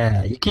TV.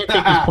 Yeah, you can't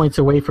take these points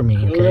away from me,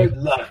 okay? Good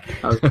luck.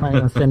 I was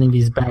planning on sending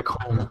these back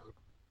home to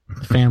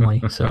the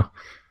family, so.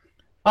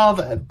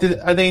 Oh,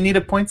 are they in need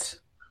of points?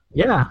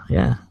 Yeah.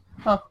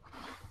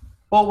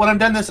 Well, when I'm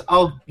done this,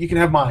 you can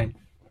have mine.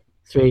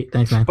 Sweet,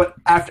 thanks, man. But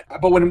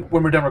when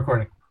we're done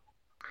recording.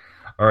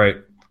 All right.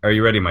 Are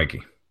you ready,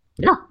 Mikey?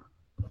 Yeah,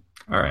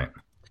 All right.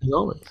 as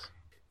always.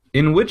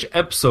 In which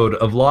episode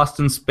of Lost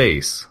in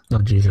Space Oh,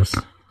 Jesus.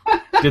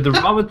 did the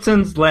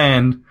Robinsons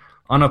land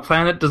on a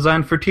planet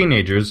designed for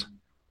teenagers,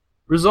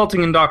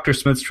 resulting in Dr.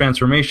 Smith's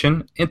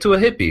transformation into a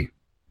hippie?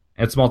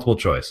 It's multiple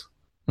choice.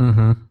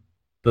 Mm-hmm.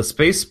 The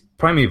Space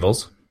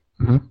Primevals,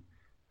 Mhm.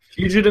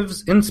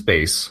 Fugitives in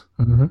Space,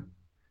 Mm-hmm.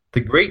 The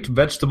Great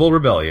Vegetable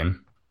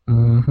Rebellion,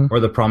 Mm-hmm. or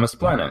The Promised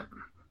Planet.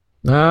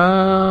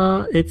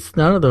 It's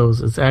none of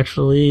those. It's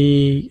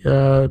actually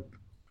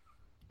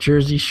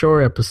Jersey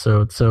Shore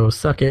episode, so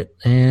suck it,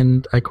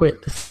 and I quit.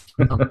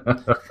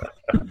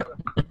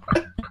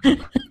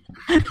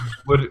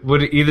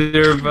 Would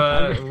either of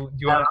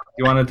you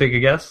want to take a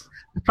guess?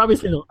 I'd probably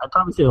say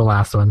the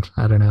last one.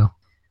 I don't know.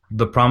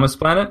 The Promised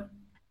Planet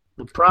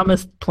The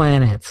Promised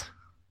Planet.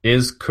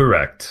 is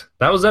correct.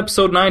 That was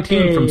episode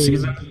 19 from Hey.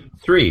 season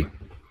 3.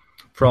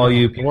 For all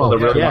you people that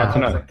really yeah. want to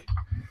know.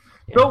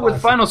 So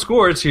with final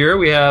scores here,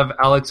 we have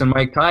Alex and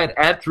Mike tied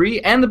at 3,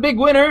 and the big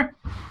winner,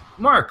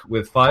 Mark,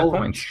 with 5 Holy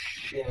points.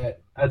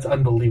 shit. That's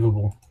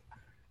unbelievable.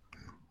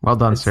 Well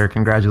done, sir. It's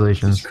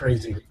Congratulations.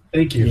 crazy.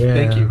 Thank you. Yeah.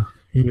 Thank you.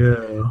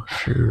 Yeah,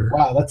 sure.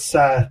 Wow, that's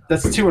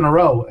 2 in a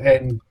row.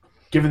 And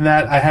given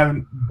that I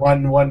haven't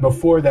won one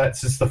before that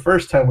since the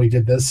first time we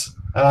did this,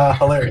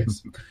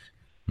 hilarious.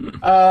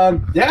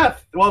 Yeah,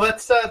 well,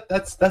 that's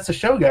a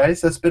show, guys.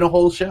 That's been a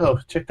whole show.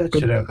 Check that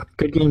shit out.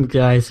 Good game,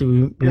 guys.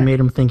 We made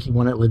him think he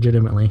won it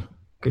legitimately.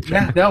 Good job.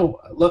 Yeah, no,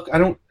 look, I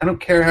don't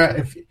care how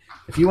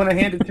if you want to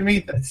hand it to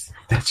me,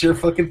 that's your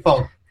fucking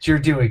fault. It's your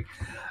doing.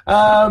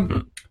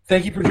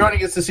 Thank you for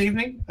joining us this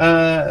evening.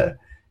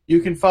 You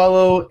can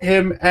follow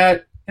him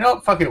at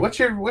fuck it. What's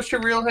your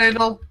real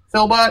handle,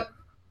 Philbot?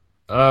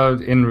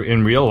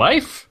 In real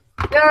life?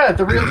 Yeah,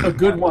 the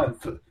good one.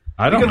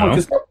 I don't The good one, know.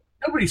 'cause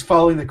nobody's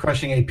following the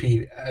Crushing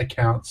AP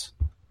accounts.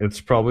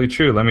 It's probably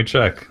true. Let me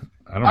check.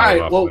 I don't know All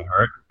right, off well- by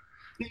heart.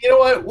 You know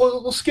what?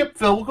 We'll skip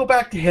Phil. We'll go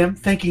back to him,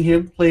 thanking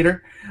him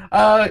later.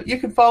 You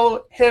can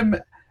follow him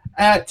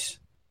at...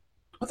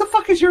 What the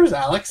fuck is yours,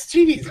 Alex?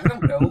 Jeez, I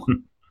don't know.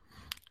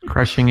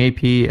 Crushing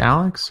AP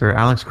Alex or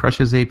Alex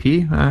Crushes AP?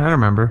 I don't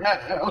remember.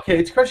 Okay,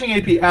 it's Crushing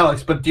AP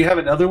Alex, but do you have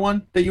another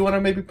one that you want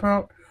to maybe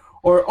promote?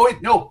 Or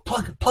wait, no,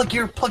 plug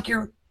your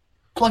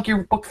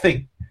book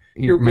thing.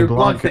 Your My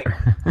blog thing.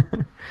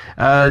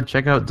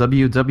 Check out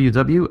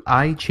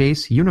I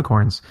Chase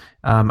Unicorns.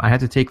 I had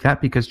to take that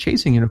because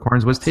Chasing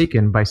Unicorns was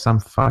taken by some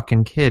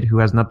fucking kid who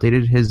hasn't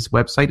updated his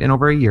website in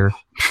over a year.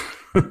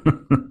 For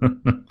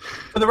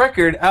the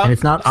record, Alex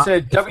it's not-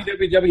 said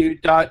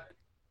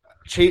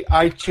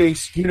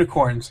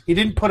www.ichaseunicorns. He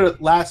didn't put a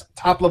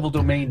top level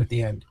domain at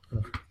the end.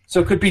 So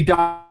it could be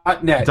 .net.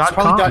 It's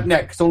probably .com.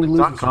 .net because only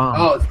losers. .com.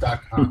 Oh, it's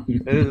 .com.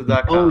 It is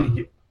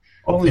a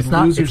Only It's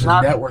not. losers It's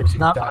not. and networks. It's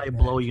not use by .net.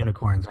 Blow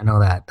Unicorns. I know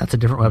that. That's a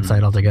different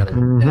website altogether.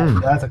 Yeah,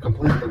 that's a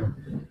complete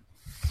thing.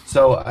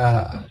 So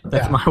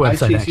That's my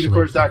website, actually.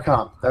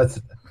 ichaseunicorns.com.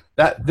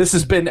 That. This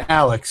has been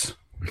Alex.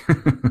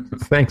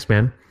 Thanks,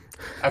 man.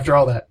 After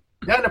all that,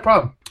 yeah, no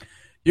problem.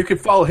 You can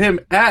follow him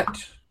at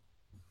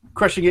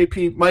Crushing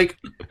AP Mike.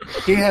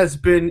 He has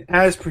been,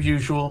 as per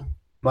usual,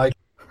 Mike.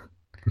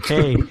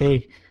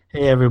 Hey,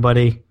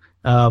 everybody.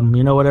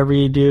 Whatever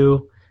you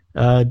do,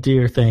 do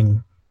your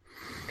thing,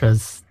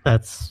 because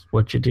that's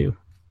what you do.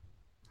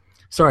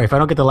 Sorry, if I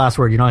don't get the last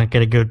word, you're not going to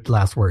get a good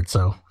last word,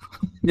 so.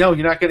 No,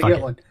 you're not going to Fuck get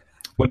it. one.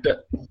 What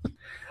the?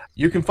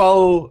 You can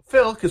follow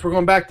Phil, because we're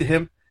going back to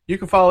him. You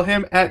can follow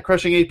him at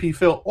Crushing AP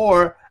Phil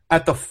or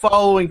at the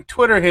following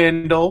Twitter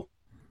handle,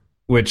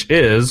 which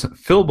is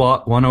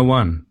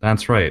Philbot101.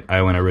 That's right.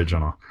 I went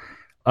original.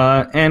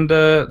 And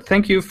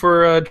thank you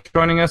for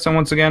joining us. And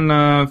once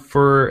again,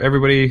 for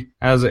everybody,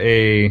 as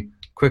a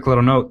quick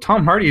little note,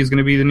 Tom Hardy is going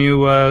to be the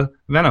new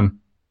Venom.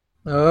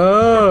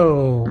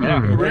 Oh, yeah.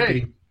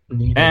 Hooray.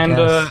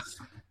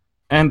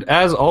 And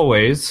as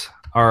always,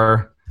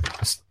 our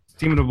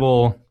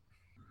estimable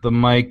the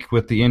Mike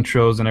with the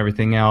intros and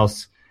everything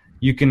else,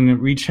 you can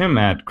reach him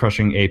at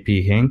Crushing AP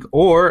Hink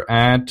or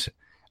at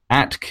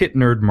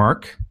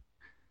KitNerdMark.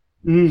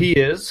 He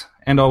is,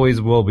 and always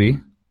will be,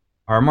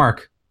 our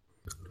Mark.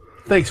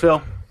 Thanks,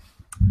 Phil.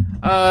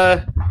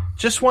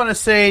 Just want to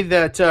say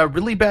that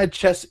Really Bad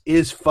Chess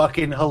is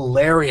fucking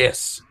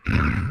hilarious.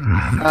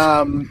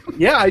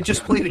 Yeah, I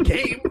just played a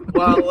game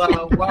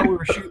while we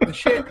were shooting the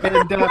shit,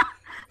 and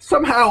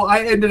somehow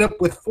I ended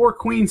up with 4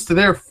 queens to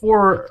their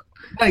 4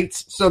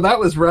 knights, so that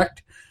was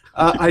wrecked.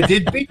 I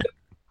did beat them.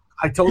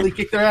 I totally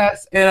kicked their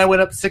ass, and I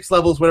went up 6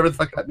 levels, whatever the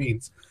fuck that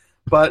means.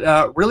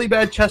 But Really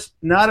Bad Chess,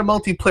 not a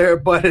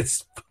multiplayer, but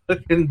it's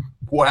fucking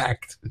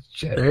whacked.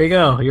 Shit. There you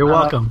go. You're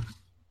welcome.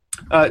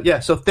 Yeah,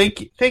 so thank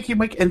you,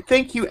 Mike, and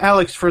thank you,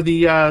 Alex, for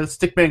the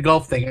Stickman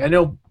Golf thing. I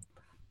know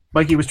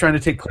Mikey was trying to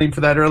take claim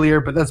for that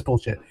earlier, but that's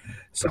bullshit.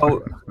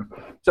 So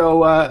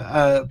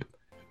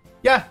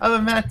yeah, other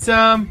than that,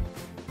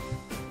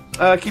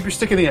 keep your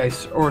stick in the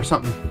ice or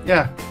something.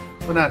 Yeah,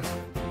 why not?